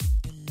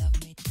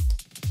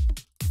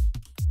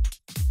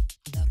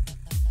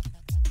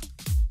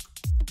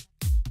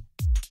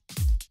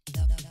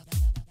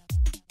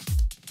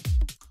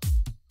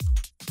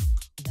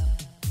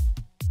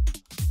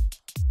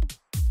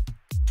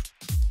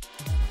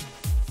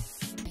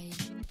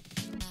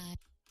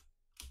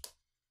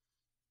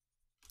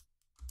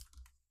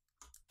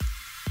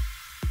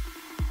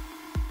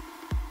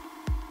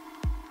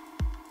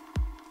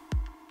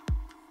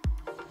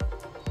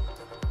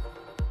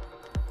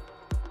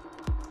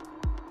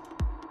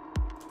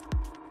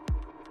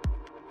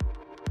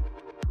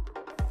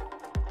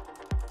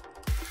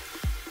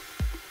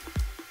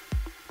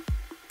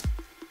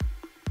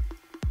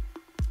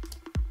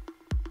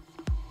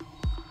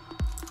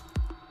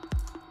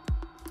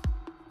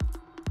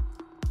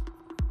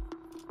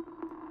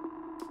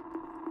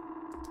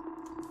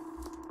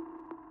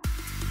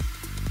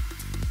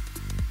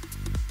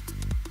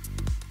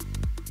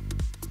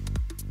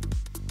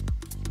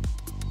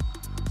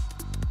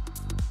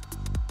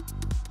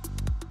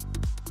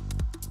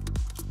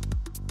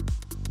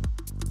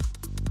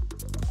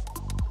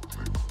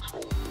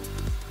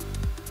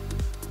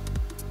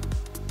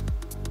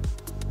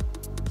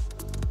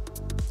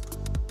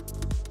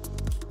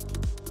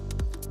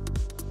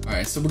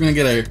Alright, so we're gonna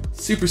get a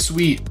super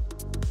sweet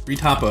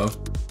retopo.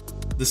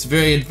 This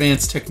very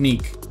advanced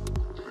technique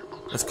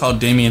that's called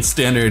Damien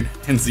Standard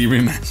and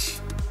ZBrush.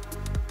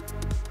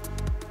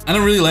 I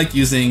don't really like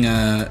using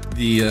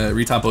the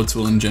retopo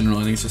tool in general.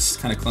 I think it's just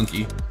kind of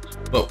clunky.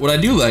 But what I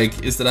do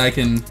like is that I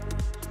can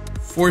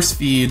force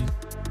feed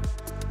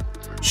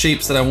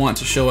shapes that I want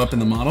to show up in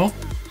the model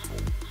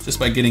just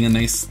by getting a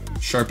nice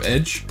sharp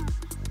edge.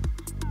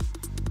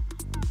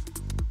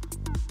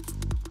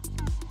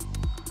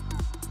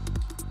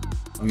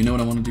 Oh, you know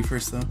what I want to do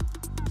first though?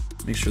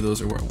 Make sure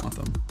those are where I want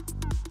them.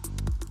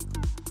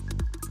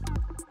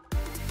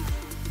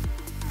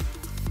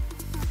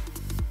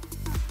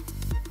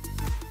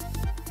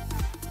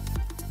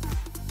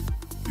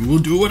 You will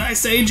do what I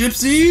say,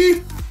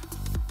 Gypsy!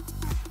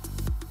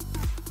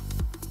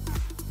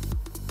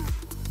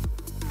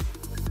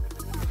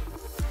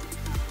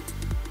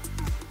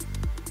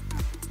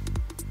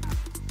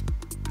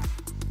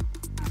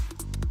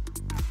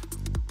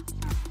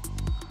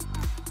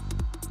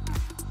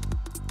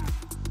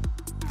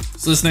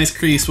 So this nice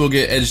crease will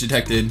get edge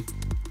detected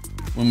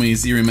when we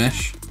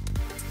ZBrush.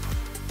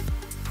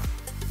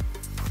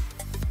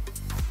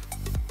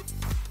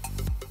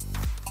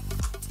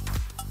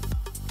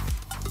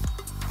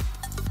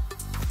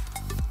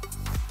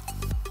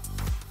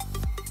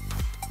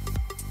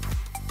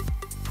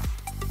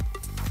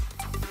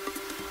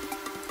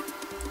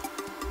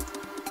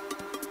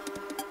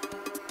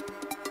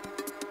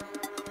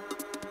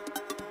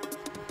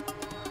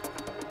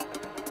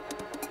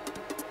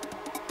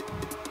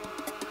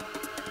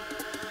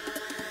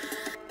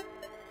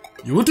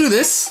 You will do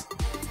this.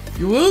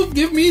 You will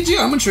give me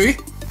geometry.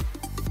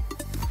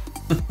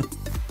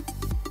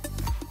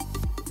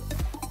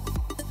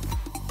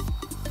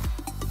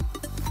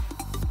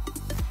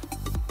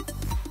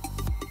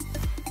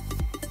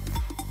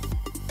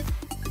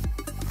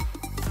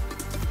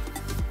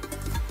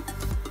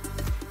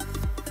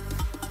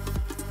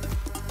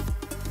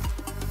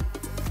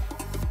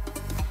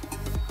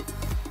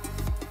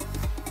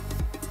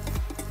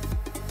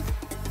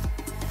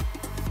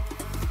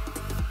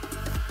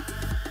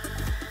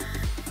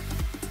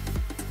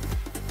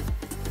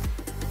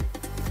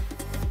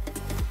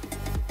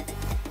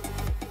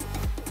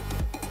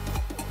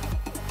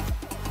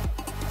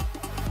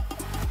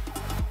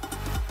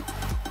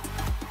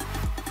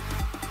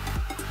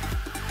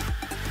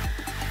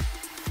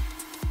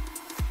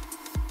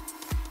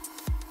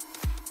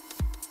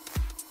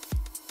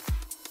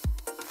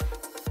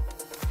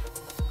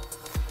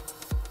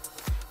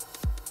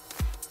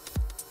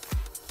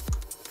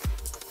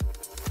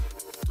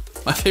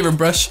 My favorite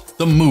brush,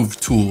 the Move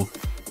tool.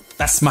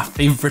 That's my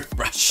favorite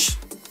brush.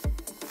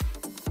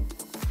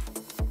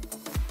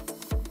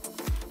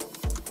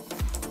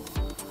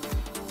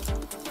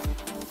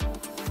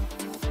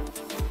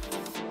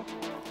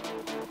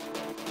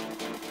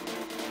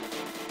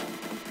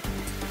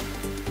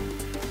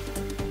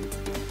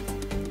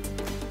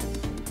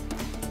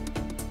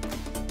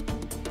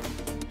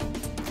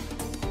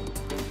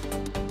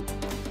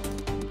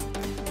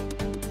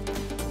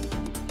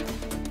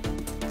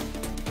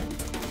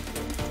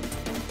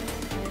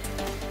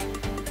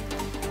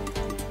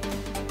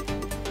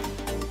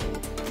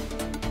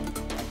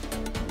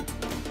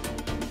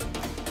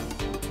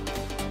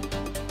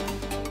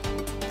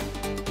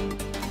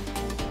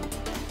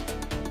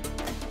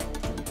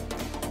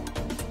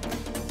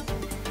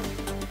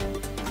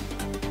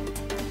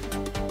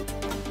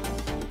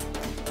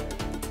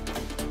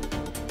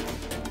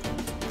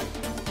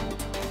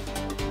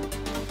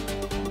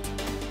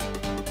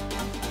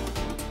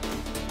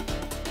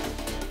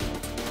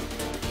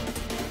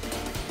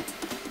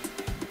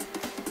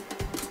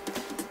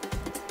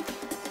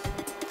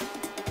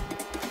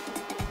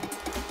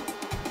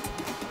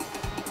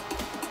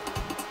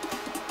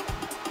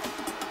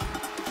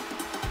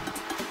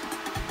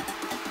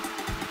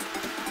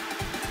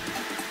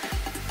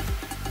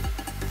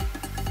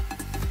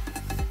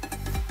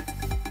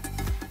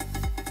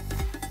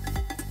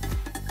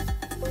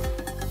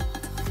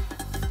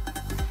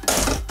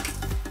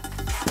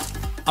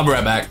 I'll be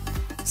right back.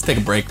 Let's take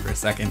a break for a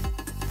second.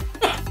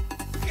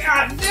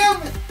 God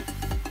damn it!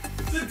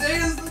 Today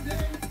is the day.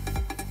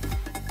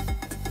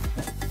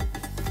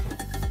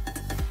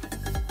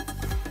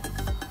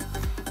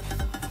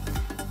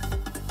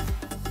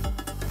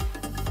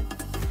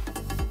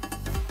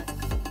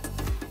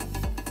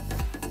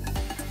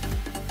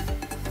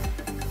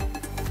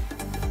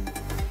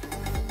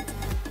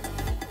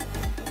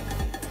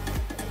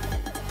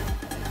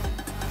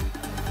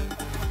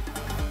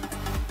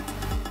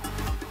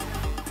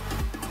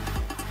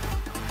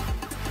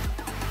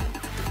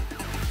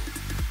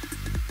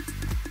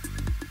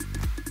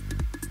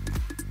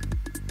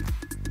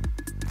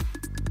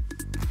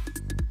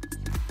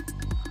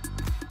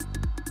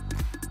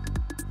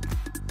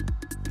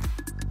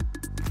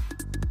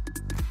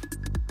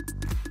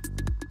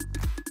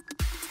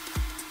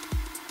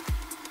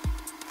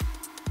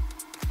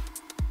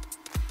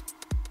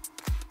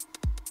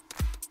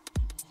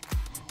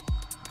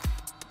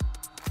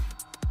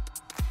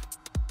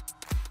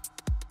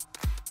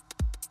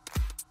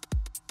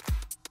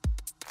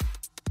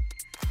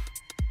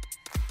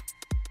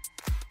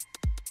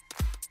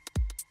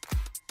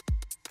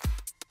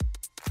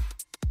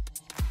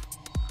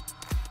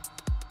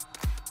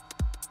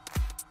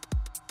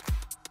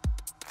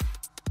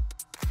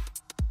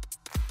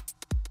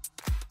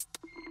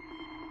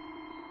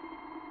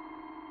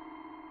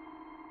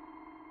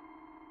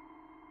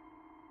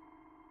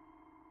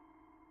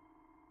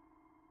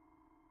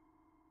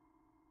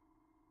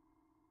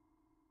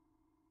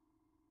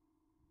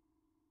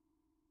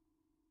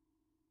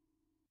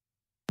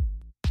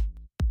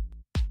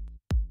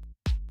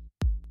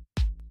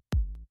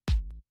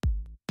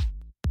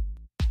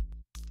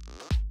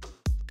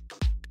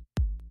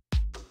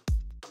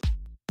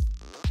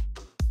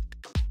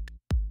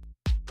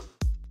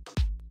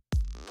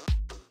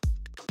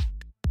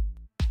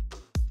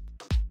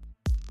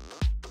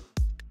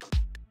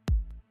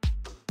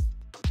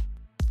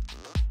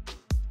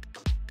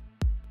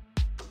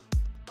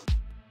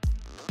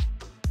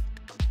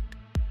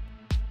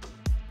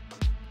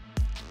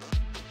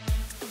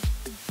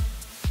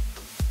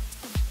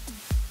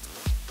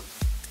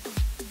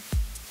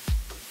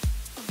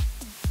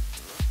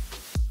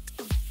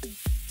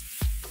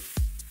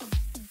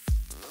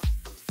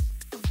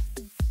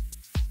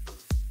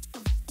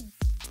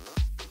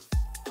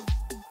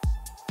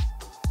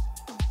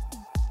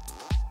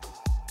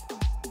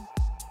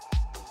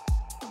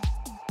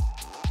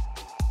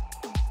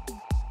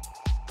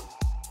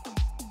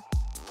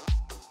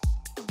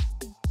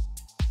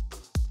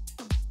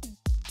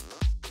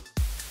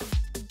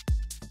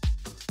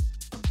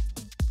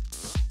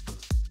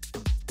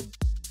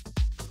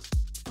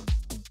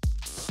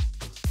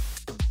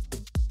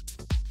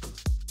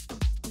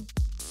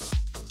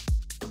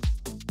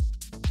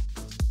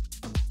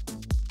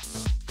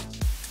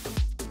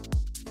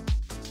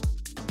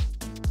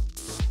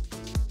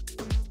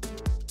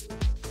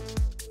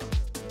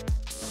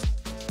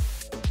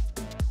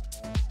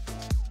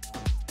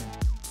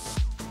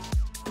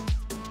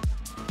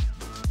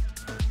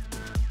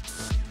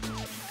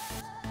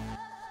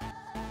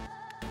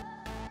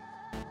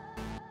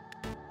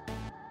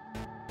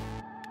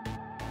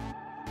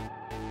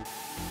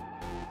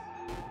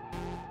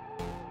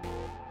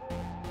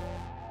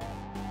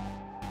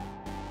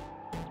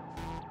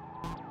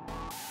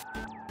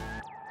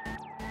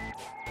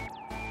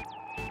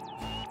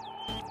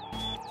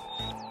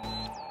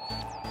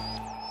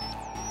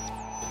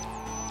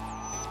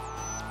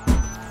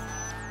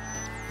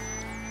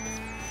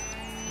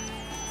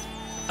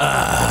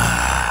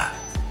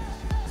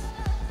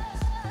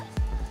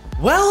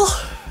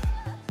 Well,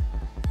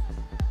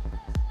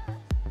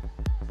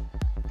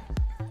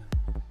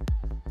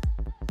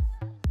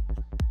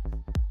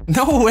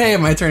 no way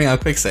am I turning on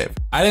quick save.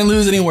 I didn't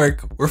lose any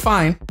work. We're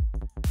fine.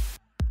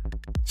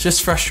 It's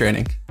just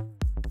frustrating.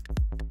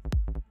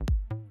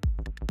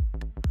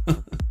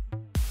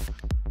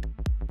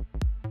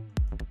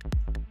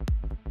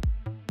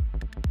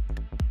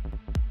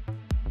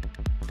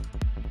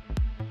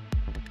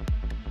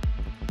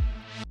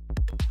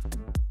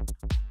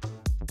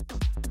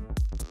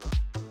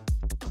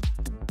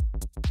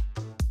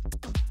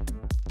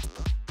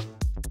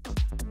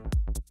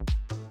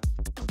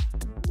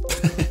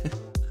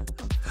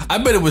 I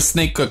bet it was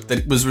Snake Cook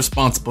that was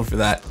responsible for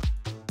that.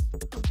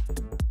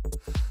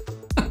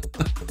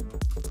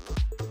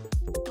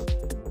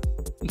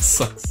 It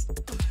sucks.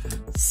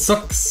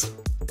 Sucks.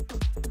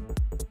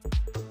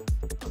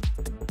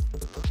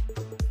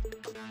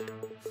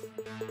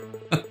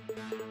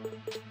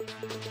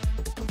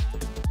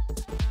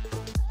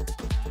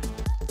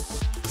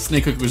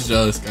 Snake Cook was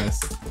jealous, guys.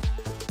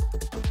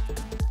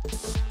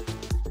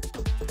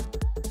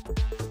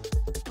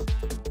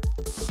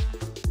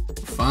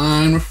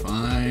 We're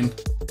fine.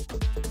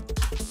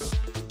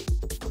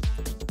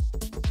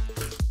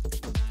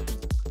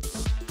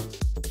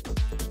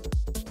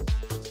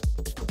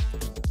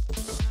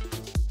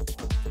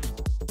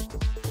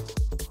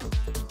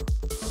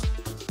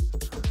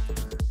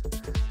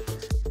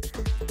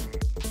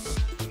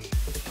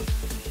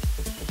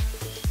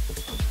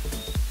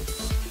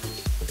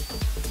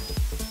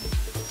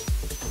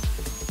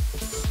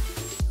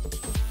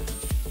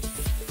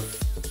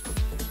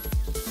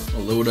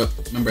 I'll load up.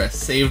 Remember, I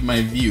saved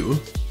my view.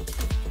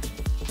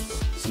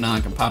 So now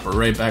I can pop it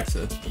right back to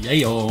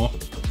yayo.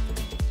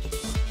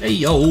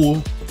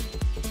 Yayo.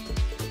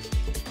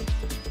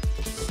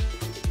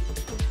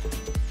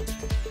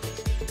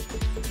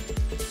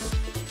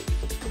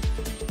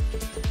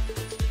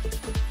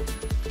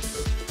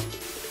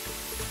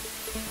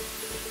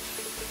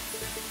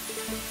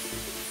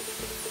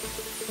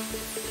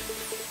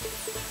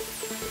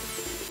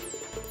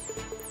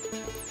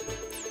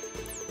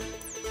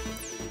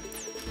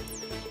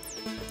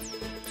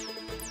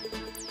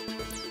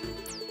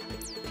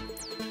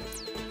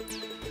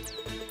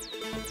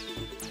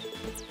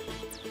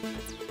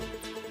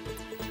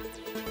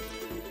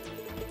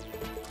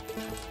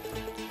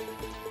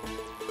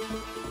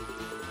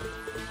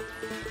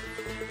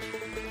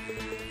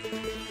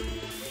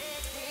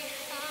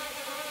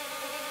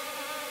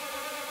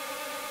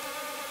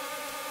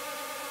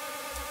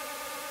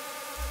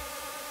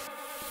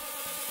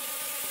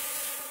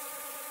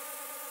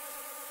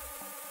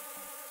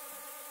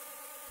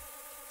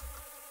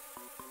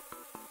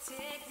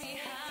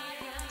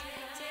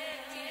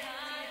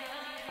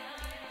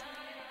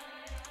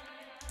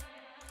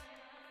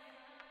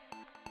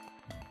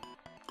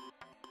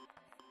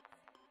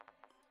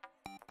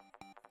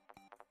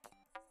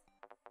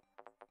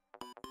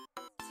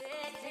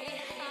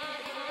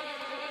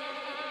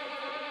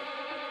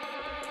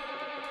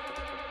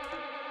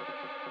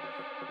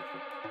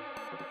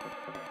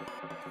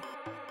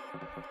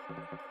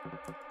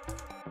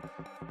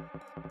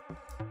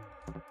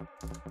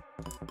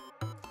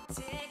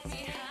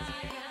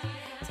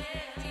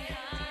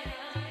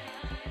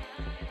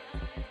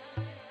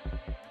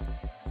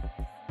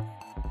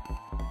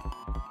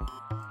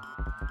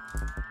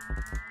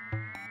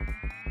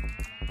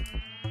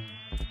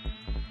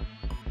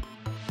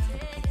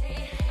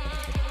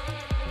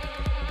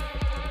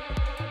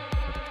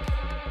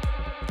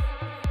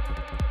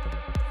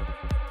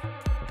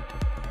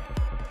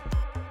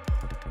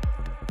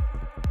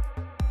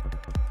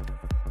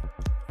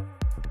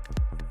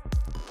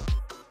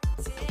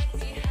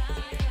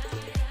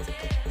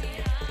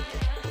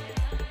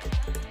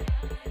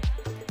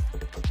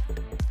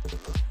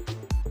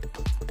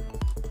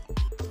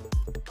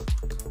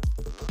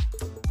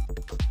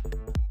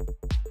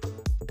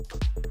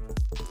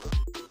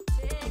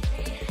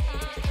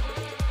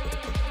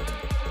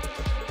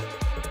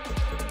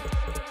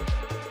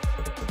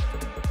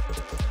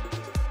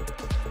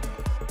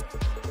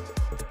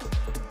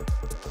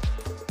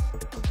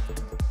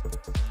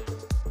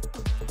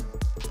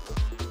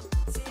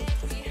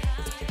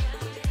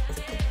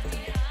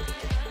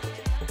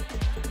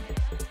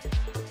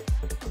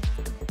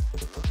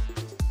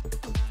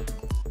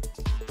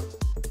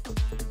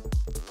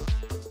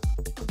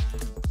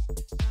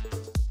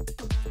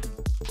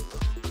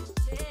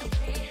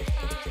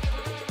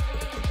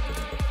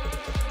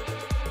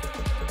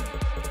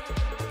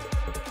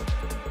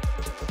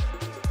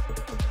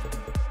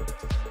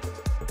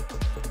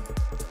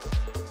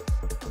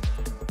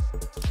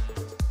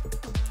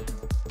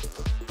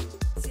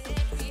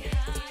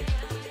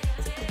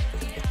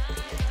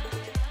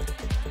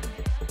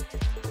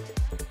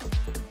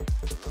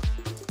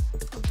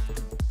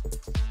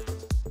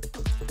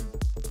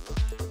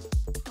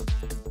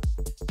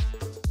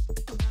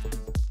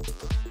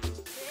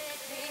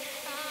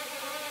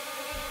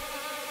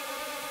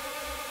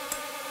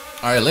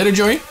 All right, later,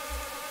 Joey.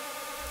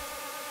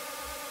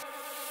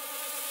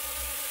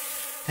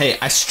 Hey,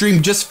 I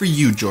streamed just for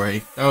you,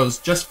 Jory. That was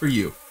just for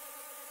you.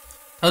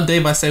 Tell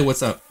Dave I say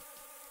what's up.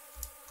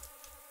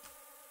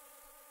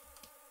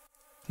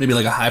 Maybe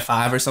like a high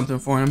five or something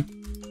for him.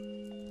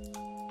 You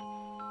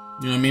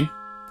know what I mean?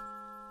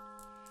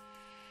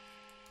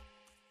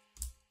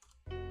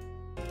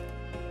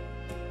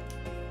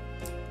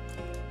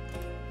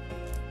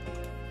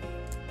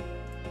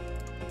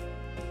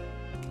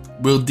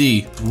 Will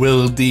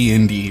D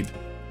indeed.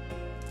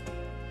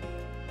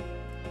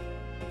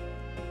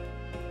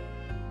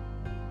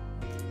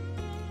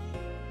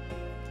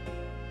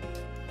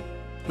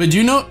 Wait, do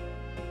you know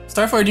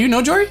Starfire? Do you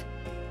know Jory?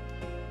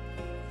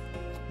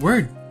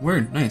 Word,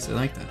 nice. I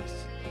like that.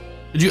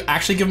 Did you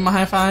actually give him a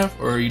high five,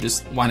 or are you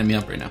just winding me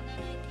up right now?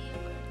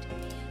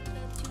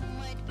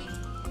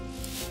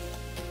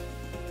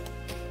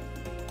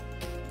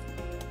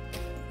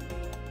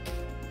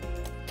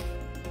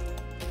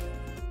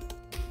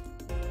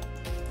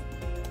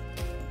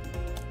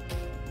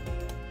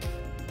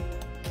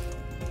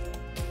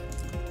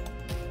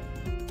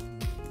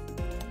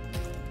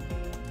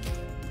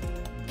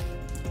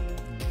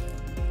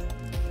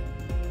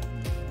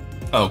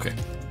 Oh, okay.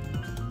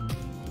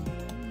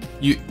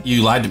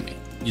 You lied to me.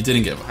 You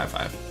didn't give a high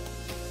five.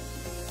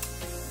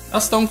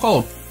 That's stone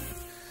cold.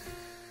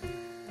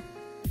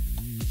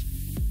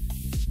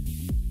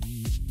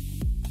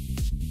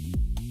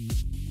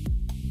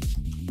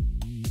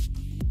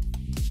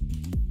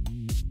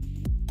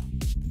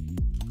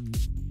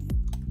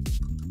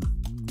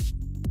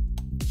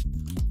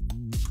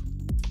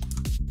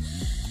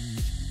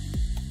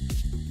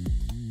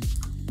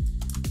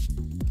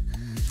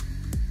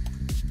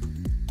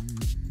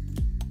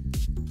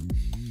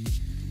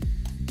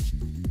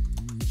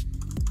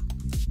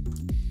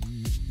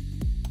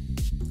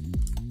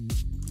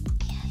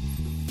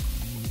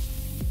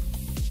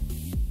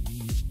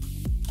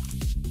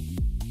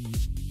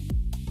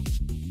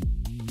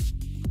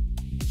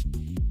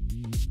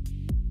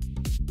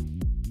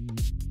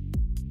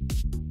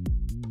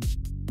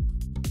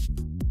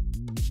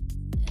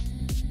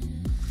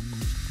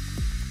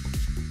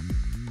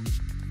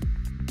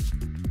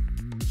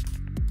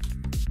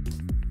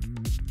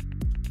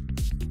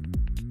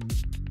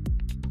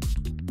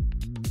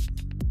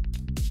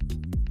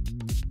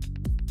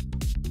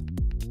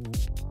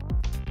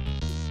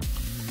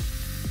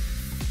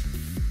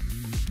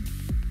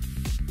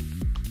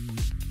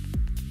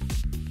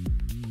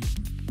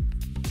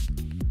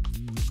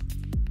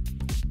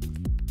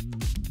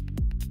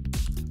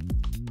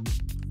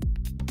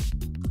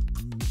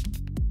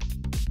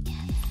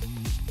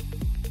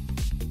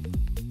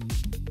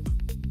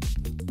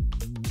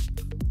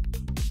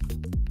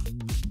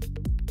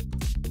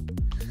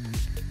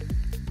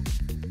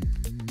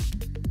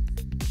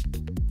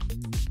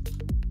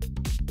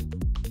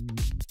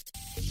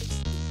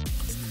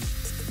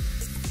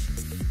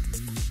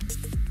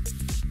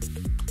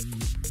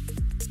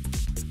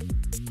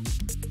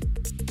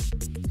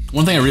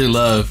 One thing I really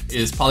love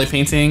is poly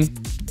painting,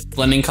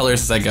 blending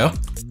colors as I go.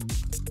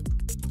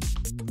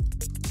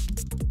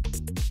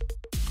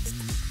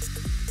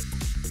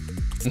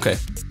 Okay,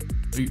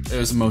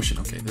 there's a motion.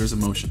 Okay, there's a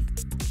motion.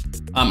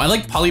 I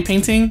like poly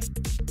painting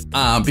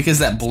because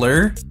that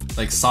blur,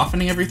 like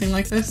softening everything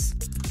like this,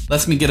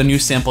 lets me get a new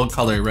sample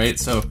color, right?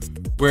 So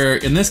where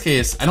in this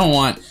case, I don't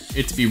want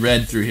it to be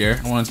red through here.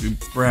 I want it to be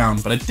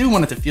brown, but I do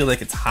want it to feel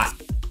like it's hot.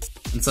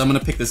 And so I'm gonna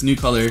pick this new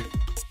color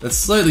that's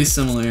slightly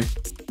similar,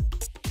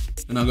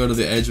 and I'll go to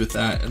the edge with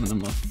that, and then I'm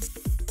gonna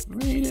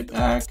fade it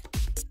back.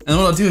 And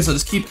what I'll do is I'll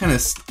just keep kind of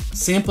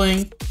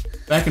sampling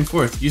back and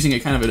forth, using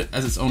it kind of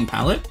as its own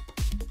palette.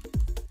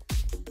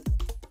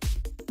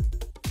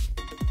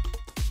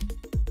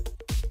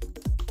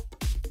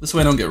 This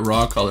way I don't get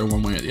raw color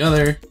one way or the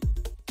other.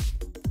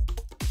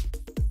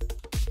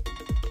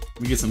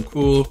 We get some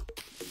cool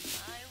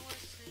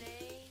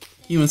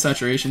hue and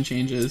saturation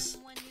changes.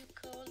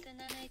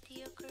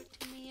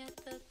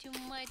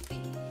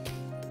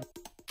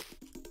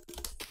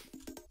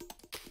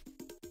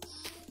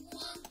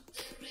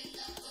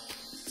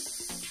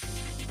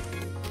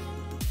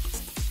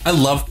 I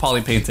love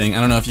poly painting.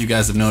 I don't know if you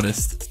guys have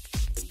noticed.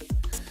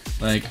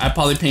 Like, I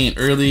poly paint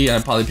early, I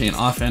poly paint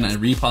often, I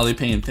re-poly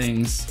paint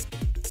things.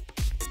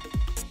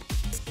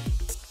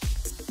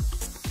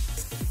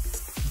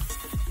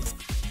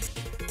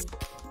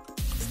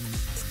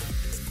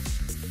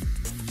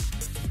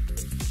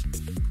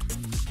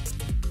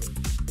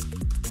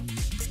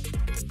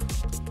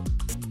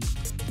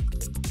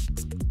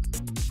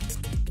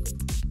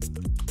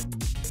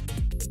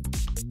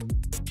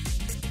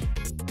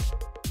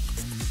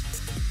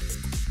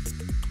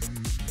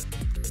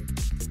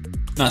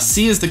 Now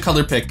C is the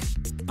color pick,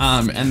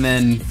 and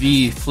then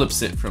V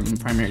flips it from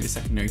primary to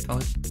secondary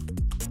color.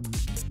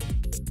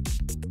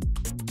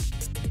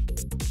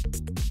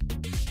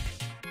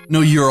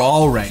 No, you're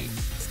all right.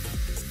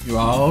 You're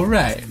all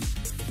right.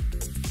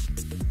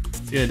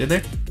 See what I did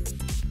there?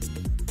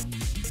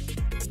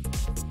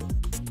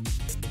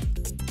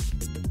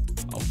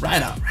 All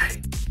right, all right.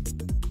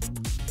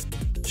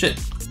 Shit.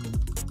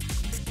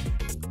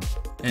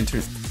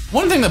 Enter.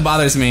 One thing that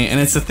bothers me, and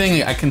it's a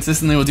thing I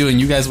consistently will do,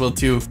 and you guys will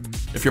too.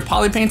 If you're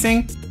poly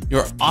painting,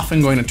 you're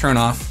often going to turn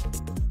off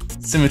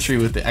symmetry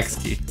with the X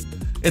key.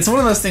 It's one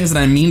of those things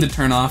that I mean to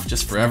turn off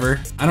just forever.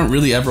 I don't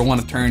really ever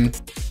want to turn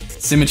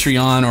symmetry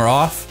on or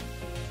off.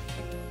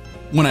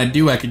 When I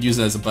do, I could use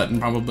it as a button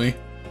probably.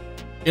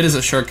 It is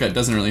a shortcut,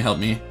 doesn't really help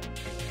me.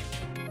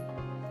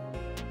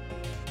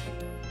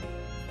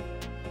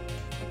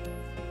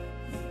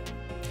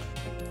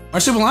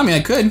 Marsupilami,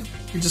 I could.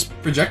 You could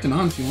just project it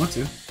on if you want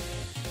to.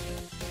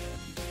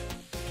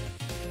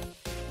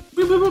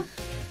 Boop, boop, boop.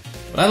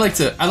 But I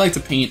like to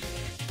paint.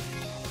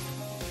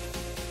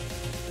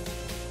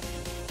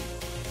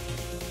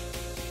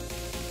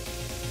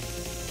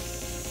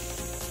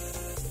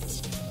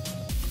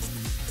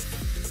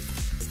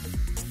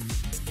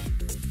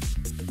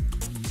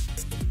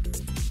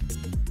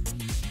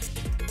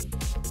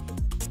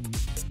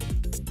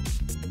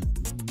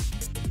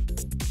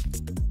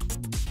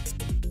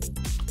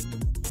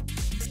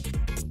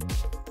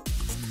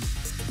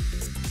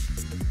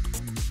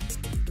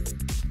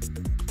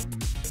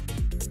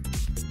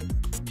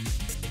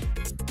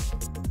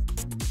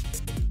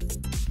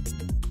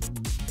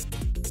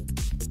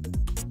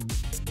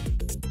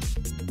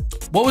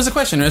 What was the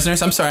question,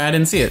 listeners? I'm sorry, I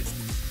didn't see it.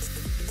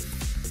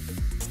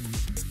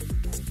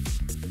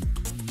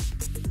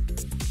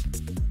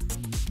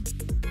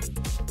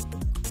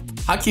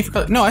 Hotkey for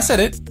color? No, I said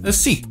it. It was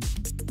C.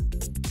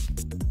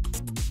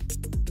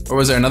 Or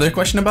was there another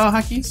question about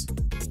hotkeys?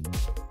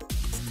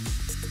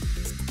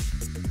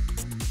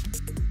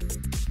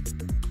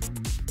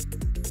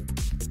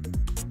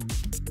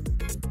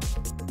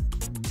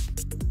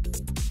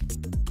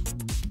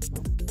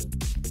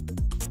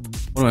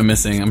 What am I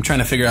missing? I'm trying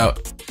to figure out.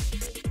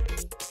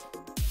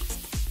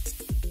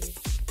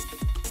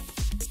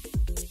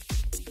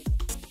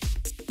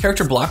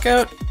 Character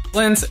blockout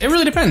blends, it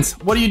really depends.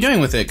 What are you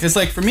doing with it? Because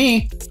like for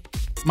me,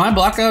 my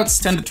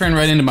blockouts tend to turn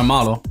right into my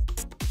model.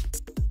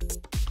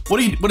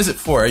 What is it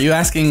for? Are you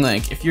asking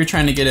like if you're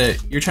trying to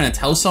you're trying to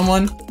tell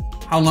someone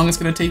how long it's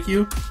gonna take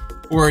you?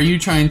 Or are you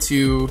trying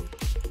to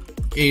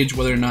gauge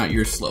whether or not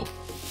you're slow?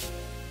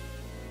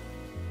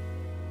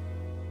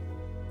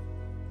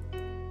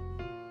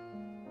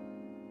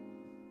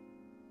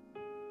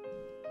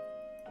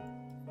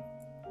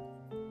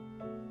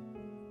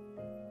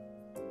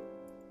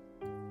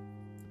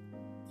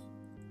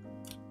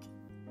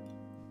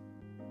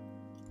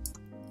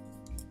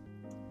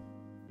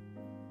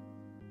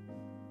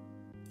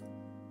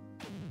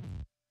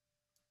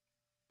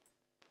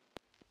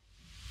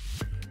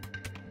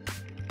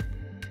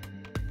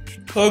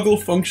 Toggle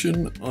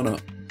function on a,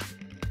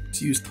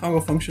 to use toggle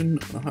function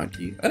on a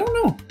hotkey. I don't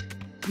know.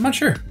 I'm not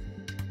sure.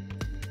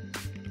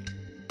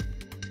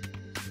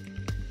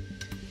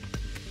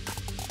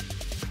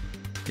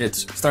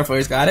 It's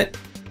Starfire's got it.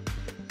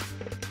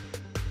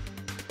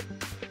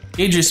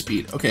 Gauge your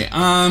speed. Okay.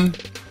 All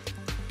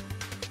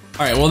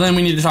All right, well then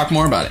we need to talk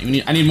more about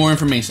it. I need more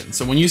information.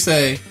 So when you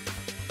say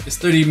it's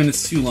 30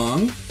 minutes too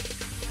long,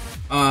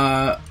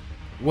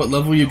 what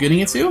level are you getting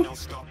it to?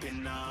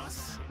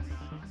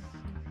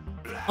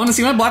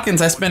 Honestly, my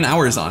block-ins I spend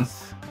hours on,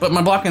 but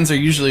my block-ins are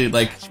usually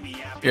like,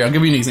 here, I'll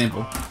give you an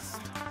example.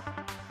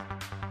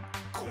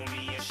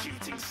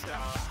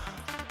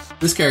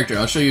 This character,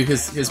 I'll show you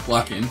his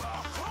block-in.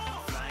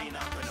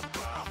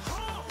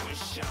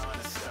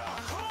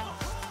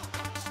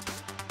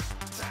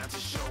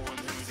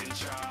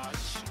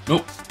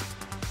 Nope.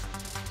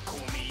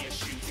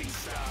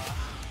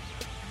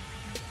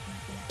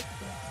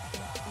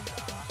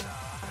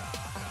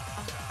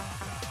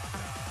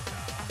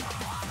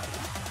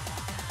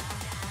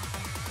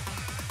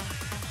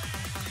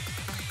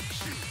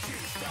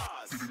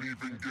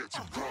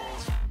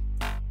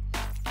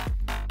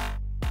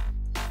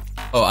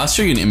 Oh, I'll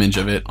show you an image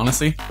of it,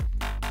 honestly.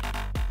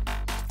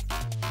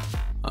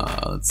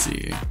 Let's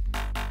see.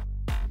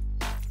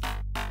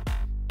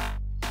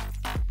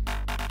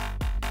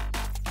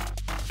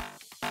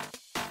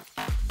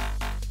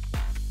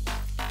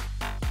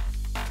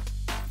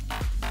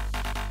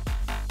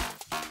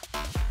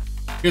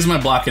 Here's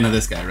my block into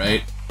this guy,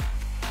 right?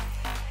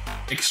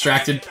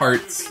 Extracted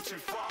parts.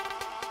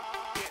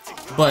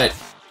 But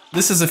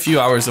this is a few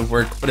hours of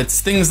work, but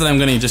it's things that I'm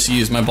gonna just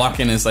use. My block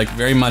in is like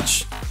very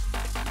much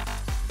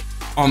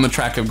on the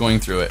track of going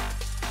through it.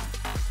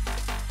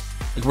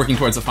 Like working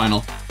towards the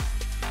final.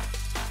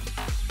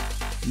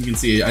 You can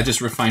see I just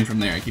refine from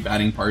there. I keep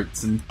adding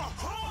parts and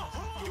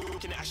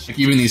like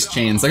even these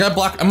chains. Like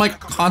I'm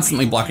like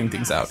constantly blocking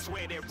things out.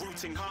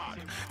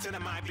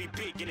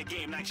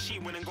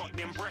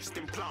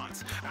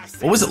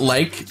 What was it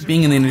like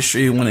being in the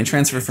industry when they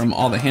transferred from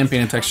all the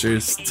hand-painted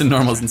textures to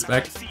normals and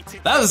spec?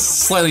 That was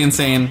slightly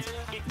insane.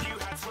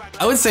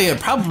 I would say it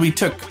probably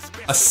took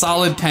a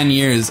solid 10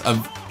 years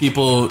of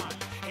people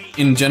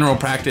in general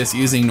practice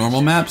using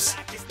normal maps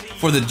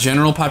for the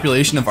general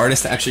population of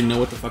artists to actually know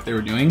what the fuck they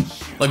were doing.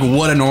 Like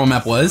what a normal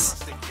map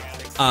was.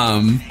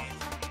 I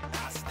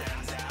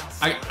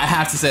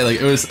have to say, like,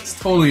 it was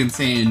totally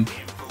insane.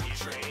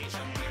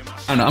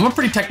 I don't know, I'm a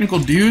pretty technical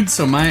dude,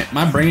 so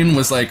my brain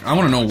was like, I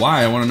want to know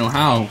why, I want to know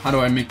how do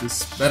I make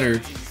this better?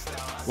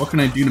 What can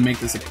I do to make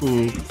this a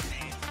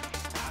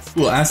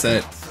cool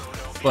asset?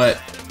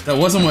 But that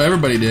wasn't what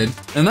everybody did.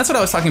 And that's what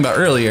I was talking about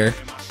earlier.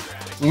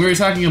 When we were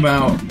talking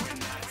about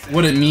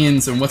what it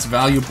means and what's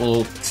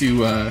valuable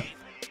to a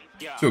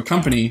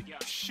company,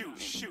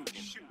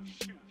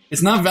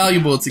 it's not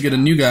valuable to get a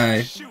new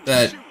guy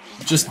that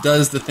just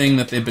does the thing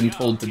that they've been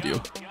told to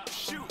do.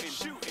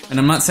 And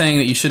I'm not saying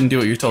that you shouldn't do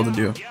what you're told to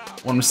do.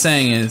 What I'm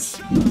saying is,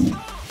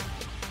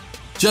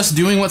 just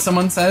doing what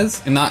someone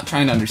says and not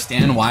trying to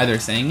understand why they're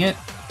saying it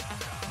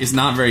is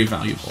not very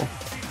valuable.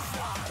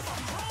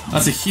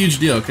 That's a huge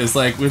deal, because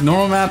like with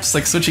normal maps,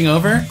 like switching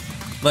over,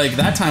 like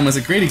that time was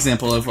a great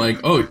example of like,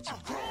 oh,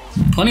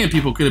 plenty of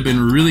people could have been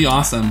really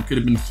awesome, could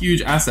have been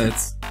huge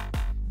assets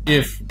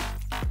if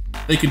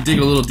they could dig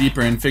a little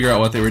deeper and figure out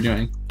what they were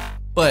doing.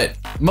 But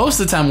most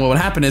of the time what would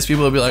happen is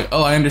people would be like,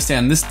 oh, I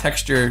understand this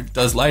texture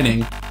does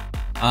lighting,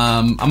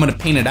 I'm gonna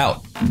paint it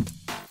out.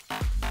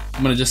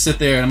 I'm gonna just sit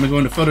there and I'm gonna go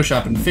into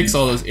Photoshop and fix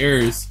all those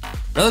errors,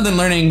 rather than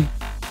learning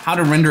how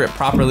to render it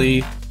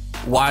properly,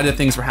 why the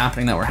things were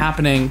happening that were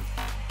happening.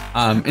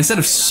 Instead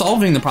of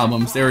solving the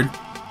problems, they were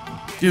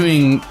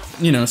doing,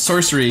 you know,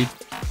 sorcery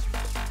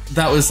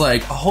that was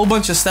like a whole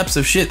bunch of steps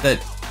of shit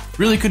that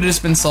really could have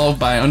just been solved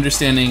by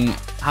understanding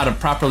how to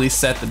properly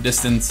set the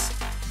distance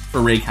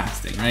for ray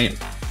casting, right?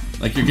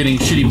 Like you're getting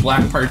shitty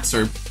black parts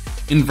or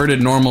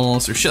inverted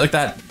normals or shit like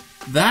that.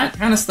 That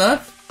kind of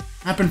stuff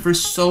happened for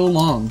so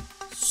long.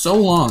 So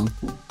long.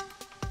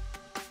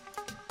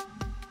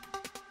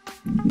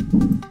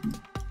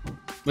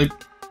 Like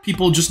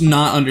people just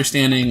not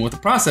understanding what the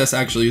process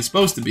actually is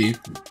supposed to be.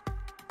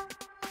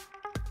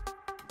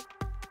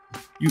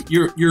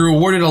 You're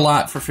rewarded a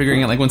lot for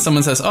figuring it. Like when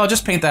someone says, oh,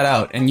 just paint that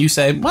out, and you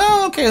say,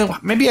 well, okay,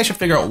 maybe I should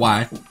figure out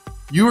why.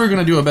 You are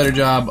gonna do a better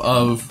job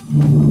of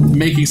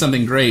making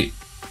something great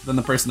than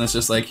the person that's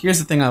just like, here's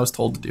the thing I was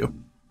told to do.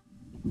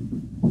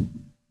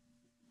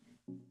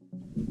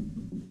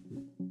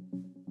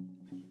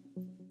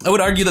 I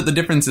would argue that the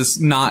difference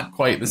is not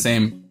quite the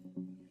same.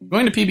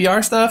 Going to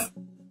PBR stuff,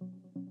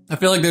 I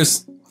feel like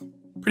there's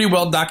pretty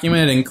well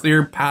documented and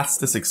clear paths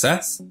to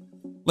success.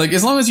 Like,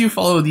 as long as you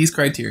follow these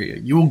criteria,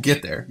 you will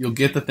get there. You'll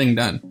get the thing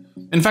done.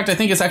 In fact, I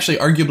think it's actually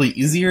arguably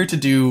easier to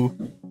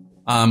do,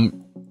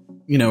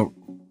 you know,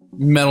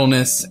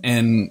 metalness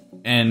and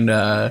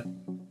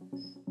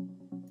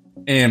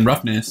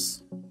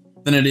roughness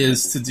than it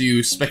is to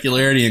do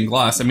specularity and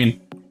gloss. I mean,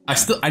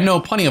 I know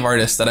plenty of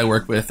artists that I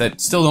work with that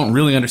still don't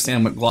really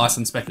understand what gloss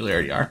and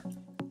specularity are.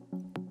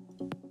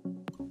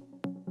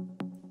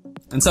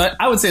 And so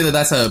I would say that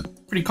that's a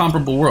pretty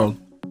comparable world.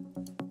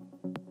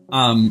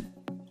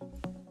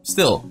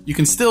 Still, you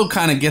can still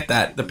kind of get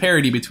that, the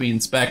parity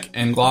between spec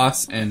and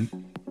gloss and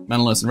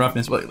metalness and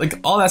roughness. But like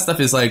all that stuff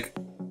is like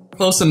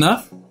close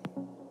enough.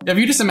 If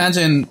you just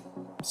imagine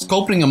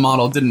sculpting a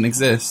model didn't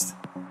exist,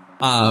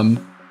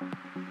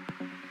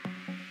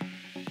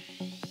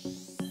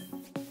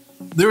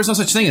 there was no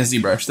such thing as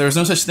ZBrush. There was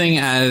no such thing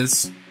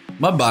as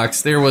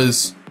Mudbox. There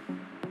was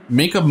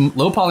make a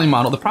low poly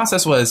model. The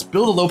process was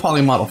build a low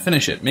poly model,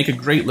 finish it, make a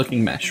great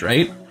looking mesh,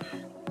 right?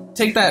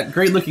 Take that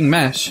great looking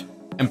mesh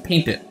and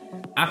paint it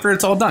after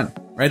it's all done,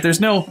 right?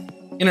 There's no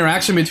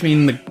interaction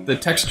between the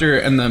texture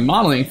and the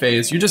modeling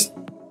phase. You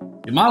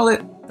model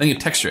it, then you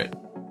texture it.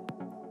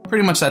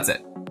 Pretty much that's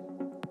it.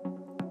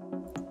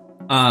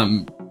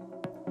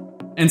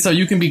 And so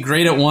you can be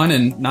great at one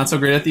and not so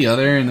great at the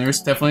other, and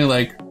there's definitely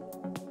like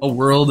a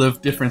world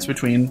of difference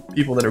between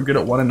people that are good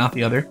at one and not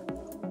the other.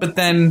 But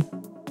then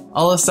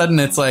all of a sudden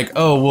it's like,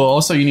 oh, well,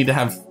 also you need to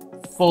have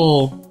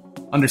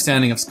full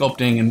understanding of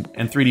sculpting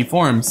and 3D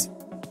forms.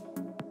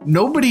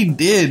 Nobody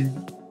did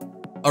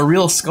a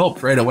real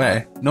sculpt right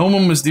away. No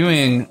one was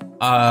doing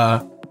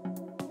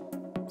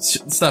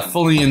stuff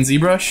fully in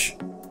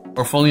ZBrush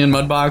or fully in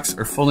Mudbox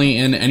or fully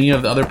in any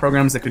of the other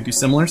programs that could do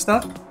similar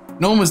stuff.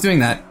 No one was doing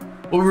that.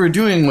 What we were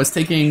doing was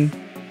taking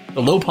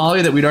the low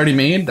poly that we'd already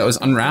made that was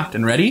unwrapped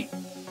and ready,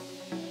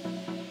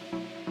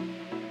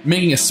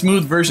 making a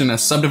smooth version, a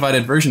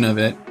subdivided version of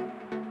it,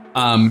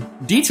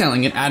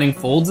 detailing it, adding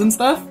folds and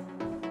stuff,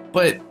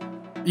 but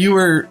you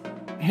were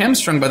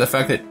hamstrung by the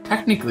fact that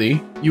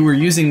technically you were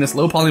using this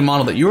low poly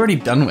model that you were already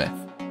done with.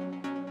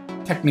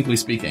 Technically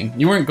speaking,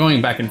 you weren't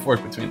going back and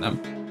forth between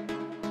them.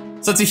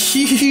 So it's a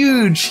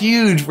huge,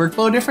 huge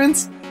workflow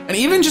difference. And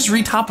even just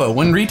retopo,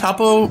 when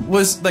retopo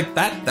was like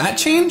that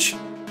change,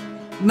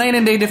 night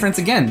and day difference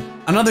again.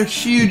 Another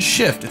huge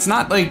shift. It's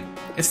not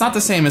the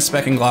same as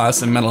spec and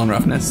gloss and metal and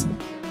roughness.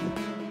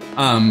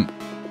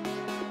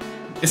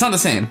 It's not the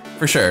same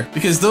for sure,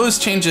 because those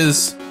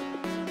changes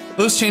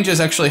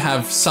actually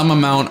have some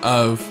amount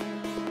of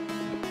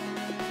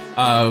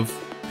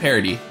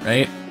parity,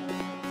 right?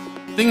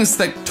 Things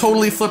that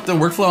totally flip the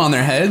workflow on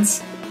their heads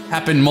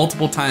happen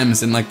multiple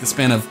times in like the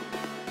span of,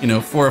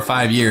 4 or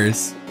 5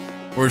 years.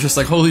 Where it's just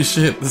like, holy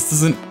shit, this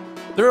isn't...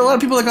 There are a lot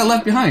of people that got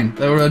left behind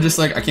that were just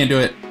like, I can't do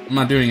it. I'm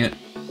not doing it.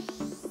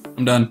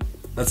 I'm done.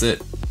 That's it.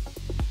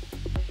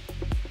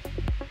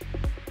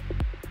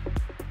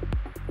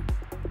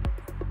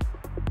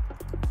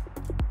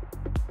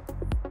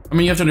 I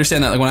mean, you have to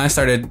understand that, like, when I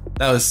started,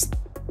 that was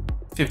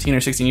 15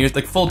 or 16 years,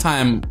 like,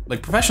 full-time,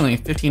 like, professionally,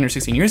 15 or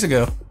 16 years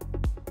ago.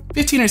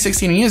 15 or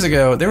 16 years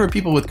ago, there were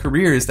people with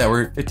careers that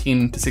were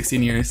 15 to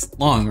 16 years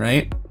long,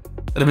 right?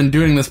 That have been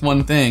doing this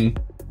one thing.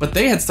 But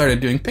they had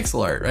started doing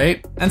pixel art,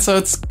 right? And so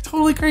it's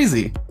totally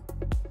crazy.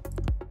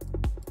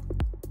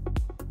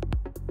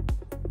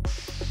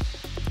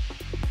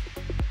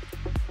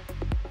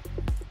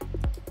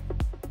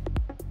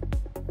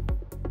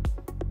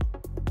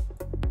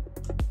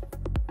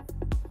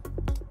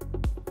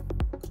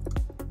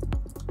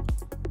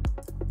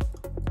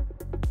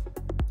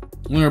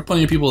 There were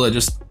plenty of people that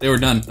they were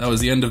done. That was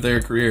the end of their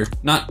career.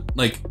 Not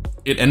like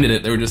it ended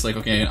it. They were just like,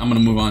 okay, I'm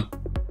gonna move on.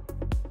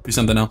 Do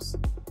something else.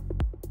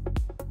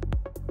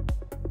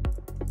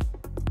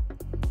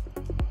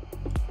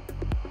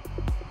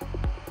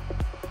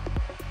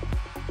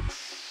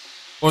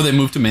 Or they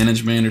move to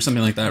management or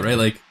something like that, right?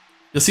 Like,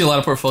 you'll see a lot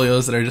of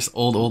portfolios that are just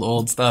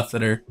old stuff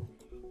that are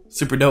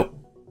super dope.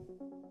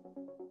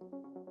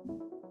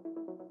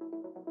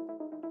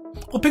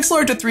 Well, pixel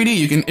art to 3D,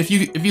 you can, if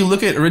you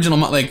look at original,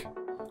 like,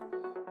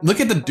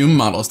 look at the Doom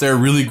models. They're a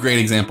really great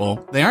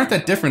example. They aren't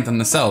that different than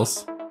the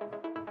cells,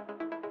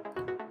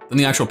 than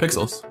the actual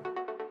pixels.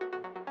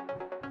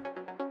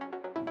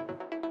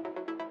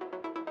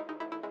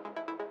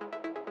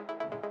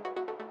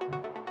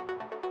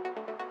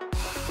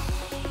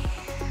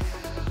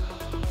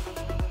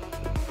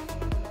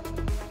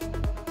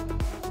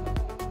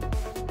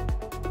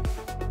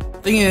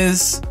 Thing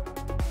is,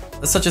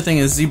 such a thing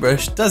as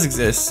ZBrush does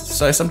exist,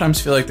 so I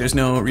sometimes feel like there's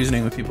no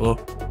reasoning with people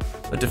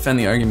that defend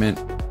the argument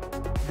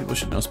people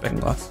should know spec and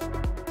gloss,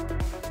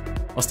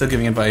 while still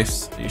giving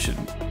advice that you should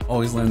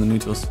always learn the new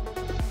tools.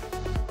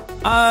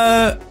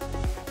 I'm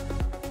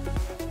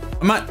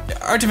not,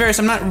 Artiveris,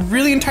 I'm not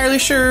really entirely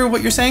sure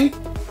what you're saying.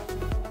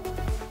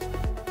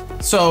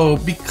 So,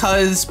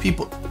 because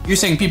you're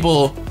saying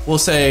people will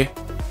say,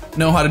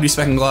 know how to do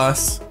spec and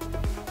gloss,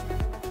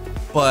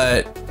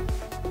 but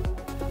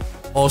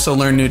also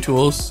learn new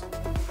tools.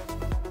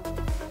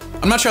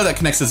 I'm not sure how that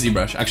connects to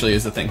ZBrush, actually,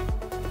 is the thing.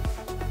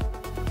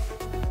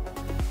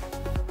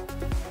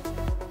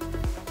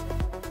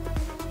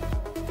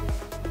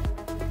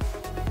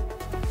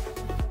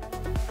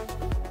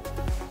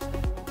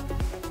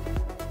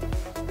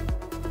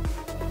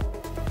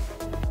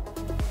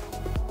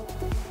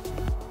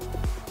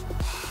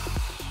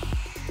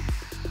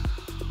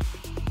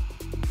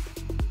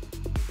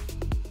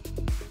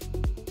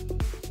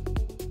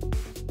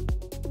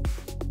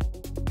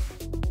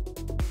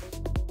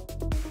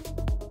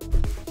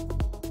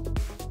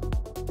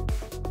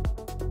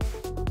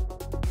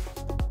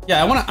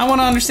 Yeah, I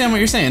wanna understand what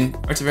you're saying,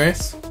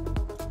 Artiveris.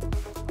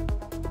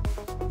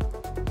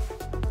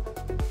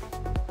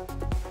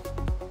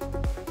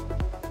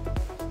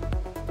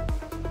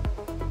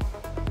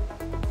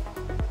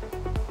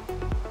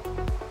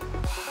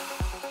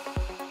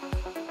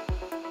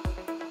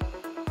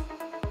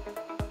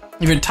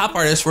 If you're a top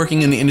artist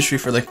working in the industry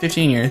for like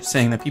 15 years,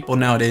 saying that people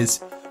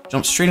nowadays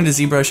jump straight into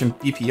ZBrush and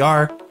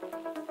BPR,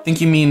 think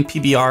you mean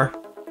PBR,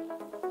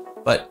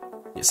 but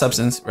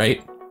substance,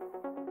 right?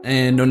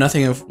 And know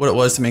nothing of what it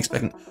was to make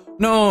spec.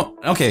 No,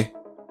 okay.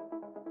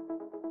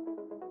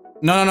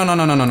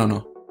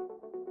 No.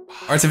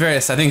 Arts of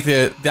Various. I think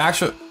the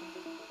actual.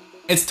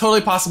 It's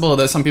totally possible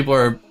that some people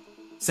are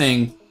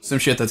saying some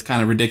shit that's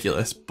kind of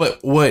ridiculous. But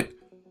what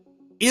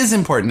is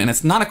important, and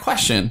it's not a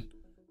question,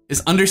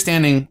 is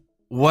understanding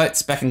what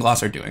spec and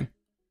gloss are doing.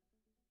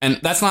 And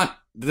that's not.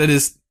 That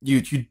is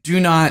you do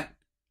not.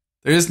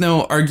 There is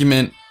no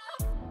argument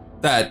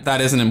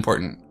that isn't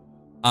important.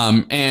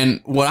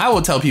 And what I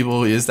will tell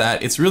people is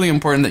that it's really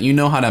important that you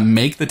know how to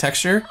make the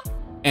texture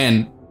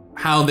and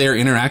how they're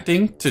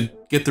interacting to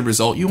get the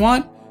result you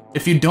want.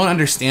 If you don't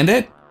understand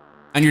it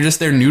and you're just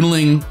there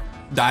noodling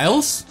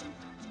dials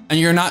and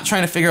you're not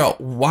trying to figure out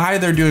why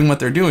they're doing what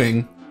they're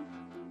doing,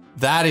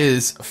 that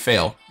is a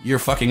fail. You're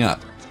fucking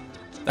up.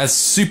 That's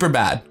super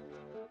bad.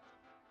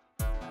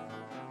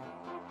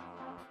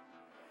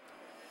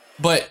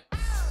 But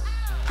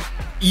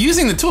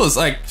using the tools,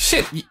 like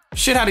shit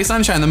howdy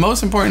sunshine, the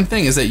most important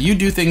thing is that you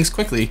do things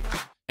quickly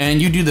and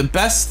you do the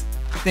best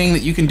thing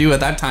that you can do at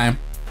that time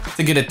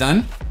to get it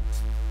done.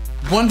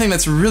 One thing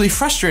that's really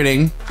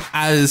frustrating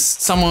as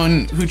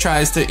someone who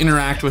tries to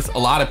interact with a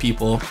lot of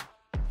people,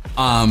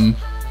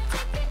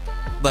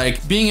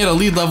 like being at a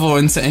lead level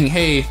and saying,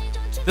 hey,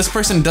 this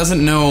person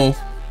doesn't know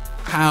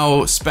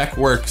how spec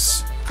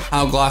works,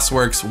 how gloss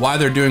works, why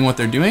they're doing what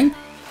they're doing,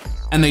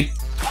 and they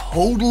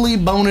totally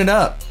bone it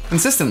up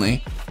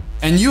consistently.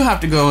 And you have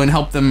to go and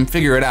help them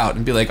figure it out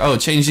and be like, oh,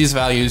 change these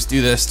values,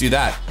 do this, do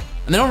that.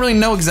 And they don't really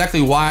know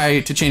exactly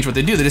why to change what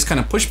they do. They just kind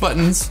of push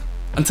buttons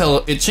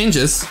until it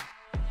changes.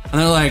 And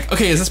they're like,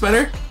 okay, is this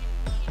better?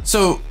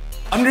 So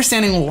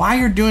understanding why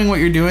you're doing what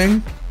you're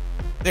doing,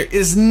 there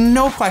is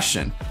no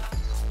question.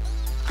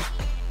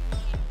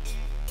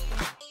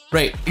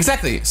 Right,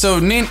 exactly. So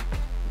Nate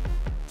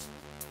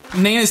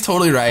is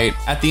totally right.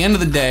 At the end of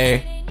the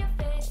day,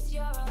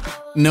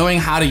 knowing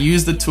how to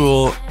use the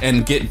tool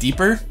and get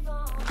deeper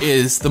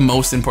is the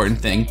most important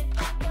thing.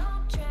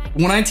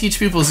 When I teach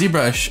people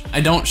ZBrush, I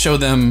don't show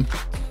them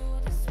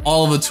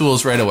all of the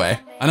tools right away.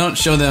 I don't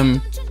show them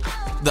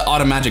the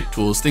automagic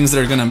tools, things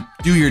that are gonna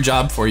do your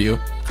job for you.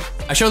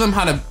 I show them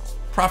how to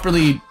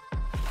properly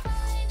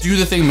do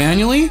the thing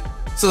manually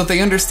so that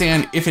they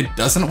understand if it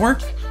doesn't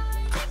work,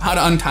 how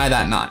to untie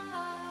that knot.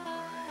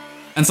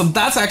 And so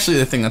that's actually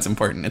the thing that's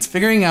important. It's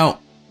figuring out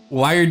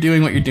why you're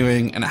doing what you're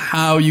doing and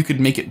how you could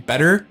make it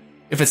better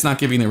if it's not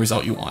giving the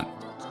result you want.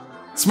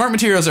 Smart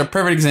materials are a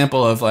perfect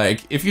example of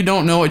like, if you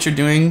don't know what you're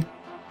doing,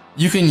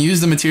 you can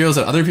use the materials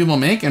that other people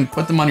make and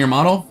put them on your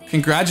model.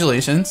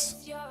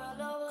 Congratulations.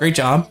 Great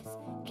job.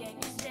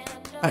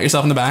 Pat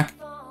yourself in the back.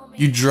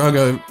 You drug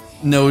a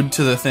node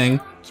to the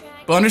thing.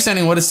 But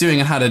understanding what it's doing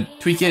and how to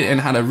tweak it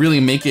and how to really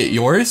make it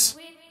yours,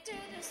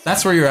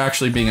 that's where you're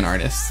actually being an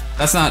artist.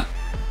 That's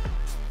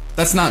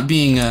not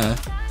being a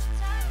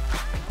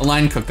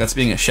line cook, that's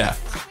being a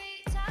chef.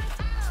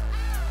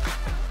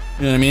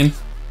 You know what I mean?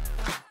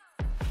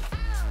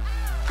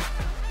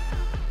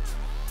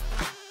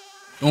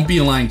 Don't be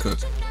a line cook.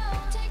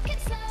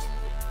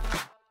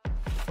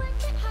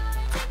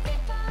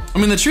 I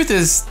mean, the truth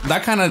is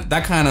that kind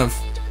of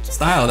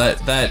style,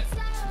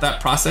 that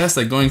process,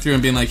 like going through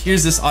and being like,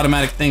 here's this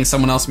automatic thing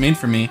someone else made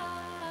for me.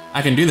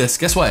 I can do this.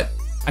 Guess what?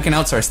 I can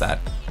outsource that.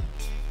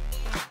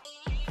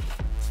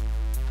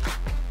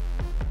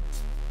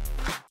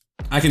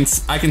 I can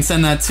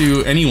send that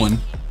to anyone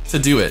to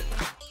do it.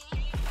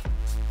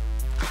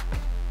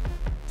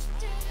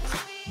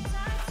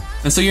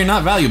 And so you're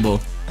not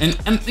valuable. And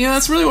you know,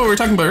 that's really what we were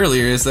talking about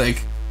earlier, is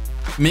like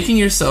making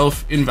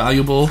yourself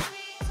invaluable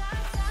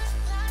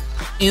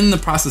in the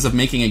process of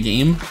making a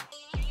game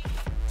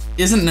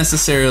isn't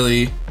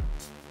necessarily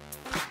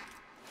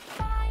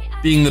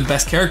being the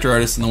best character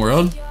artist in the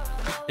world.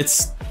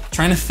 It's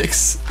trying to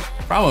fix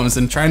problems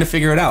and trying to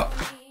figure it out.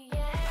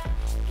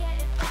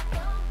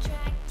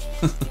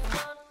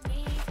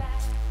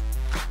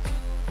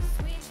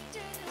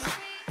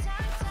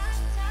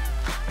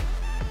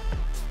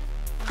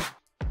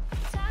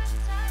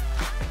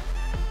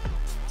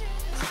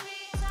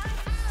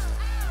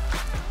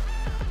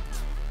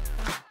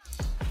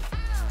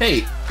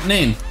 Hey,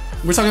 Name,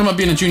 we're talking about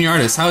being a junior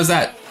artist. How's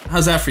that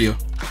for you?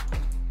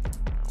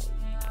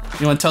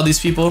 You want to tell these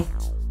people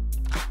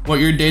what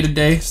your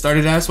day-to-day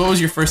started as? What was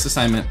your first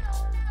assignment?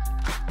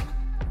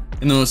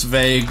 In the most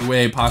vague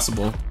way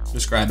possible,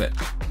 describe it.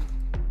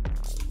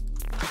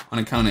 On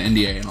account of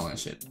NDA and all that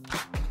shit.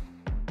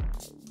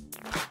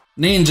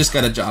 Name just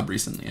got a job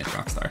recently at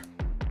Rockstar.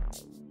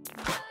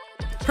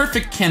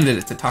 Perfect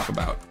candidate to talk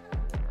about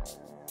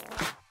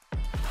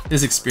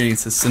his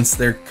experiences since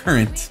they're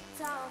current.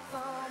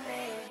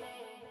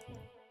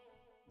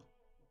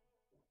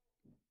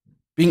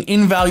 Being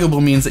invaluable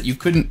means that you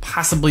couldn't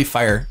possibly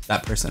fire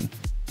that person.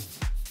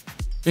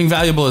 Being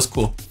valuable is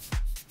cool.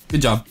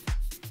 Good job.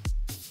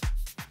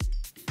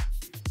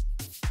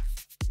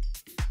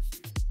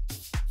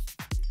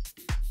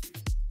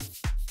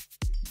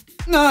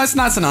 No, it's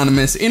not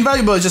synonymous.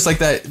 Invaluable is just like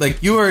that.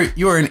 Like you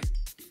are an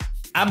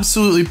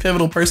absolutely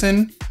pivotal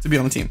person to be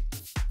on the team.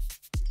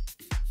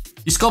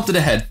 You sculpted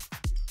a head.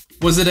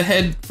 Was it a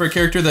head for a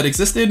character that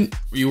existed?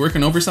 Were you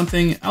working over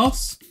something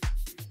else?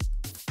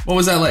 What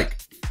was that like?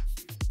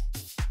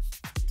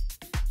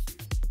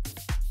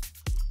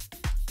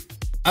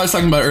 I was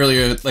talking about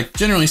earlier, like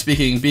generally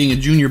speaking, being a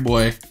junior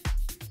boy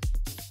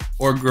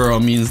or girl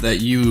means that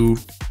you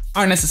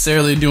aren't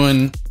necessarily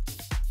doing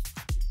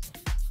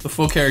the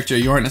full character.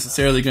 You aren't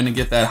necessarily going to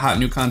get that hot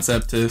new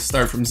concept to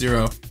start from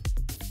zero.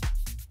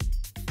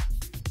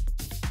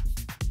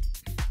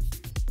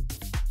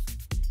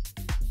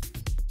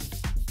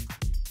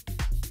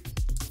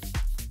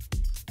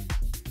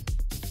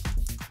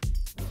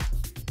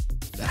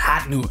 The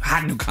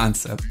hot new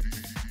concept.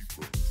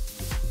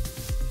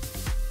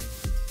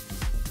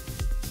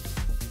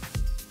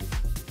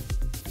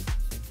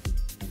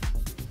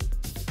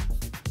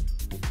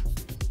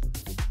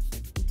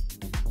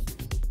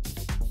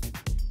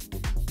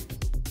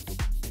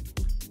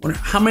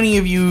 How many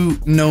of you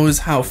knows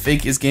how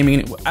fake is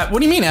gaming? What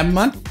do you mean,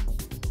 Abimon?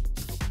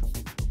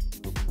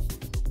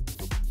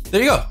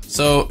 There you go.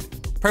 So,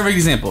 perfect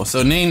example.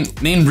 So, Nain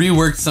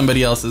reworked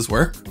somebody else's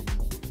work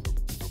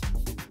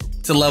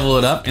to level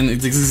it up, and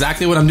it's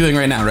exactly what I'm doing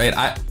right now,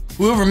 right?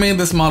 Whoever made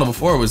this model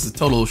before was a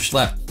total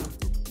schlep.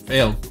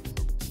 Failed.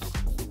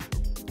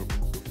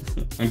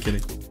 I'm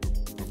kidding.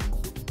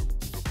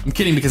 I'm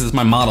kidding because it's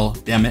my model,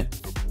 damn it.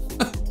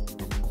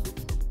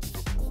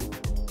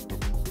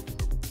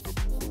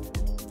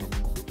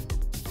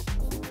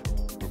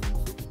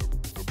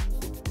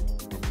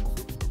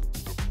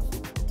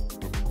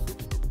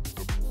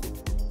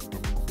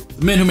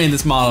 The man who made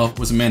this model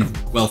was a man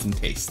of wealth and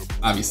taste,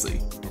 obviously.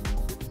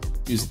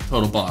 He was a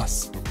total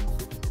boss.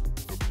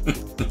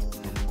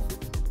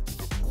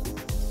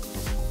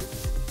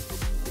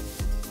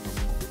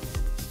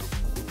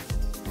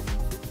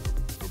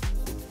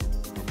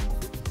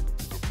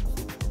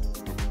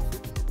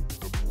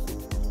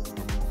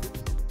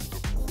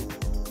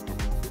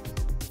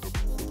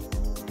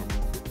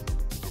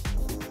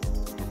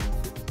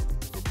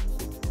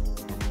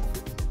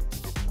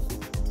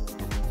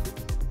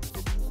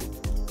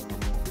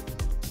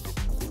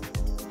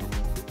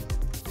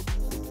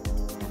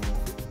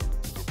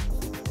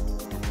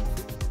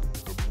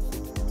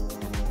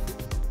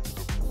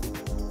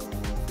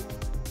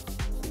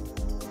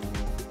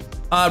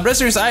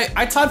 Rezzers,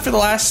 I taught for the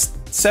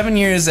last 7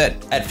 years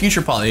at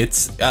Future Poly.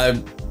 It's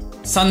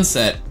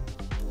sunset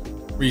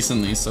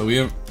recently, so we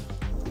have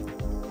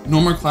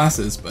no more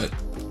classes, but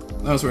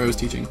that was where I was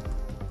teaching.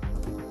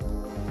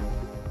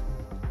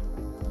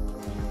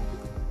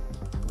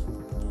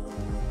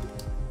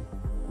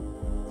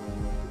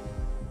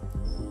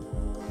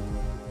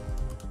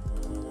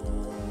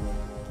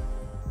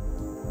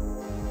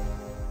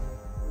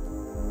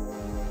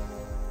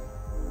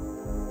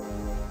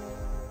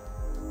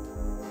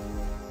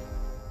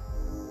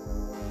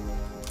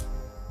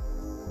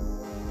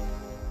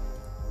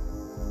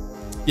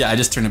 Yeah, I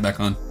just turned it back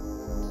on.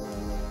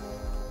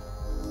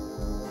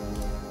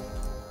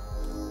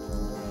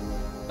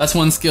 That's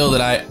one skill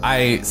that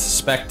I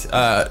suspect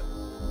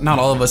not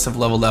all of us have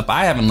leveled up.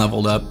 I haven't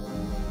leveled up.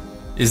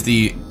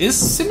 Is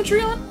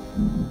symmetry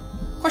on?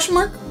 Question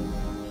mark?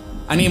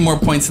 I need more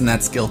points in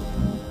that skill.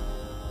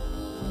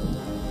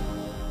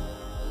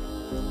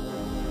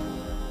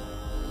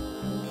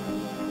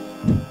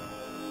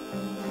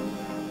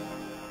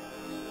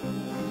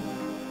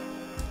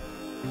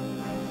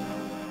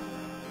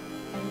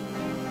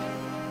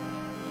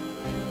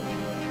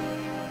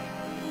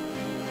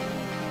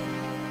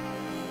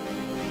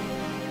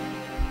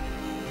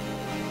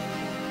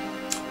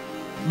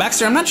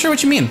 Baxter, I'm not sure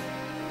what you mean.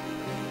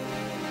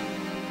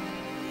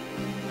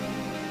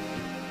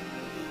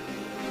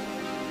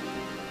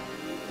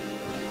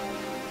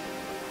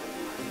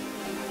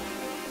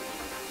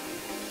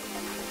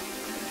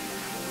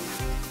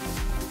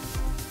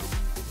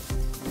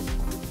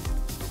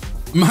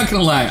 I'm not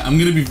gonna lie, I'm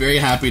gonna be very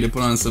happy to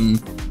put on some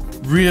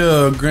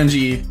real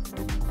grungy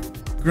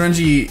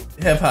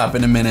hip hop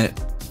in a minute.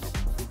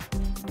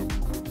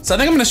 So I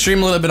think I'm gonna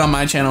stream a little bit on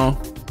my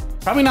channel.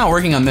 Probably not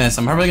working on this.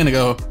 I'm probably gonna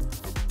go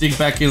dig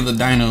back into the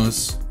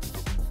dinos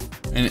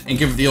and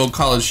give the old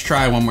college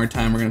try one more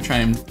time. We're gonna try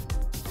and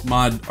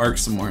mod Arc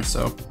some more,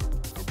 so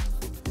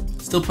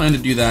still plan to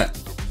do that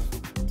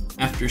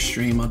after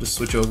stream. I'll just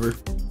switch over.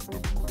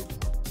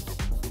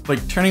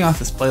 Like, turning off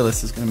this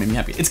playlist is gonna make me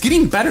happy. It's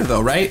getting better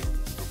though, right?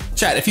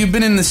 Chat, if you've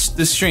been in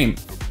this stream,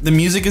 the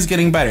music is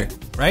getting better,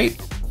 right?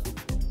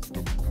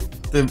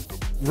 The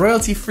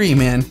royalty free,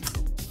 man.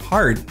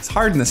 Hard. It's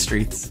hard in the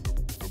streets.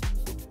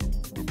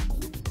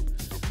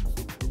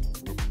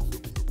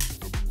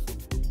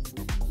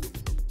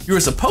 You were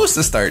supposed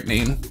to start,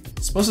 Nain.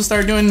 Supposed to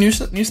start doing new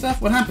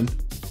stuff? What happened?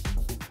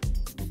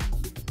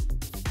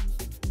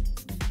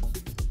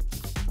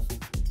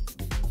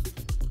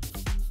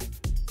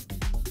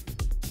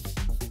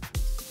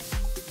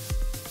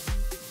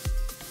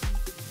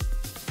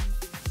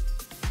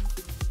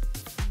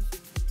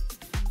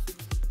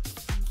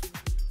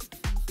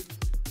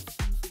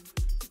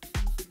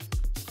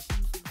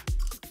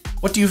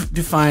 What do you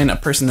define a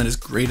person that is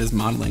great as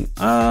modeling?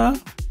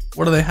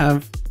 What do they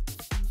have?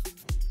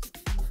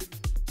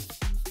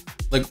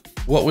 Like,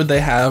 what would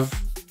they have,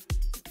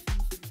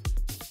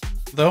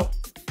 though?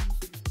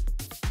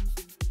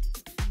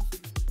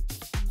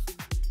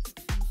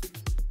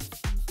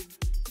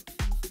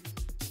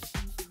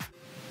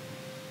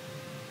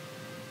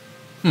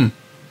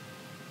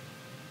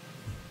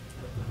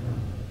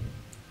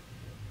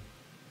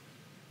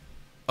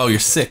 Oh, you're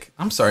sick.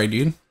 I'm sorry,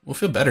 dude. We'll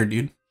feel better,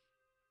 dude.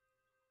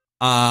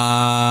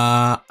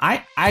 I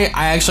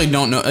actually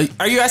don't know.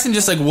 Are you asking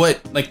just like what,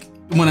 like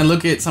when I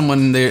look at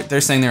someone, they're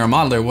saying they're a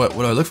modeler, what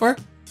do I look for?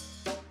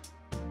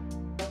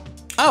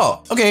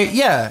 Oh, okay,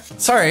 yeah.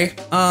 Sorry.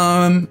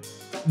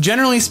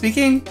 Generally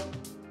speaking,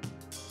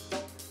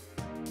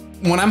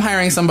 when I'm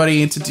hiring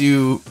somebody to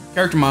do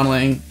character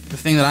modeling, the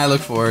thing that I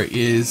look for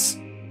is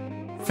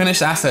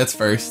finished assets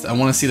first. I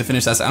want to see the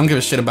finished assets. I don't give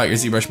a shit about your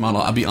ZBrush model.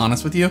 I'll be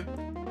honest with you.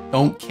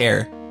 Don't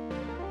care.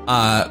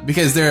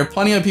 Because there are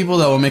plenty of people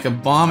that will make a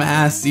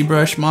bomb-ass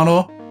ZBrush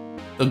model.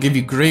 They'll give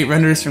you great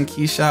renders from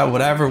Keyshot,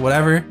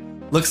 whatever.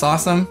 Looks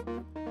awesome.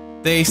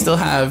 They still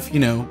have,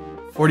 you know,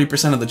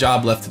 40% of the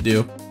job left to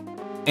do.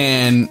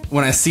 And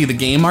when I see the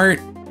game art,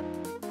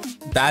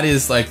 that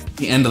is like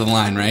the end of the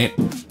line, right?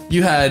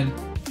 You had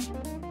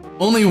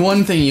only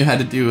one thing you had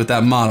to do with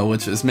that model,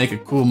 which is make a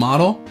cool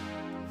model.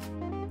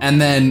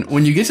 And then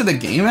when you get to the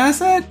game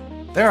asset,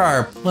 there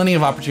are plenty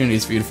of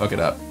opportunities for you to fuck it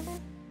up.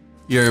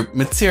 Your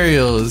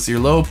materials, your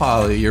low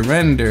poly, your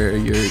render,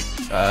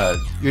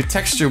 your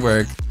texture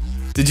work.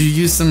 Did you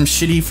use some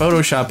shitty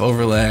Photoshop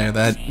overlay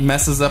that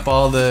messes up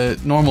all the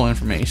normal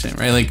information,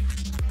 right? Like,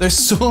 there's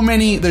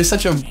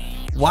such a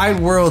wide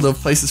world of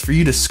places for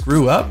you to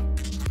screw up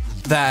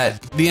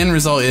that the end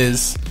result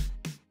is,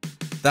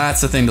 that's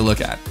the thing to look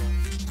at.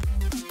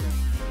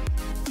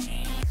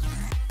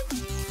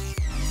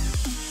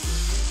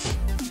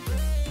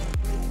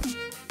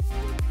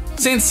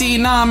 Saying, see,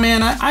 nah,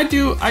 man, I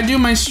do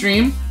my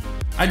stream.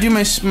 I do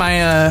my so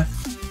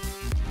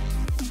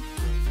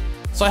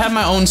I have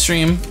my own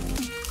stream.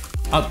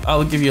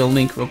 I'll give you a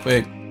link real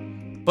quick.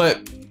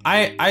 But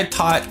I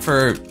taught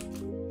for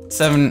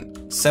seven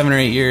or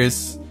 8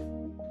 years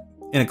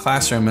in a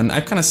classroom, and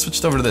I've kind of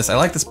switched over to this. I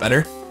like this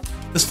better.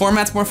 This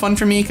format's more fun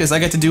for me because I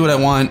get to do what I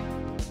want.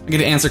 I get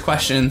to answer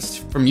questions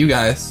from you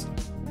guys,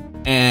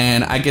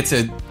 and I get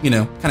to, you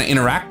know, kind of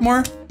interact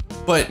more,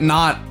 but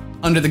not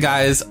under the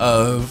guise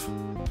of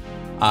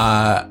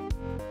a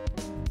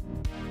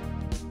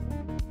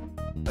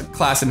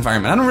class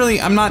environment. I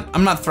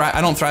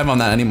don't thrive on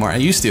that anymore. I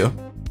used to.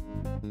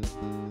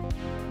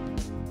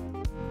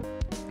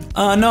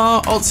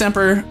 No, Alt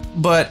Semper,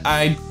 but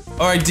I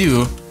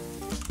do.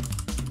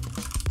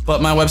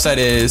 But my website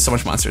is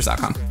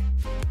somuchmonsters.com.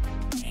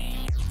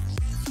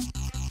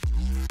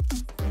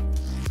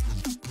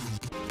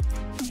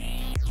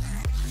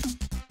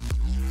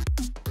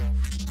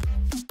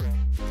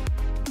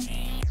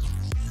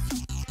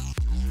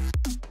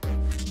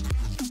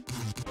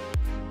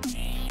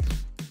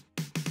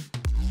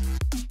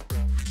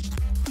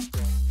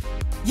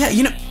 Yeah,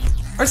 you know,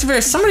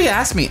 Artsavera, somebody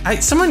asked me,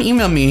 someone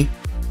emailed me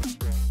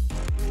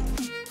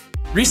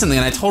recently,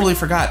 and I totally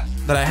forgot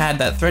that I had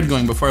that thread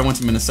going before I went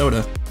to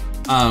Minnesota,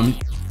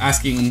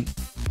 asking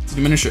to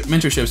do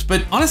mentorships.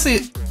 But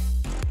honestly,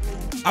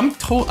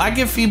 I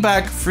give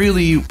feedback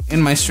freely in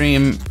my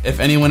stream if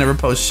anyone ever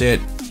posts shit.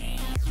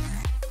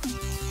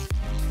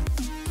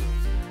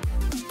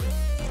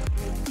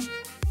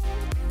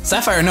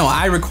 Sapphire, no,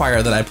 I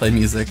require that I play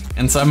music,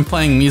 and so I'm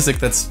playing music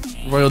that's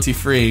royalty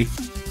free,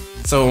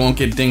 so it won't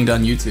get dinged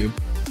on YouTube.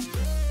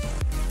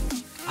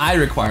 I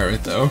require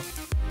it though.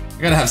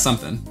 I gotta have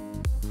something.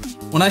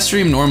 When I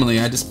stream normally,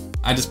 I just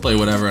play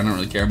whatever. I don't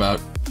really care about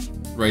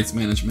rights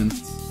management,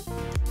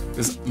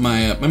 because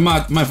my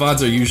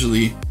VODs are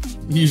usually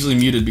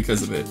muted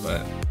because of it.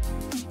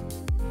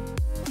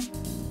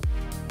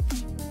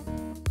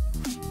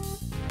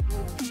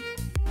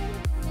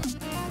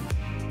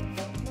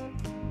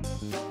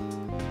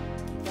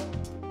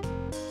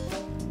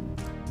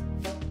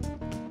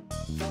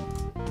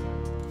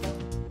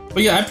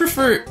 But yeah, I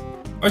prefer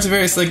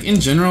Artsavarius. Like in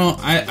general,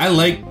 I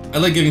like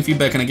giving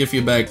feedback, and I give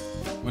feedback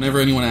whenever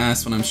anyone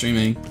asks when I'm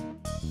streaming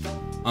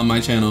on my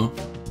channel.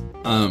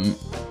 But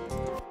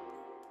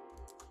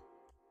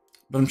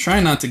I'm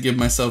trying not to give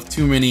myself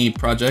too many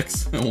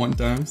projects at one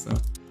time, so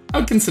I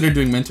would consider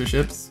doing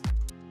mentorships.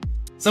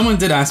 Someone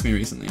did ask me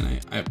recently,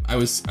 and I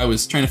was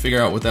trying to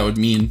figure out what that would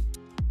mean.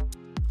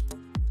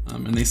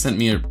 And they sent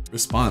me a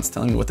response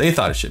telling me what they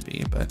thought it should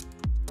be, but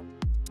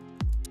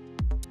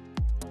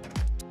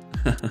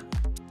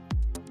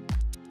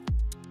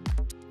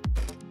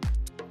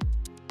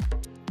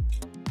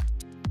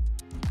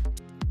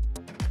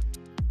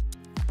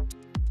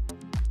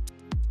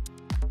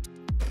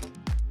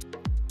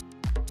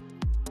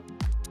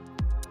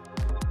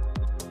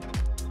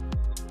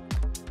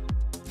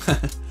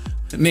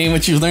name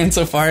what you've learned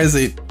so far is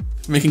that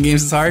making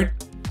games is hard.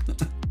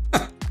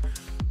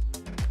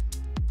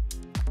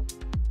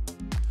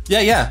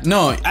 Yeah.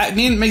 No, I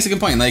mean, it makes a good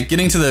point. Like,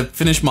 getting to the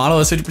finished model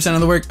is 50%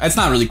 of the work. It's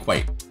not really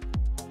quite.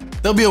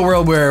 There'll be a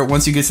world where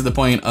once you get to the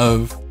point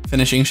of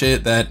finishing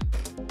shit that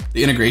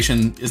the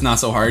integration is not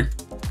so hard.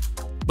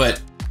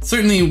 But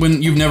certainly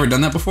when you've never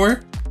done that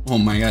before, oh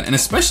my god. And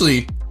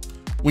especially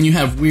when you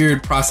have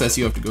weird process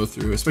you have to go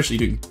through, especially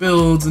doing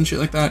builds and shit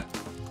like that.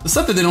 The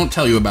stuff that they don't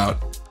tell you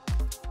about.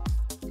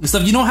 The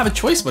stuff you don't have a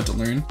choice but to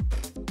learn.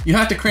 You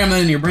have to cram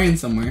that in your brain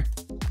somewhere.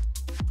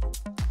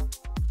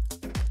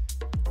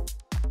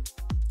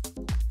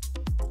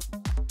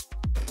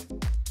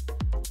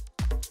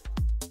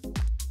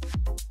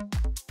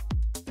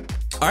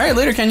 All right,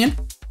 later, Kenyon.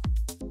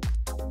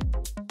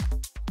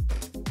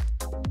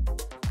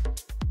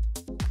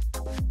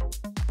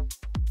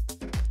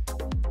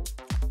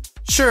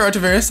 Sure,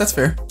 Artavirus, that's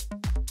fair.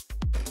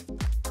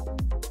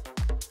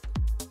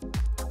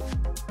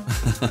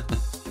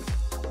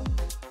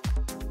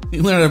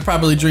 You learn how to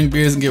properly drink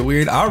beers and get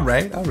weird. All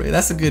right,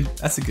 that's a good.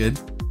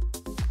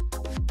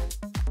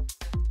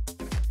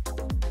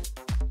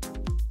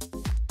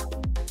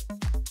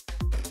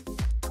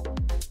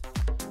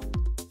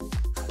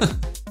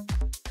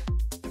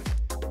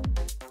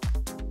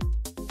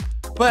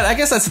 But I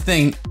guess that's the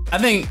thing. I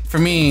think for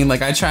me,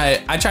 like I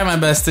try my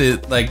best to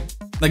like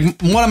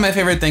one of my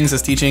favorite things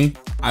is teaching.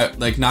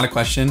 Like, not a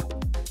question.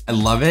 I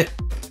love it.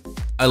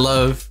 I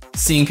love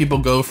seeing people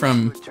go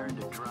from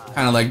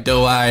kind of like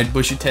doe-eyed,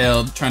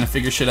 bushy-tailed, trying to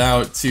figure shit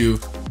out to,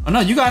 oh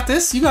no, you got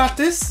this.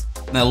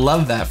 And I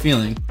love that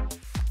feeling.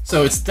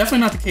 So it's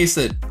definitely not the case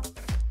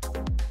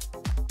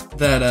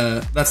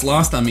that's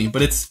lost on me,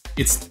 but it's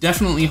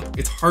definitely,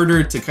 it's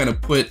harder to kind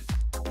of put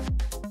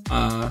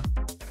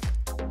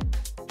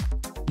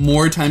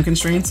more time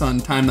constraints on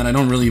time that I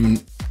don't really even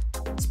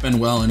spend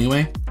well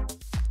anyway.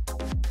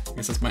 I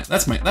guess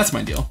that's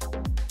my deal.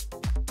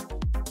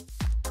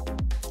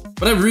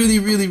 But I really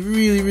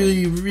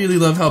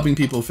love helping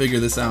people figure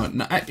this out.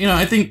 And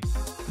I think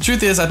the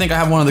truth is, I think I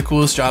have one of the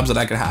coolest jobs that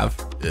I could have.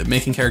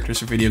 Making characters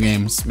for video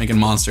games, making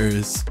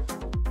monsters,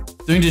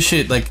 doing just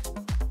shit like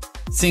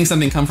seeing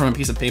something come from a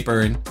piece of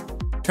paper and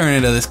turn it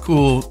into this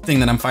cool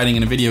thing that I'm fighting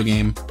in a video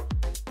game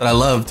that I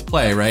love to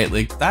play, right?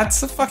 Like,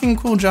 that's a fucking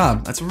cool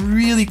job. That's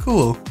really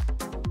cool.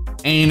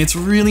 And it's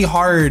really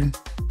hard,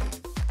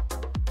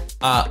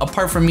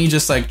 apart from me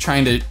just like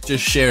trying to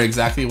just share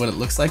exactly what it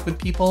looks like with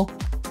people,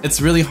 it's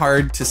really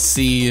hard to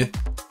see, What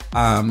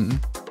the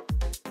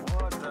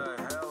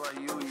hell are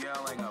you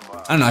yelling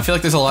about? I don't know, I feel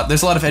like there's a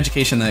lot of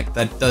education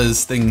that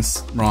does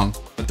things wrong,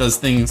 that does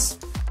things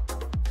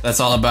that's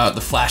all about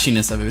the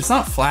flashiness of it. It's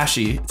not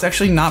flashy. It's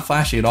actually not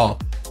flashy at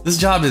all. This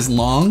job is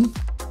long.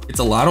 It's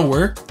a lot of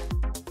work.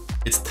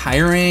 It's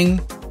tiring,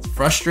 it's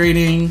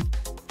frustrating.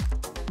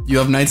 You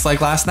have nights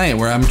like last night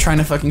where I'm trying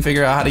to fucking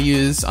figure out how to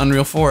use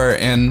Unreal 4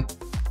 and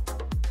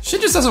shit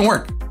just doesn't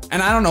work.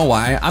 And I don't know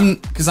why.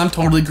 Because I'm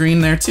totally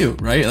green there too,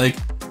 right? Like,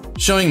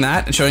 showing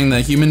that and showing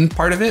the human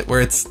part of it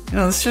where it's,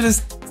 this shit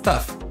is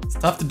tough. It's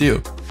tough to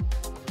do.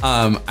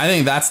 I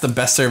think that's the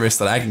best service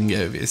that I can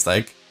give, is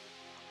like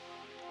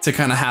to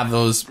kind of have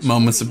those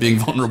moments of being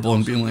vulnerable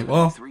and being like,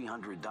 well,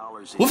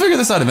 we'll figure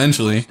this out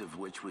eventually.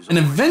 And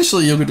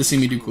eventually you'll get to see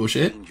me do cool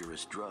shit.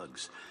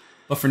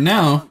 But for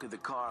now,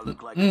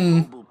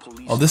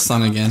 oh, this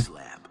song again.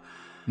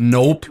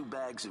 Nope.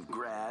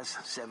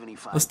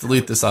 Let's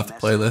delete this off the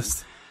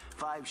playlist.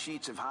 5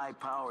 sheets of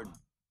high-powered.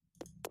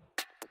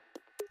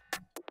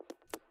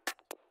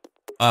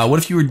 What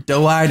if you were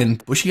doe-eyed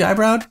and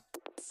bushy-eyebrowed?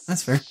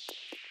 That's fair.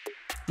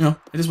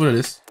 It is what it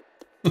is.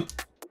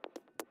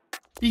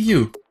 Be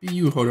you,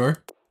 Hodor.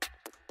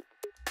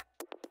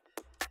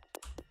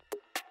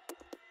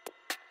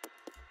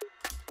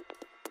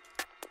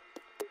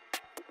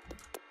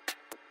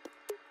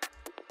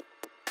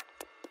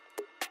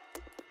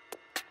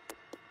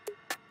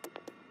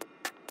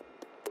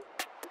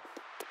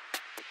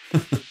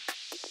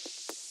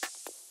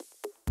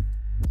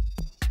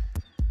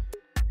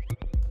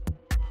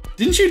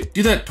 Didn't you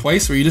do that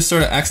twice where you just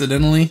sort of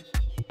accidentally?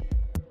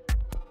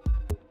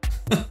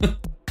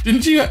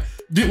 Didn't you?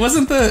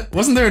 Wasn't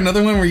there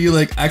another one where you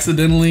like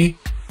accidentally?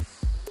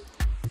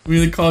 We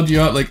like called you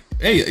out like,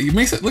 hey, it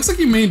looks like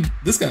you made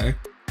this guy.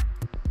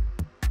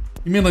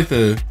 You made like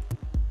the,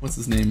 what's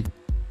his name?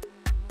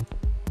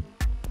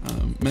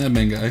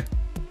 Madman guy.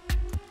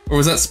 Or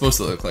was that supposed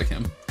to look like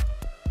him?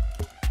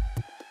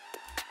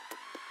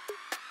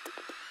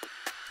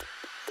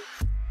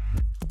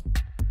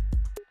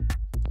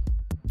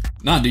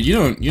 Nah, dude, you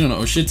don't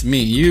know shit to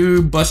me.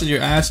 You busted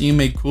your ass and you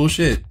made cool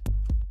shit.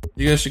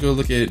 You guys should go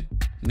look at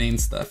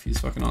Nane's stuff. He's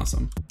fucking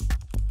awesome.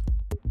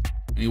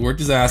 And he worked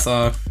his ass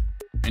off,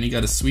 and he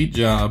got a sweet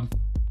job.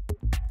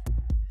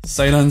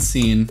 Sight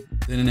unseen.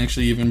 They didn't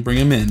actually even bring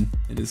him in.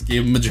 They just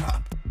gave him a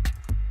job.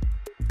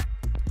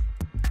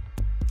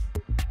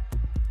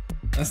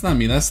 That's not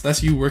me.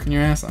 That's you working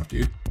your ass off,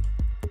 dude.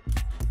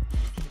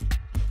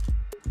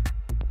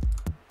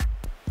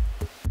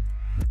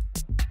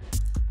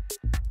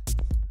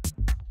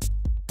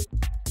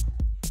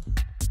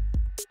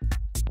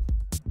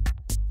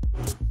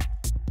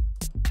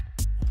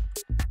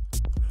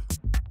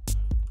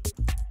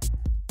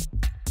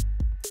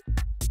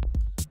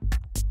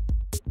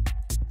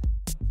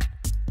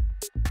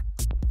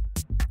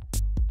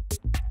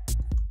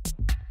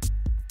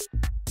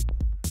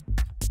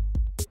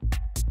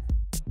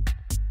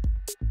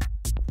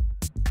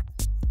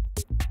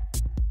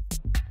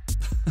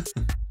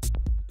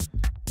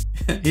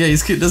 Yeah,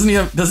 he's cute. Doesn't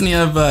he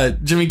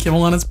have Jimmy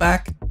Kimmel on his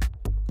back?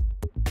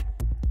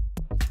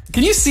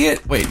 Can you see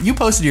it? Wait, you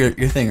posted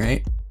your thing,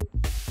 right?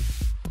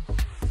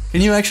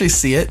 Can you actually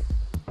see it?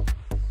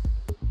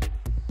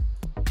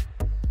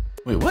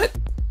 Wait, what?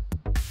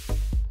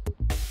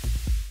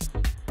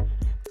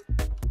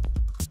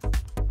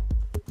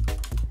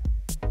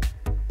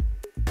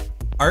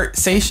 Art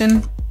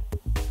station?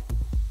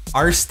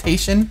 Art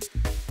station?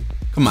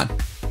 Come on.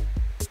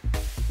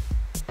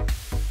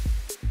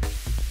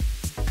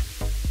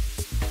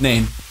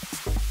 Name.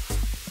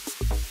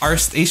 Our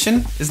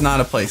station is not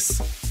a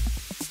place.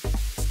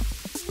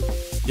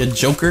 You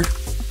joker.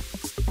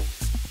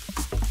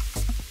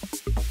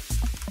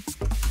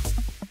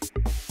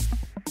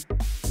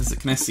 Is it?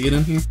 Can I see it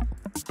in here?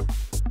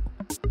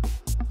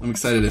 I'm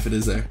excited if it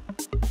is there.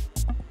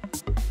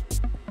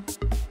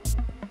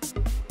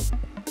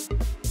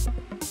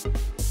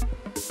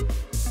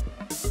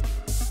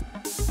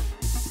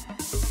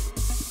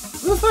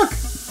 What the fuck?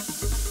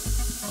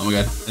 Oh my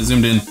god, I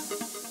zoomed in.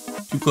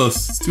 Too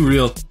close, it's too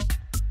real.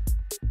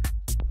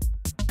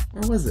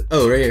 Where was it?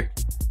 Oh, right here.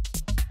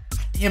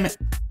 Damn it.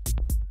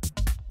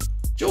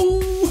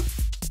 Joe!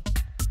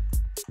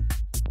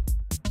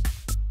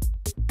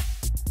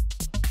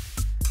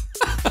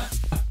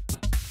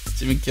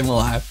 Jimmy Kimmel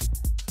live.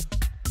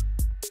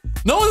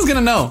 No one's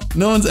gonna know.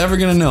 No one's ever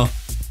gonna know.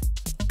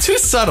 Too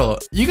subtle.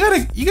 You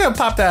gotta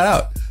pop that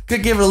out.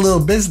 Gotta give it a little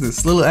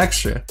business, a little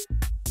extra.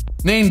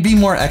 Name, be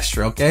more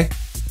extra, okay?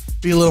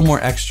 Be a little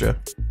more extra.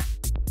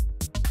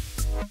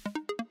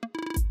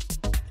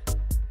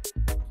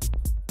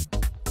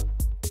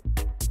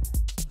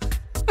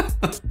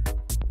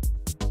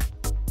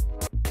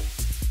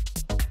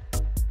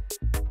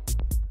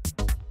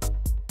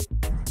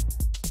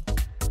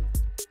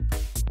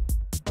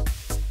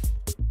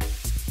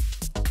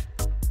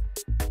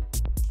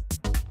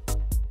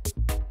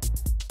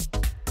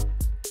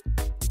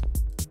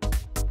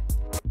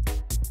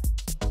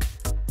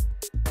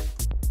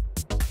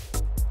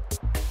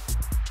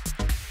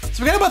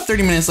 So we got about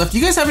 30 minutes left. Do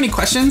you guys have any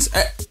questions?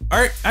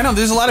 I know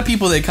there's a lot of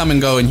people that come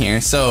and go in here.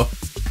 So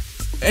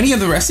any of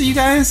the rest of you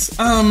guys,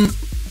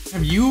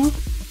 have you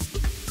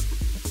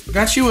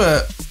got you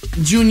a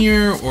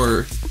junior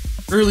or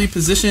early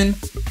position?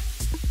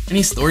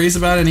 Any stories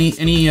about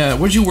any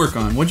what'd you work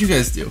on? What'd you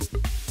guys do?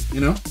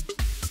 You know?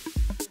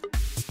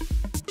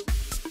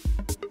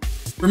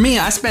 For me,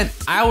 I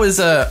was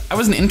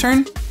an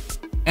intern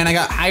and I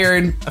got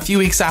hired a few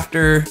weeks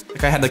after,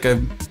 like I had like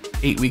a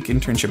 8-week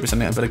internship or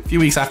something, but a few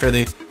weeks after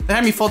they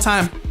had me full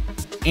time,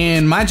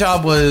 and my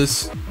job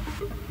was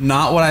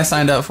not what I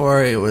signed up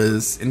for. It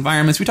was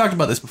environments. We talked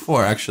about this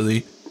before,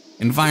 actually.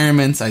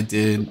 Environments. I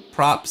did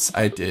props.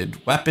 I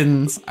did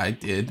weapons. I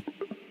did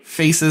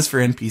faces for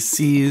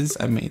NPCs.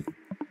 I made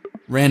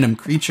random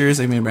creatures.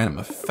 I made random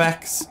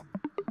effects.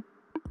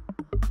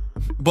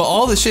 But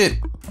all the shit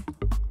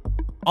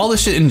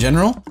in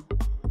general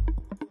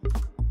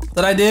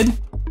that I did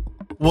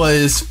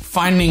was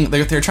finding,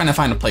 like, they're trying to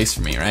find a place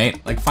for me,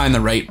 right? Like, find the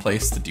right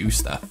place to do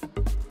stuff.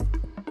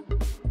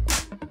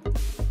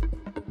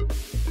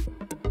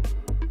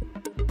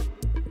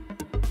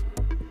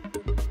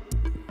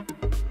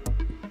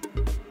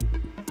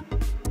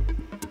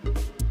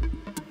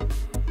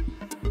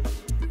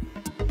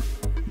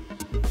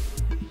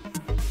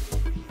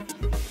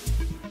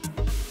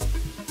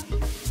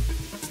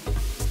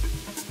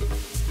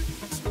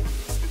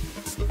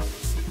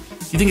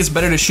 You think it's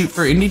better to shoot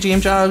for indie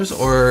game jobs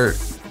or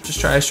just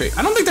try straight?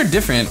 I don't think they're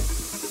different.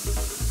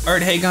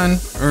 Artagon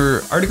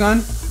or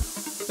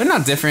Artagon, they're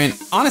not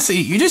different. Honestly,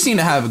 you just need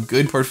to have a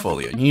good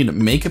portfolio. You need to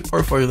make a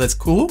portfolio that's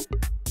cool,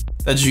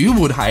 that you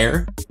would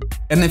hire.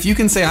 And if you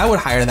can say, I would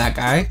hire that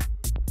guy,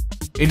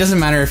 it doesn't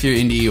matter if you're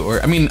indie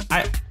or, I mean,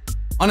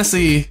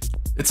 honestly,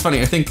 it's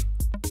funny. I think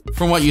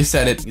from what you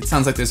said, it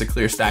sounds like there's a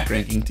clear stack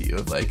ranking to you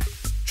of like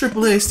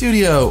AAA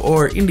studio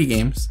or indie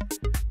games.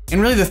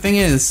 And really the thing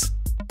is,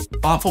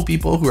 thoughtful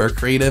people who are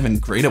creative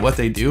and great at what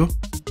they do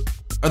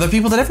are the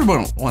people that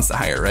everyone wants to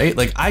hire, right?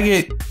 Like I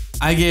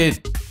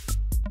get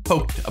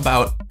poked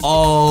about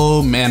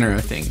all manner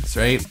of things,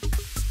 right?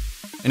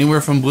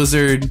 Anywhere from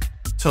Blizzard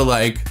to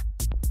like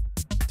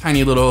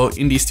tiny little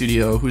indie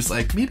studio who's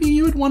like, maybe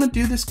you would want to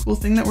do this cool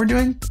thing that we're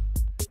doing.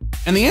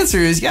 And the answer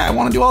is, yeah, I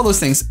want to do all those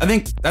things. I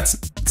think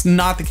it's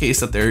not the case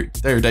that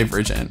they're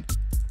divergent.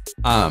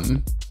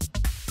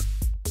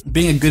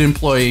 Being a good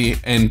employee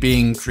and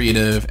being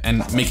creative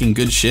and making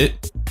good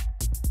shit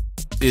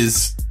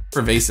is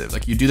pervasive.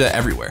 Like you do that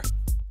everywhere.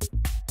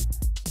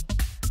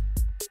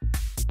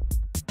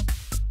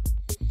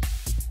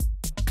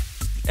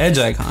 Edge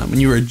Icon. When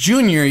you were a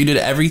junior, you did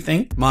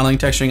everything. Modeling,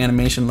 texturing,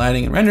 animation,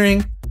 lighting, and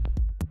rendering.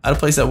 At a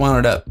place that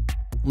wound up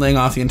laying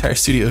off the entire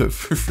studio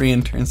for free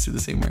interns to do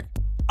the same work.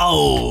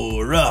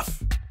 Oh,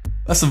 rough.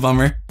 That's a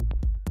bummer.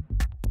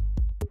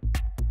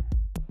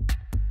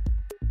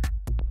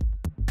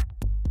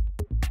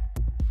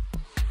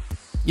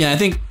 Yeah, I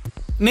think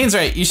Nate's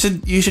right. You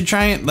should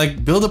try and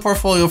like build a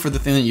portfolio for the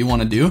thing that you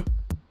want to do,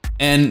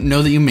 and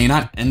know that you may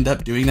not end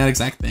up doing that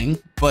exact thing.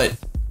 But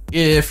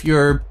if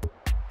you're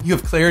you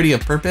have clarity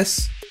of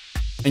purpose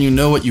and you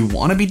know what you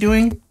want to be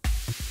doing,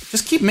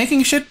 just keep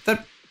making shit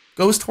that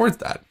goes towards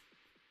that.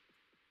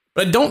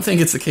 But I don't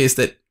think it's the case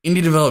that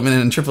indie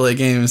development and AAA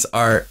games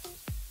are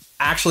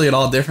actually at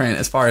all different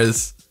as far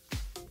as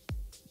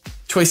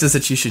choices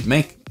that you should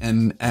make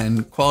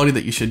and quality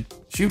that you should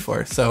shoot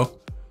for. So,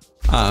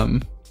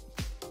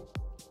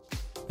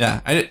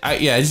 yeah,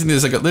 I just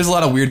think there's a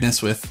lot of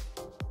weirdness with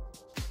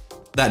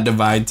that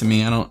divide to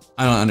me. I don't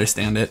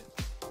understand it.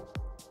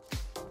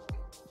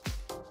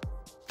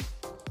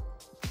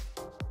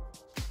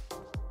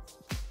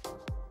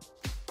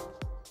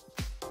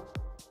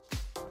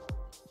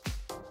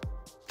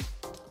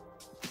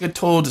 Get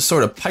told to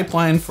sort of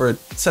pipeline for a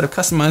set of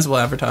customizable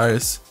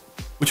avatars,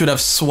 which would have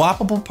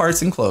swappable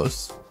parts and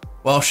clothes,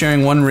 while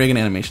sharing one rig and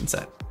animation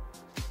set.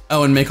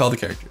 Oh, and make all the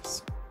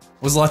characters.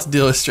 Was a lot to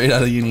deal with straight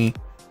out of uni,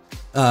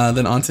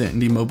 then onto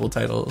indie mobile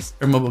titles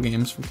or mobile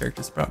games from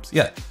characters to props.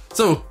 Yeah,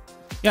 so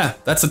yeah,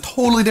 that's a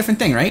totally different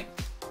thing, right?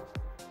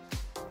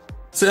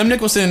 So M.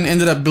 Nicholson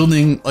ended up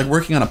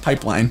working on a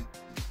pipeline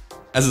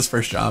as his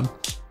first job.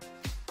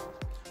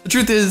 The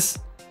truth is,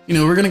 you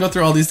know, we're gonna go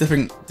through all these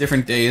different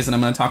days, and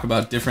I'm gonna talk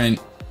about different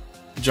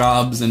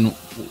jobs and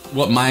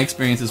what my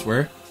experiences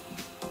were.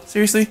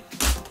 Seriously?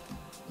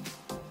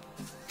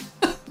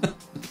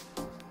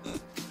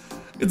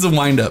 It's a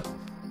wind-up.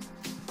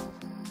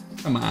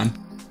 Come on.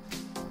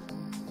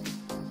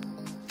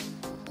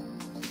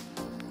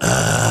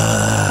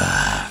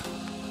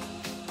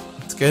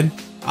 It's good.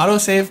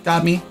 Autosave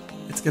got me.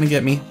 It's gonna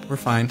get me. We're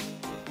fine.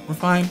 We're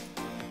fine.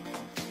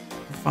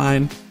 We're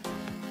fine.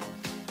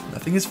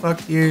 Nothing is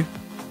fucked here.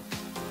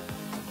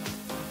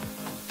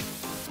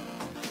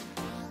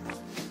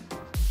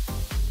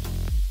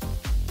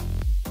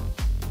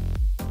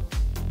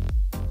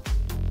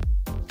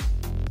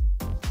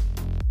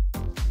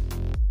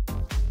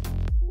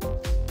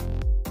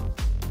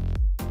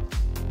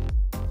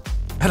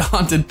 At a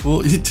haunted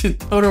pool.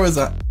 Toto was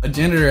a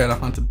janitor at a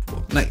haunted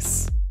pool.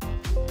 Nice.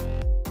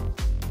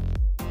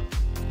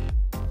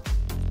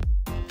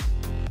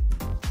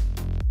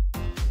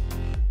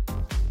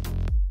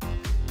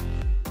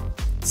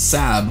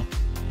 Sab.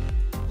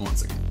 One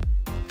second.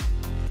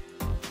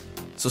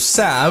 So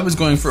Sab is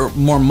going for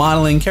more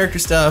modeling character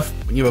stuff.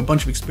 When you have a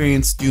bunch of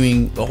experience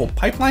doing the whole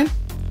pipeline,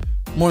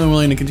 more than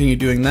willing to continue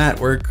doing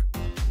that work.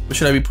 But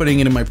should I be putting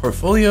it in my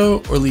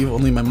portfolio or leave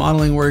only my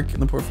modeling work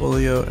in the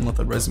portfolio and let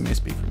the resume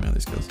speak for my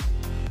other skills?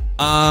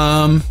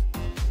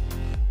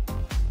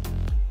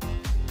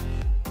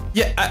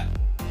 Yeah,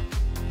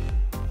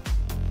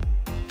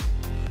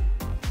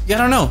 I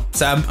don't know,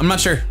 Sab. I'm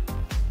not sure.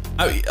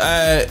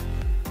 It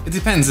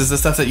depends. Is the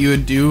stuff that you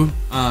would do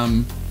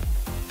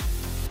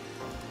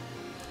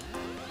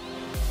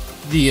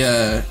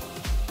the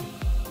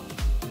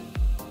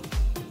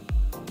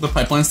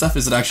pipeline stuff?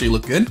 Does it actually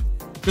look good?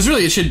 Because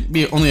really, it should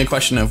be only a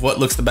question of what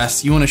looks the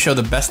best. You want to show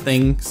the best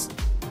things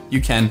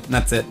you can, and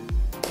that's it.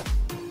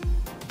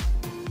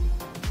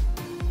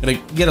 You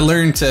gotta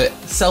learn to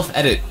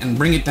self-edit and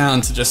bring it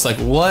down to just like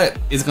what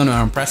is going to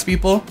impress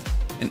people,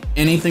 and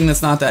anything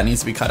that's not that needs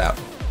to be cut out.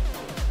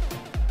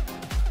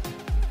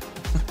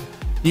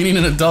 You need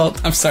an adult?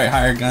 I'm sorry,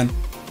 hire a gun.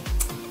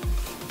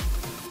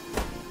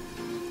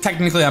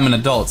 Technically, I'm an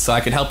adult, so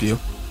I could help you.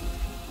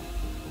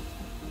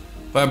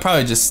 But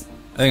I think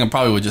I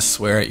probably would just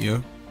swear at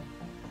you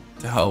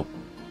to help.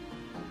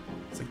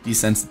 It's like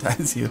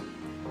desensitize you.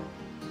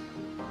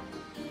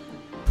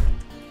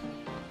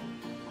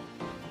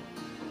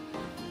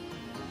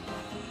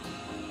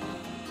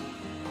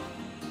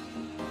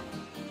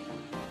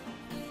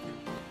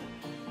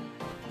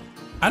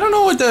 I don't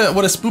know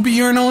what a spoopy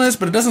urinal is,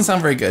 but it doesn't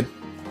sound very good.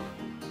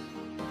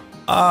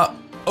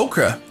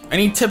 Okra.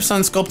 Any tips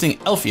on sculpting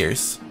elf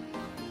ears?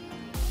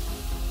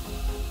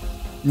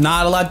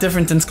 Not a lot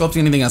different than sculpting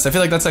anything else. I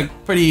feel like that's like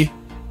pretty.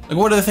 Like,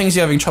 what are the things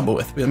you're having trouble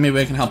with? Maybe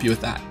I can help you with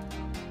that.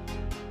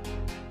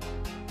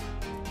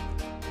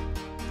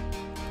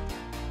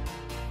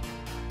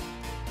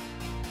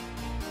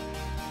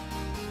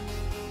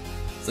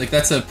 It's like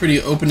that's a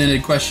pretty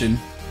open-ended question.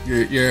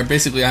 You're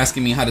basically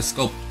asking me how to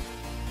sculpt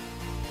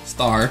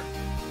Star,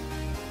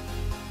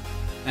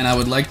 and I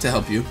would like to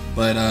help you,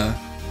 but I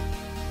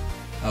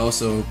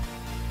also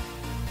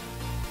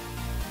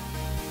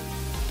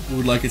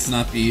would like it to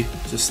not be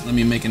just let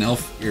me make an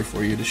elf ear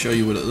for you to show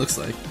you what it looks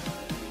like.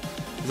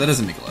 Because that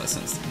doesn't make a lot of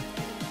sense to me.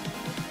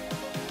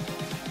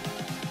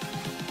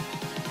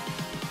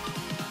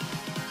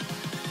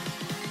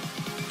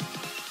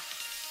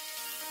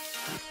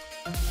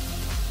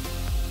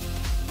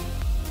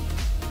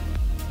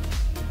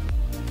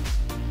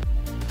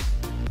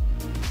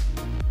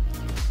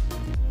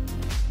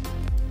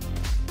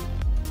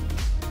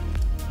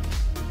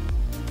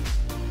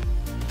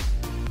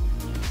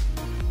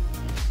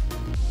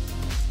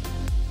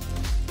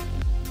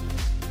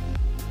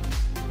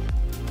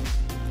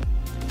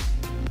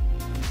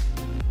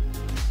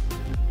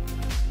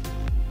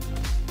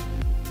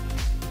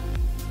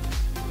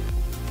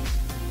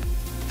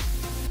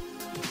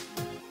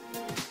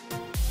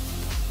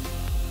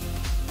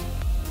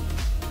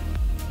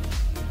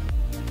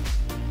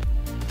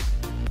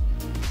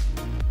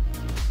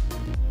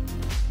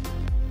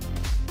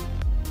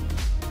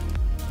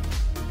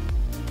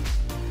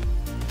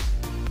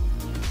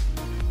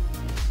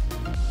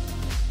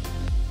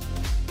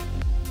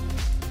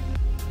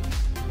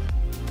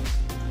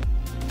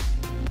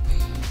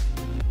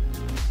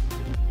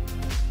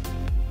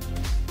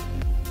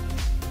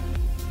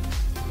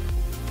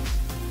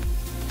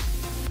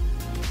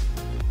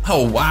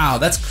 Oh wow,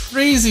 that's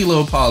crazy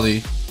low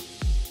poly.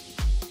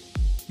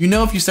 You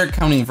know, if you start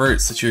counting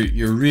verts that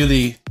you're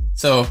really,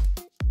 so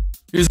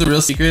here's the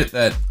real secret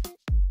that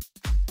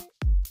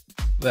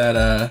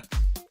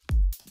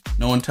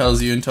no one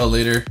tells you until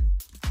later.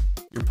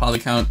 Your poly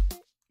count,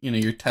 you know,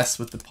 your tests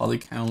with the poly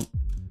count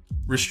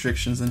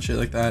restrictions and shit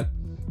like that.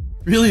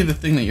 Really, the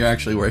thing that you're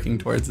actually working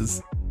towards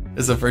is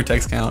a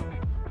vertex count.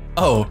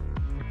 Oh,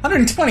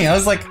 120. I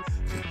was like,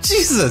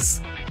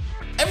 Jesus,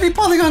 every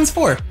polygon's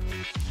 4.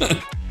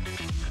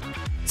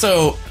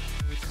 So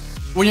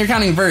when you're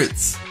counting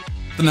verts,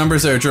 the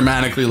numbers are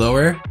dramatically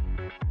lower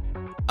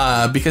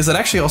because it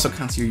actually also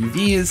counts your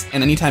UVs,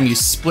 and anytime you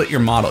split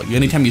your model,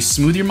 anytime you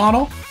smooth your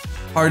model,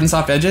 hard and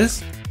soft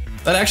edges,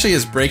 that actually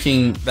is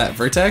breaking that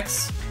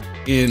vertex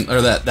in,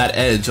 or that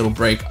edge, it'll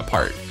break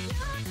apart.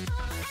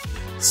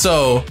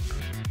 So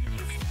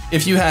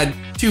if you had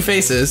 2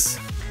 faces,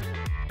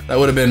 that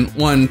would have been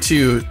 1,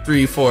 2,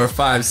 3, 4,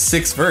 5,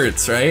 6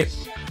 verts, right?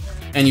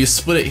 And you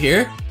split it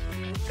here,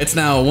 it's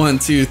now 1,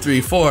 2,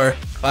 3, 4,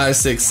 5,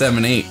 6,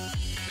 7, 8.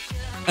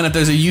 And if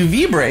there's a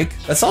UV break,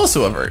 that's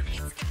also a vert.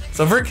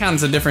 So vert count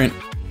is a different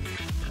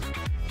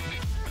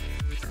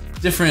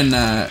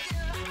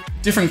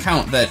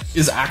count that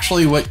is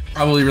actually what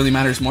probably really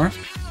matters more.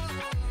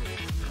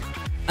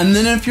 And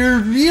then if you're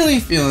really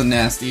feeling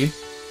nasty,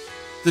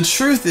 the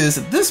truth is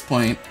at this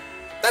point,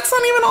 that's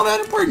not even all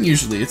that important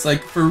usually. It's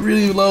like for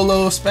really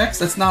low specs,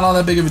 that's not all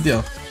that big of a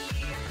deal.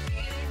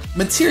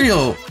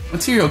 Material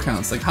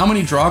counts, like how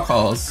many draw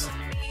calls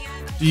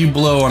do you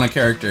blow on a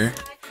character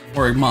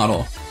or a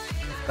model?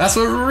 That's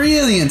what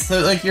really,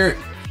 so like your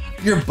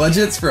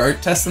budgets for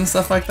art tests and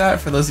stuff like that,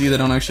 for those of you that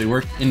don't actually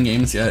work in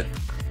games yet,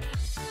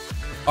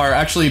 are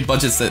actually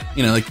budgets that,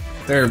 you know, like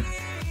they're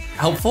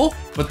helpful,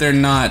 but they're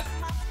not.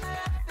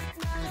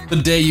 The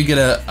day you get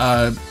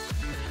a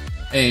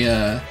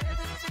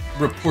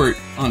report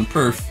on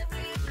perf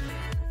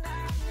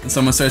and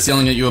someone starts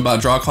yelling at you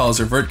about draw calls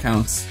or vert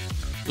counts,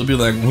 you'll be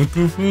like, what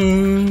the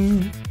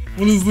fuck?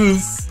 What is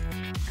this?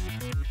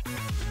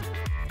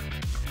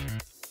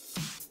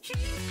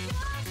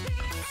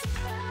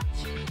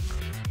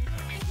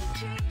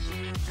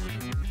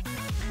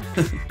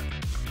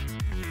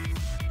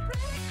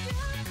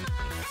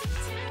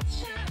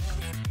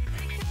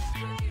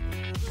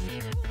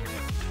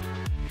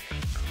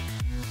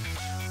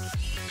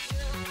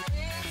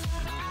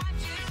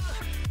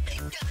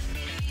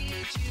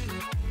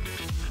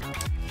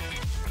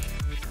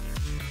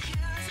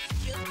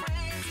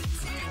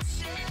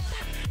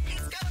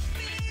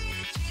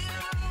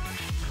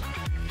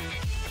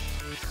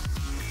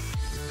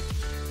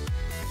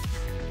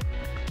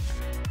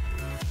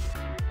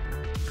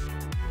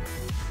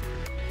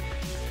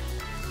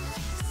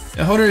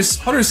 Yeah,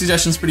 Hodor's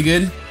suggestion's pretty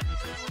good.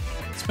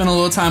 Spend a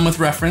little time with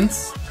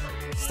reference.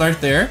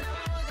 Start there.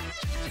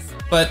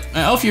 But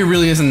Elfir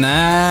really isn't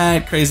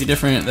that crazy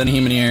different than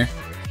Humaneer.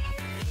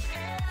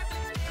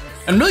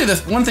 And really, the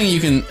one thing you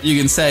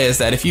can say is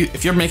that if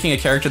you're making a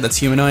character that's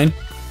humanoid,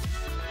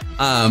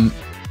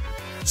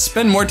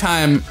 spend more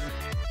time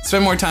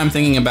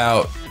thinking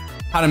about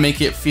how to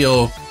make it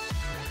feel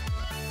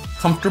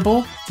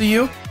comfortable to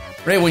you,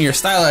 right? When you're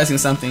stylizing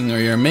something or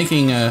you're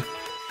making a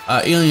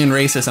alien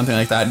race or something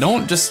like that,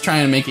 don't just try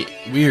and make it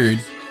weird,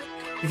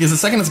 because the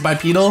second it's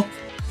bipedal,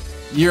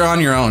 you're on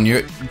your own.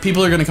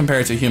 People are going to compare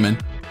it to human,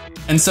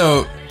 and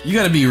so you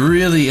got to be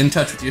really in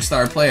touch with your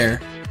star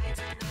player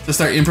to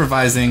start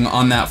improvising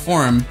on that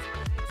form.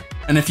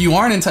 And if you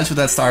aren't in touch with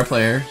that star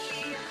player,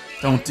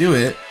 don't do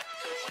it.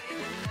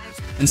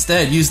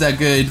 Instead, use that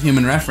good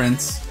human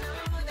reference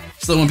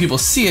so that when people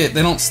see it,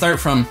 they don't start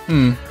from,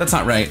 that's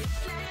not right.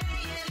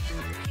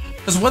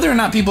 Because whether or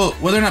not people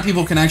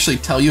can actually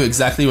tell you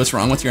exactly what's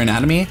wrong with your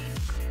anatomy,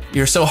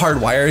 you're so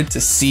hardwired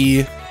to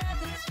see.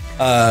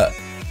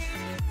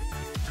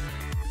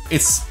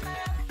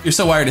 You're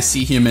so wired to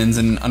see humans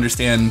and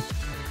understand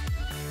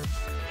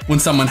when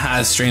someone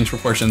has strange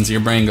proportions.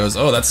 Your brain goes,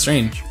 "Oh, that's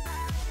strange."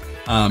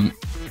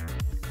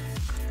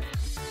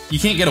 You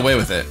can't get away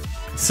with it.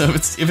 So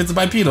if it's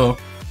bipedal,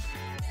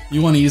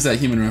 you want to use that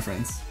human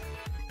reference.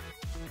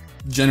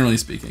 Generally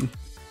speaking.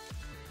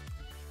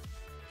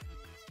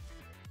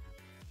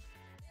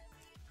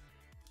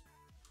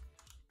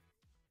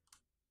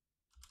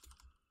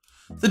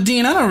 The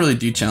Dean, I don't really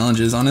do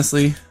challenges,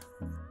 honestly.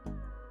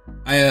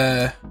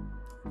 I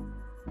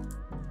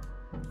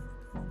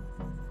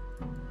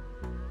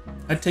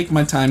take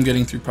my time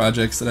getting through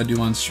projects that I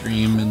do on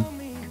stream, and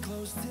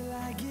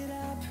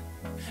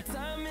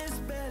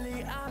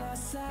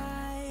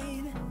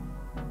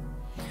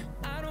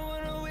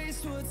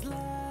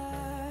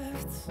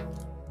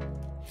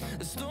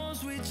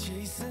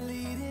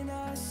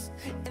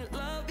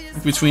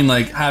between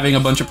like having a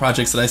bunch of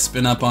projects that I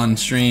spin up on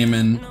stream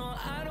and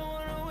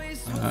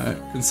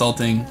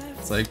consulting,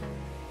 it's like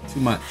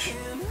too much.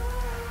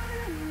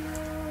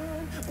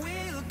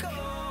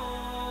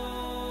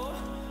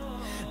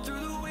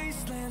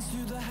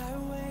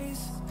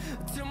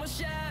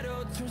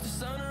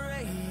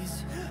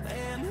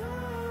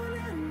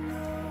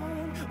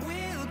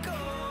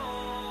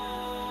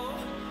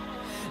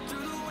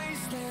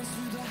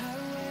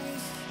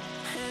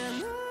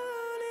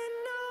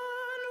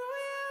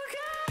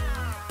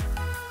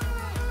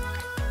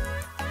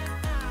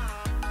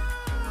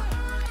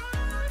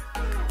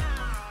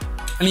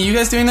 Any of you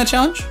guys doing that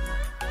challenge?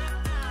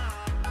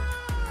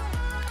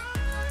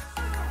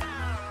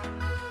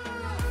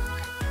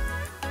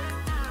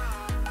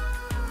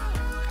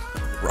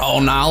 Raw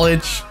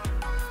knowledge.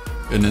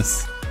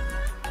 Goodness.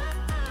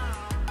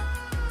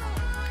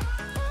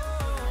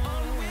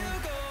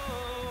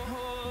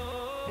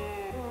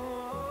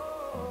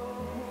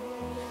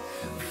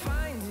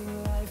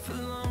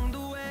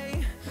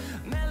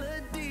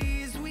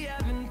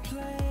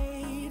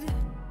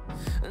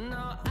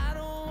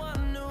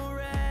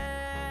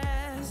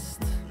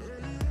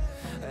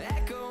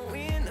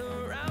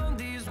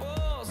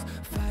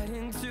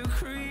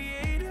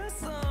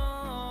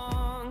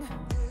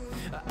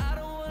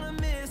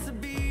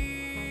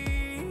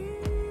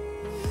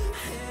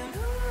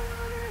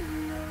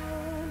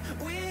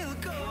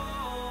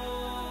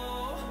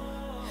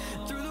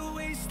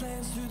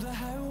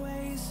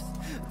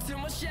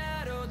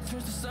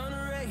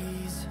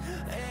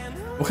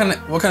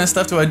 What kind of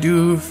stuff do I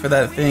do for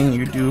that thing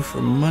you do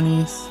for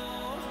monies?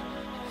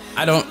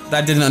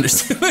 That didn't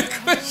understand the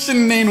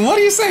question, Nane. What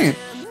are you saying?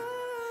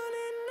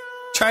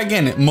 Try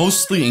again.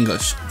 Mostly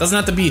English. Doesn't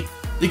have to be,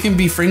 it can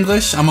be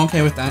Fringlish. I'm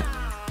okay with that.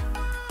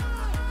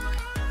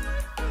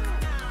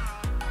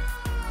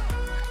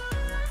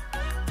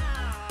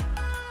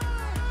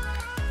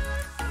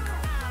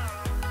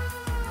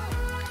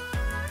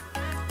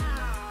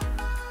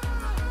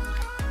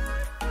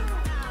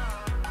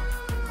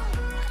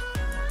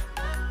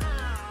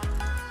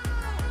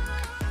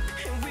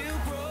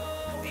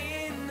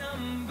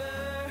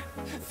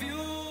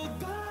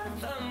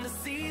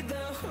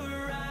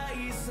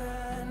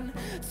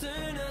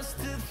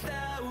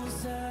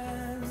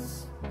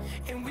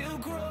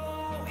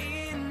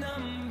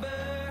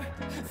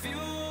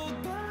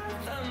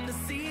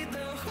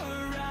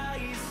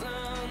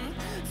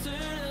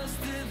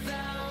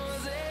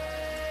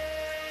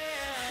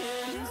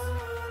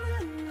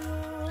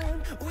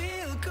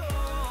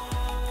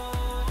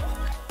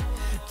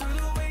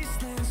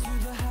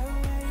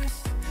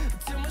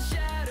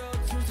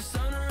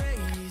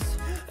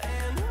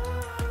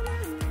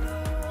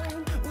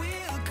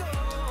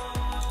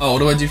 Oh, what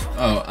do I do?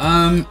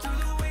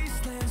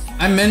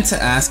 I meant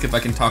to ask if I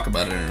can talk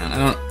about it or not. I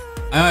don't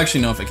actually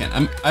know if I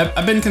can.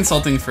 I've been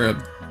consulting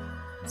for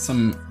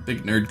some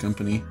big nerd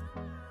company,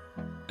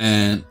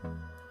 and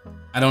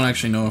I don't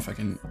actually know if I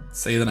can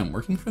say that I'm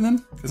working for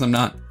them because I'm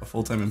not a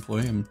full-time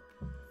employee. I'm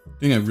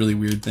doing a really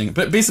weird thing,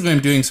 but basically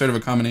I'm doing sort of a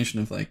combination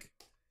of like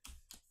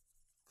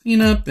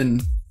cleanup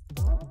and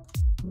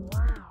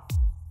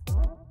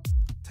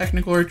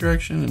technical art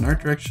direction and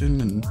art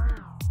direction and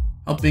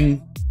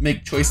helping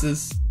make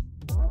choices.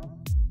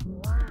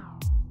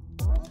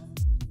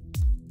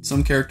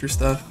 Some character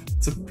stuff.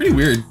 It's a pretty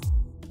weird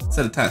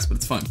set of tasks, but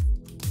it's fun.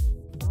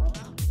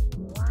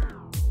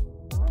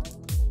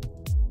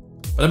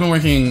 But I've been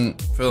working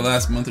for the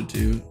last month or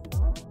two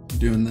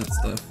doing that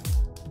stuff.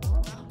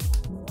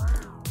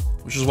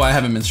 Which is why I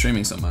haven't been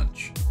streaming so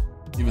much.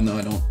 Even though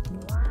I don't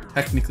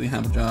technically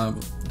have a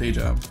job, a day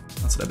job.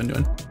 That's what I've been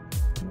doing.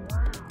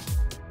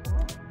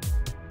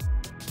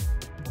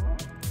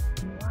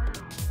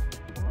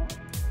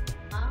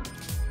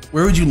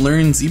 Where would you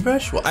learn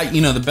ZBrush? Well,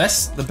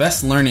 the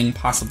best learning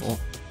possible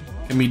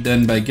can be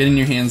done by getting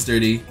your hands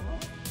dirty.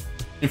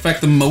 In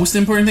fact, the most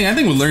important thing, I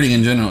think with learning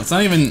in general, it's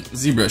not even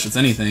ZBrush, it's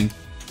anything,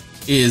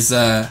 is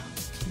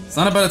it's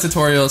not about a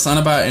tutorial, it's not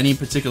about any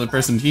particular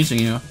person teaching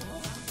you.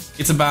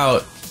 It's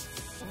about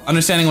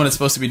understanding what it's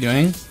supposed to be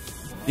doing,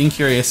 being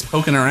curious,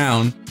 poking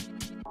around,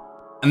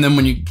 and then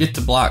when you get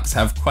to blocks,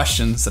 have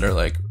questions that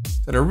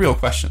are real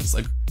questions.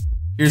 Like,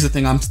 here's the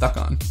thing I'm stuck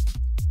on.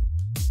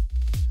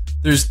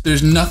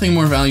 There's nothing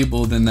more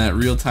valuable than that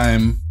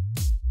real-time,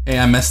 hey,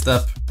 I messed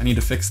up, I need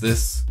to fix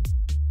this.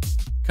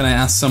 Can I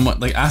ask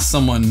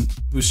someone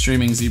who's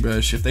streaming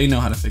ZBrush if they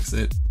know how to fix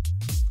it?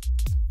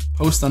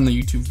 Post on the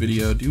YouTube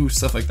video, do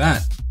stuff like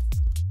that.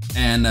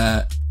 And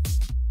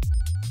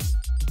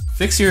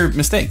fix your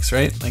mistakes,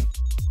 right? Like,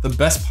 the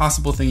best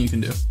possible thing you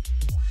can do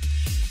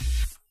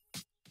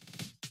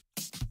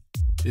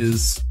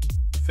is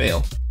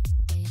fail.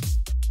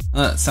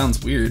 That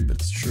sounds weird,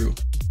 but it's true.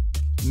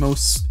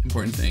 Most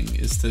important thing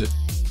is to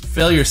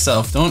fail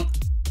yourself. Don't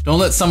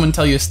let someone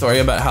tell you a story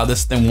about how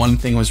this one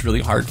thing was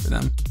really hard for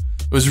them.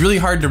 It was really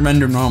hard to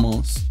render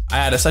normals. I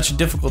had such a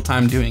difficult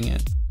time doing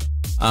it.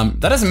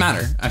 That doesn't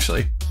matter,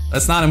 actually.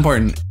 That's not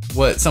important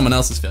what someone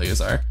else's failures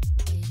are.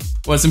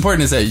 What's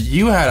important is that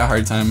you had a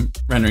hard time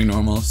rendering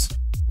normals,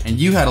 and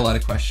you had a lot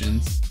of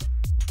questions,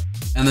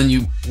 and then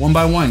you, one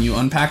by one, you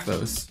unpack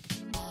those,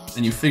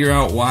 and you figure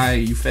out why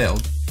you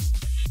failed,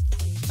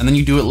 and then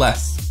you do it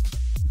less.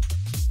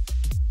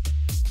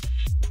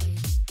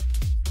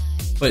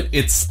 But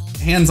it's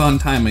hands-on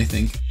time, I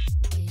think.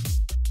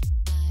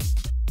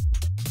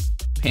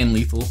 Pain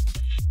lethal.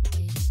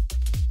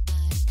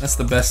 That's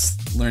the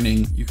best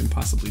learning you can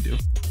possibly do.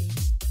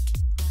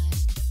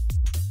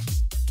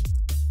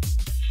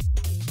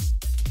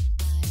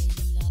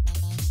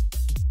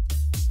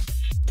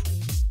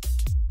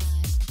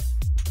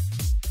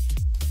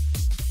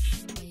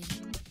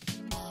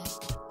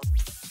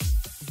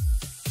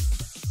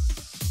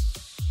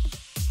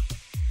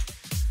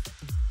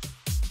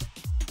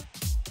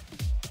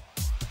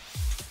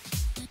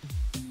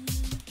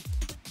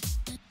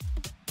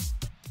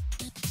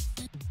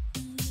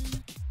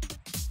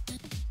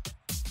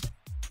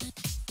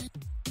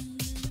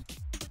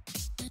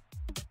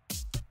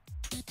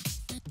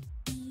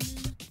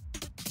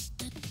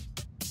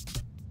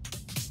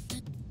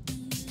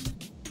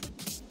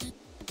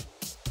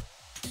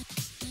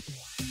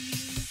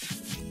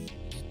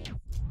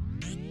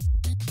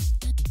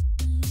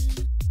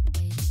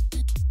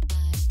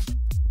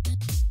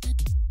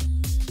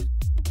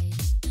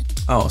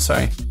 Oh,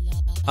 sorry.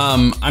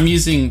 I'm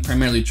using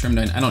primarily trim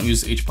dynamic. I don't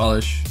use H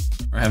polish,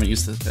 or haven't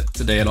used it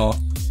today at all.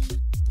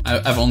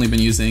 I've only been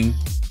using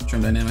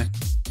trim dynamic.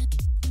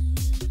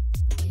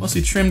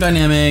 Mostly trim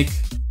dynamic,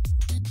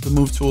 the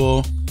move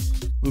tool,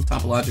 move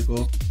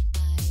topological,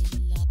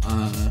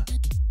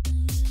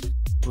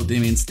 little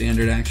Damien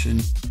standard action.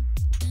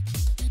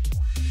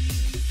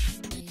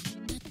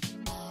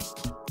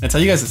 Can I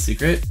tell you guys a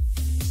secret?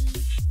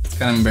 It's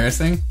kind of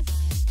embarrassing.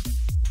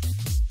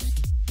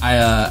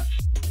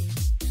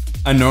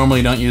 I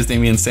normally don't use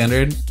Damien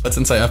standard, but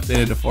since I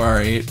updated to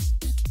 4R8,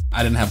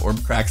 I didn't have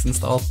orb cracks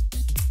installed.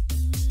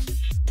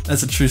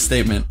 That's a true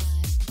statement.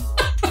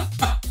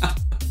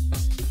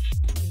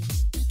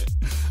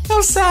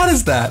 How sad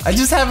is that? I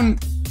just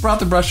haven't brought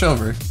the brush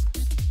over.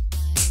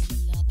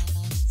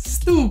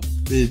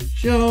 Stupid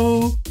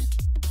Joe.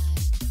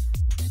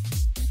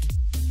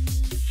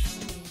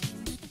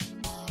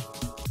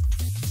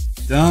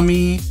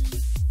 Dummy.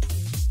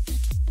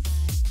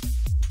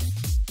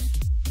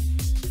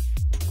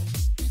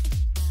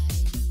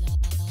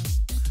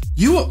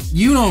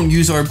 You don't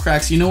use orb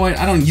cracks. You know what?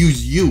 I don't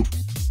use you.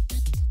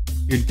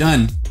 You're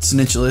done,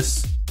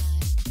 snitchless.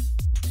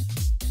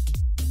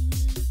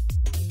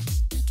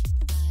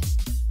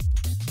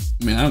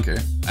 I mean, I don't care.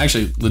 I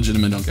actually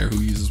legitimately don't care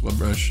who uses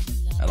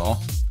ZBrush at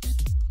all.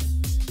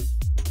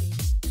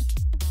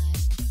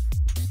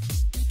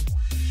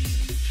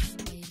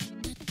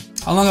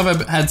 How long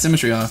have I had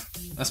symmetry off?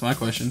 That's my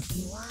question.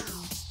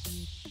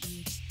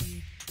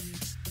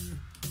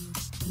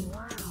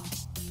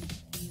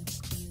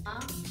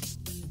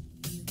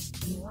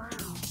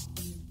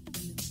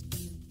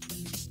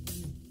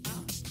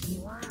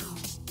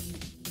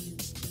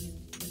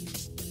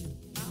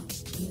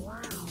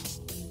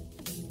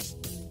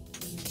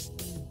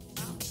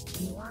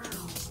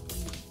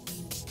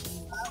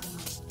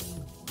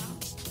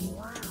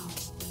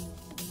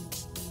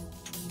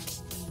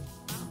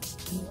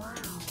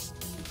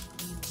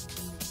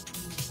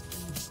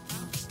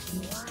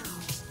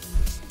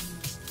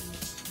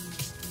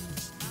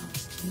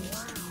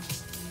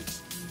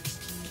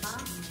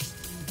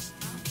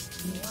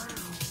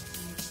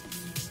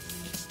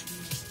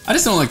 I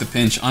just don't like the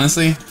pinch,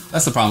 honestly.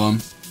 That's the problem.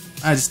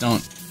 I just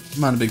don't.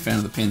 I'm not a big fan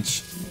of the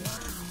pinch.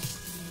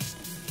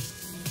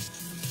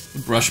 The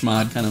brush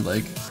mod kind of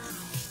like.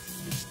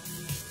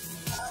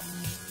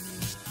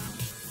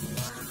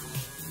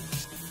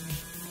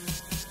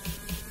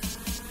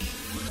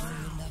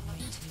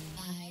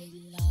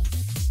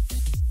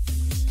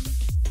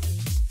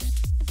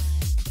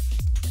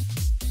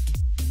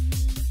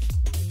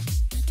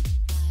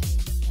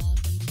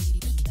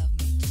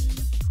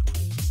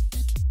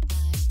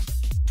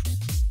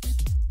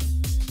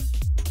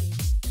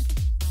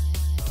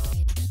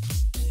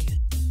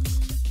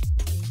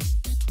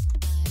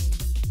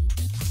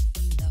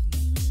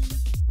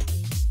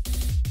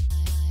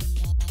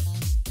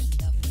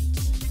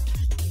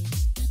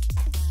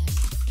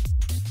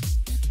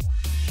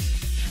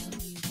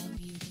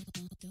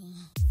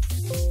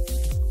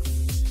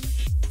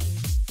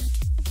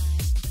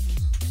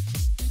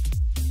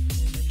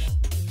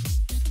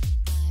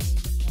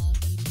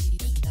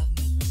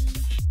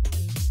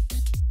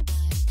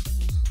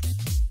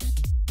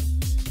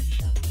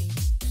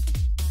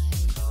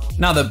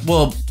 Now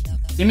well,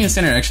 Damien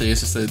Standard actually is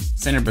just a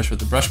standard brush with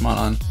the brush mod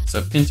on,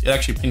 so it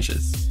actually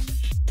pinches.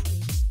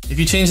 If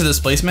you change the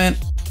displacement,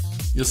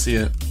 you'll see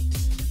it.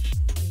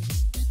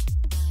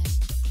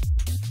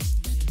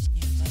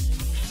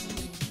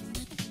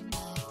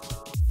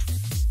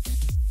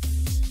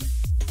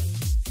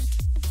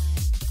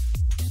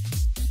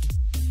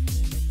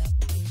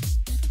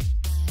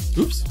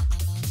 Oops.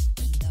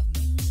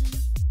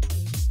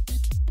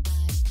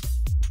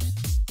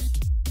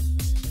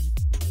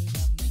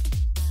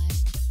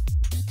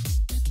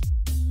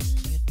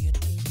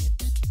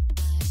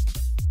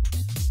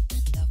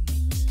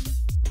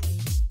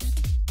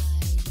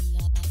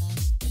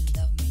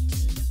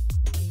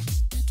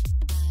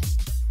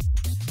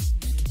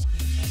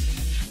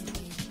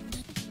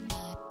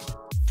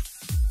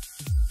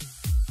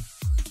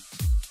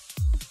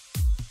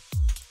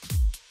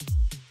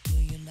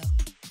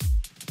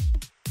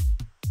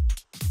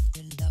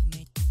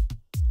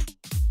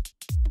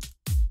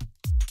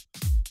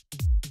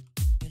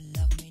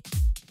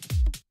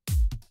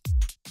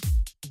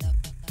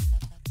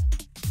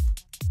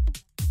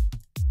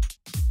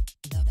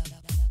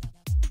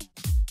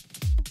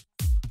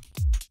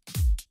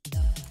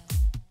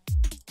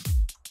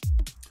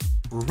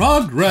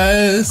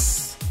 Progress.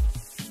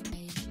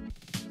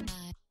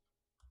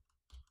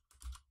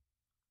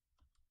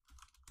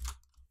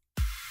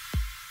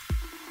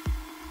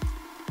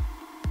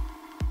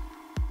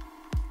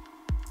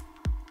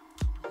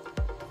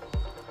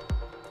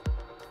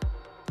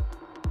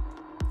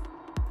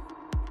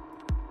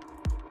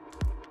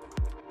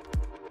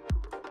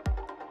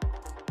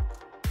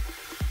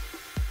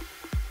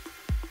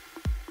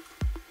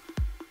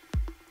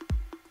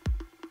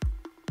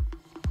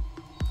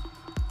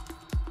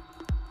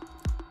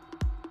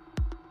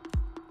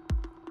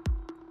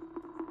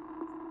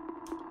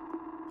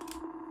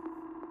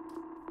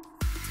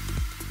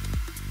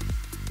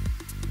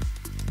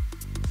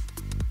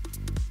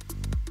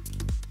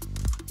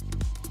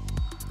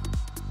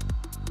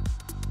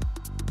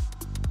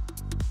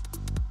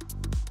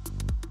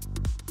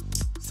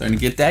 Starting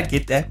to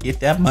get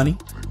that money.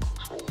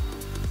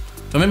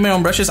 Do I make my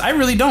own brushes? I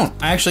really don't.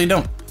 I actually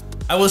don't.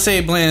 I will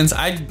say blends.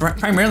 I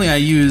primarily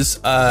use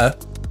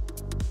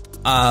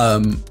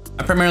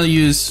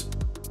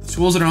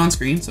tools that are on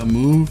screen. So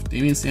move,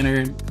 Damien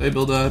Standard, clay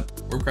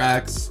buildup, or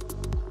cracks.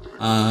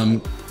 I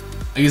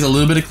use a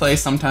little bit of clay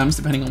sometimes,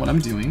 depending on what I'm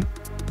doing.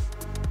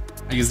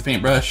 I use the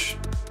paintbrush.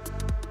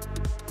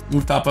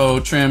 Move, topo,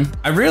 trim.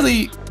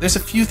 There's a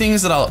few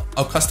things that I'll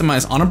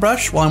customize on a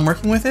brush while I'm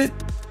working with it,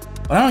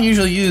 but I don't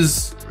usually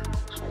use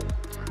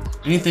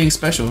anything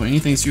special,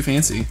 anything too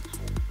fancy.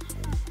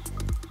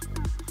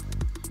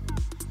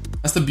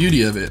 That's the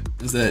beauty of it,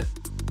 is that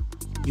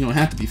you don't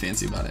have to be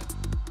fancy about it.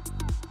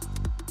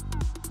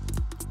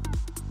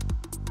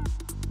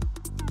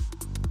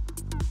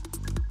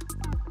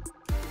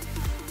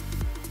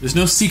 There's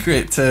no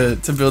secret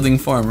to building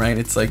form, right?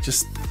 It's like,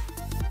 just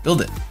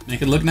build it.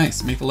 Make it look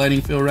nice. Make the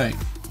lighting feel right.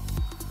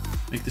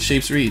 Make the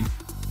shapes read.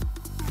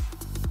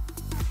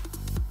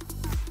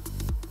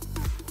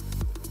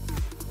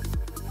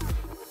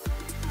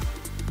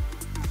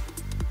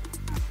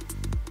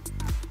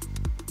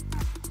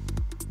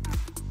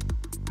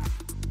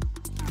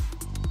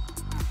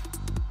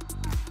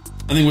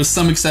 I think with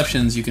some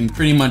exceptions, you can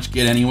pretty much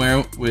get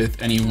anywhere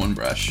with any one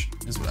brush,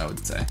 is what I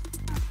would say.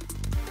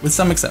 With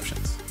some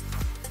exceptions.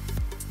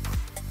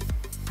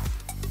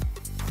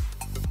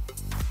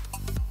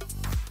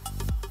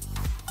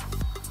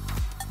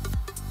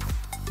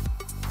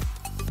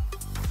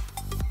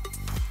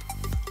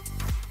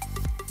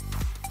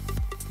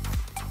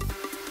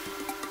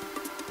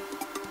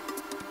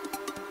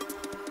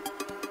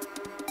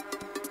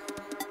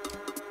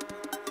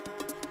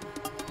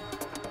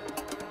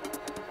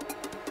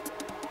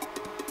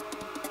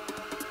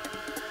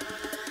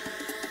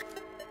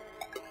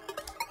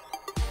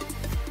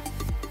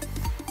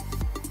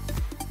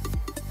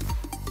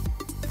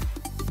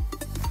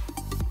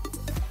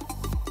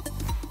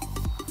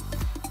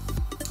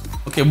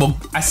 Okay, well,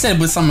 I said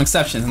with some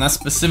exceptions, and that's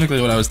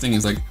specifically what I was thinking.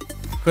 Is like,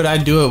 could I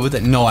do it with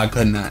it? No, I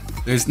could not.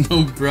 There's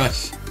no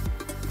brush.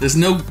 There's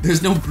no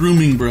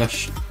grooming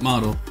brush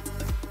model.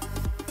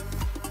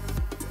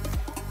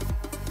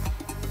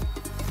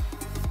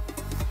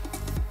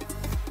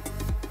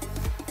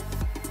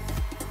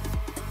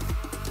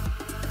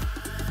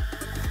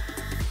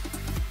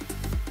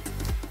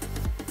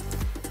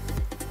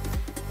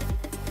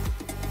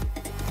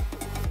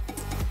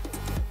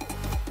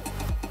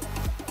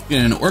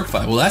 Getting an orc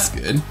vibe. Well, that's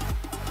good.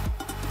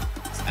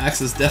 This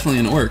axe is definitely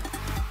an orc.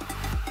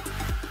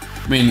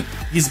 I mean,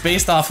 he's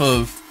based off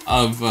of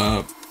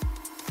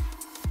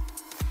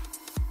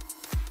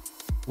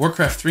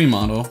Warcraft 3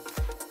 model.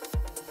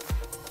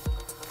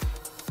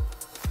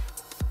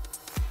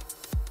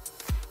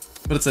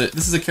 But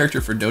this is a character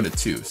for Dota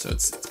 2, so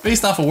it's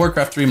based off a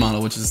Warcraft 3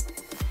 model, which is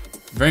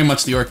very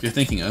much the orc you're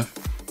thinking of.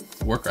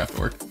 It's a Warcraft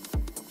orc,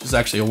 which is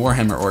actually a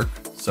Warhammer orc.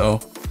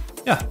 So,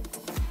 yeah.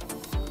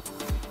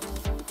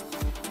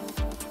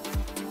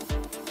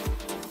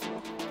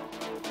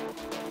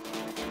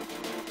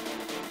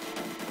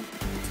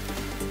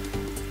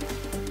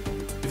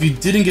 If you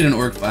didn't get an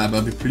orc lab,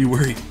 I'd be pretty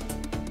worried.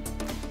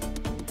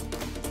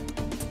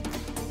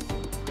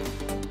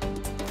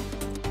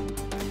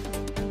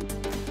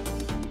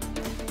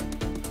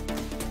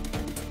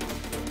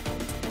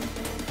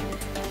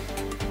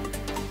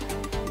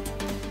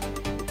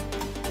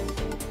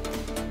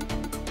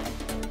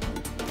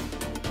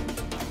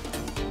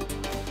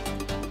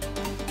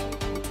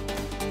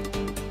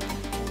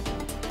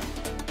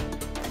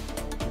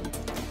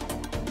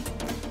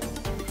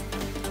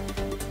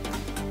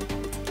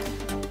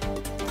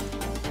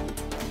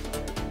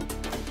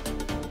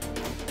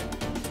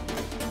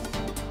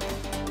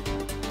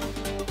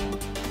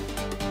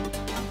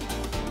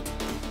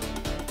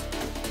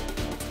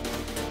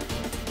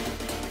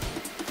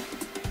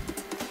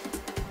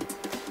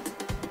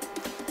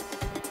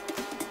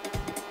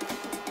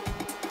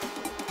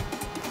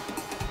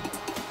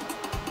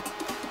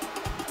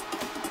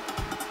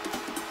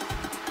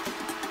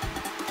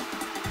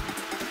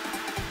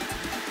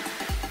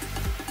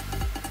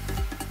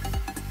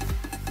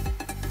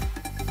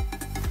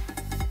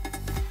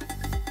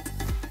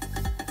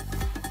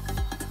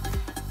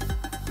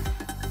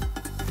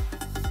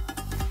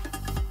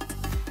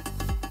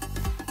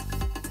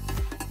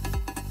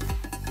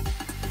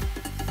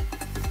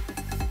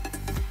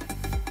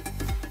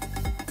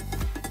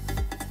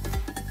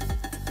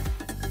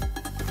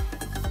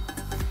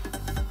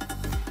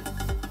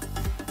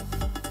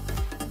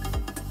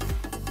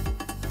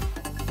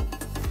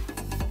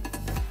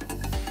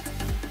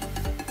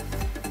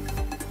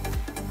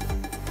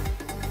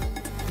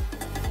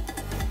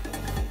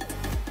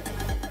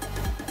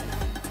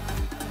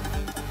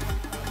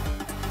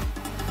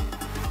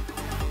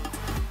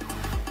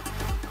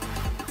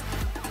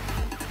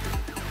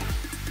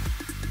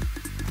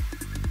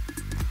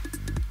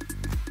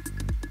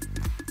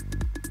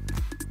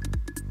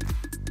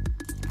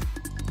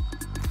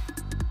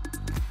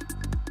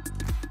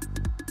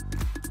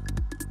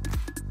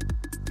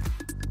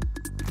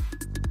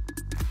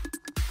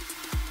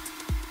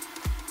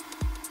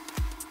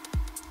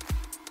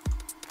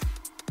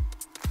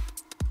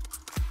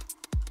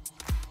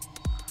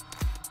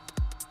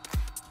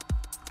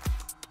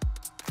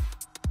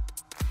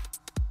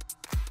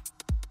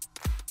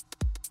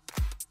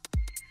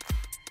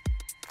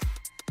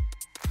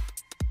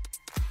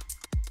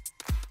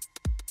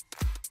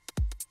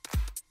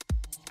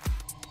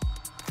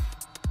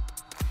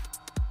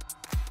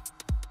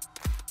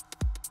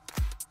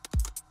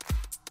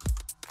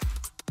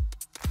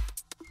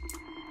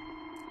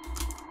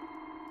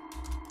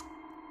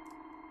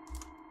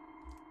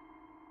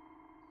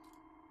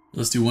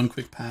 Let's do one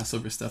quick pass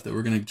over stuff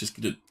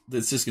that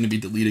that's just gonna be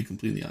deleted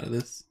completely out of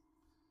this.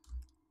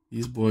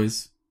 These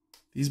boys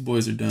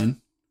are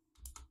done.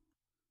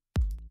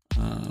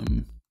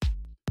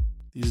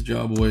 These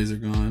jaw boys are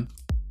gone.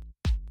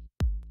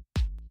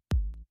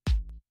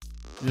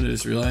 You know what I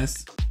just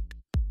realized?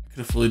 I could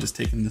have fully just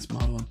taken this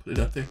model and put it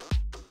up there.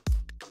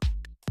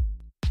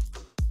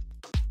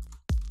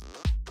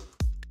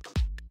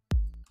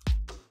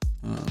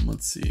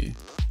 Let's see.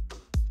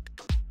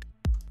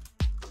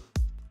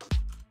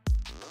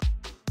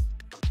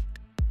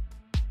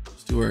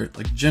 Just do our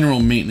like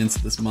general maintenance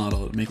of this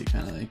model to make it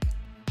kind of like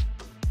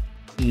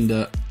cleaned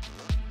up.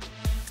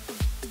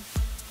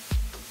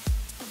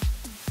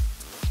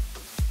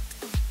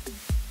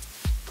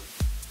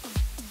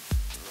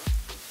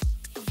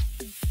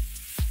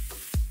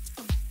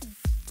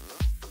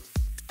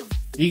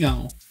 Here you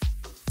go.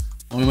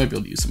 Well, we might be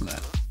able to use some of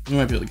that. We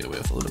might be able to get away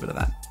with a little bit of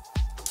that.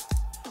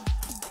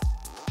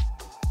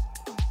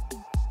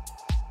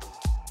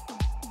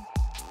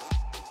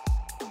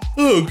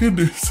 Oh,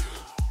 goodness.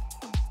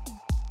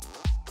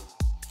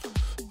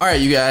 All right,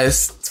 you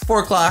guys. It's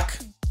 4 o'clock.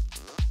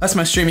 That's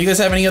my stream. You guys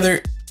have any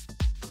other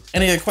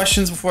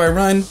questions before I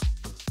run?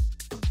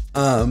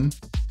 I'm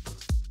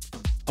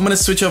gonna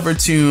switch over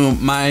to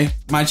my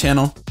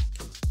channel.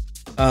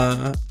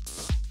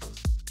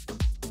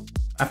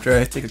 After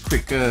I take a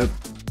quick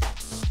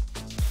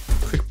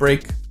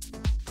break.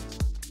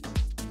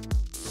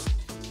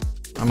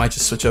 I might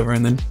just switch over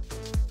and then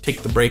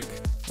take the break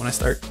when I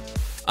start.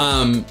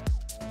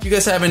 If you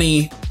guys have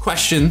any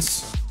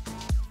questions,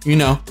 you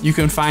know, you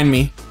can find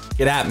me,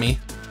 get at me.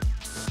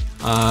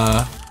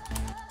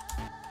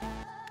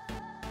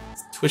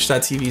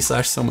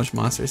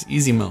 Twitch.tv/SoMuchMonsters,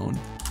 easy mode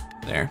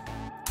there.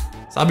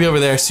 So I'll be over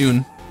there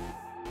soon.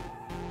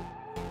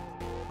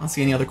 I don't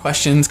see any other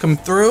questions come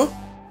through.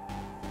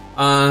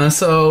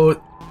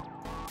 So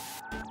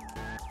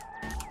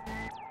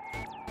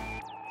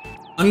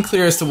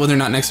unclear as to whether or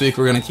not next week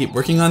we're gonna keep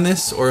working on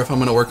this or if I'm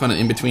gonna work on it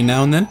in between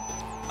now and then.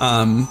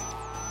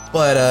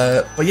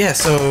 But yeah,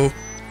 so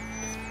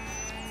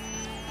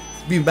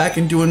be back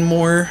and doing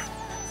more.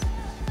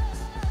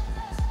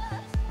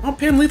 Oh,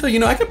 Pan Lethal, you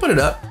know, I could put it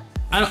up.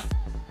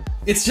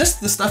 It's just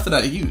the stuff that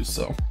I use,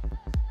 so.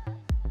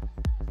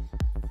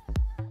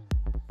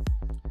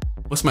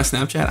 What's my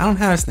Snapchat? I don't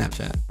have a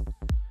Snapchat.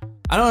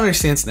 I don't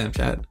understand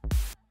Snapchat.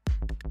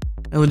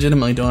 I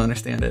legitimately don't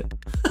understand it.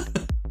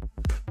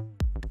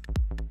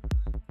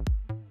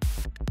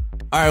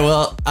 Alright,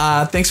 well,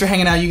 thanks for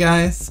hanging out, you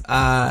guys.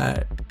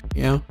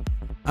 You know,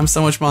 I'm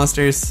So Much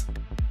Monsters.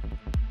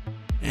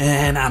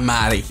 And I'm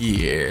out of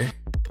here.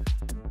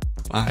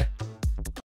 Bye.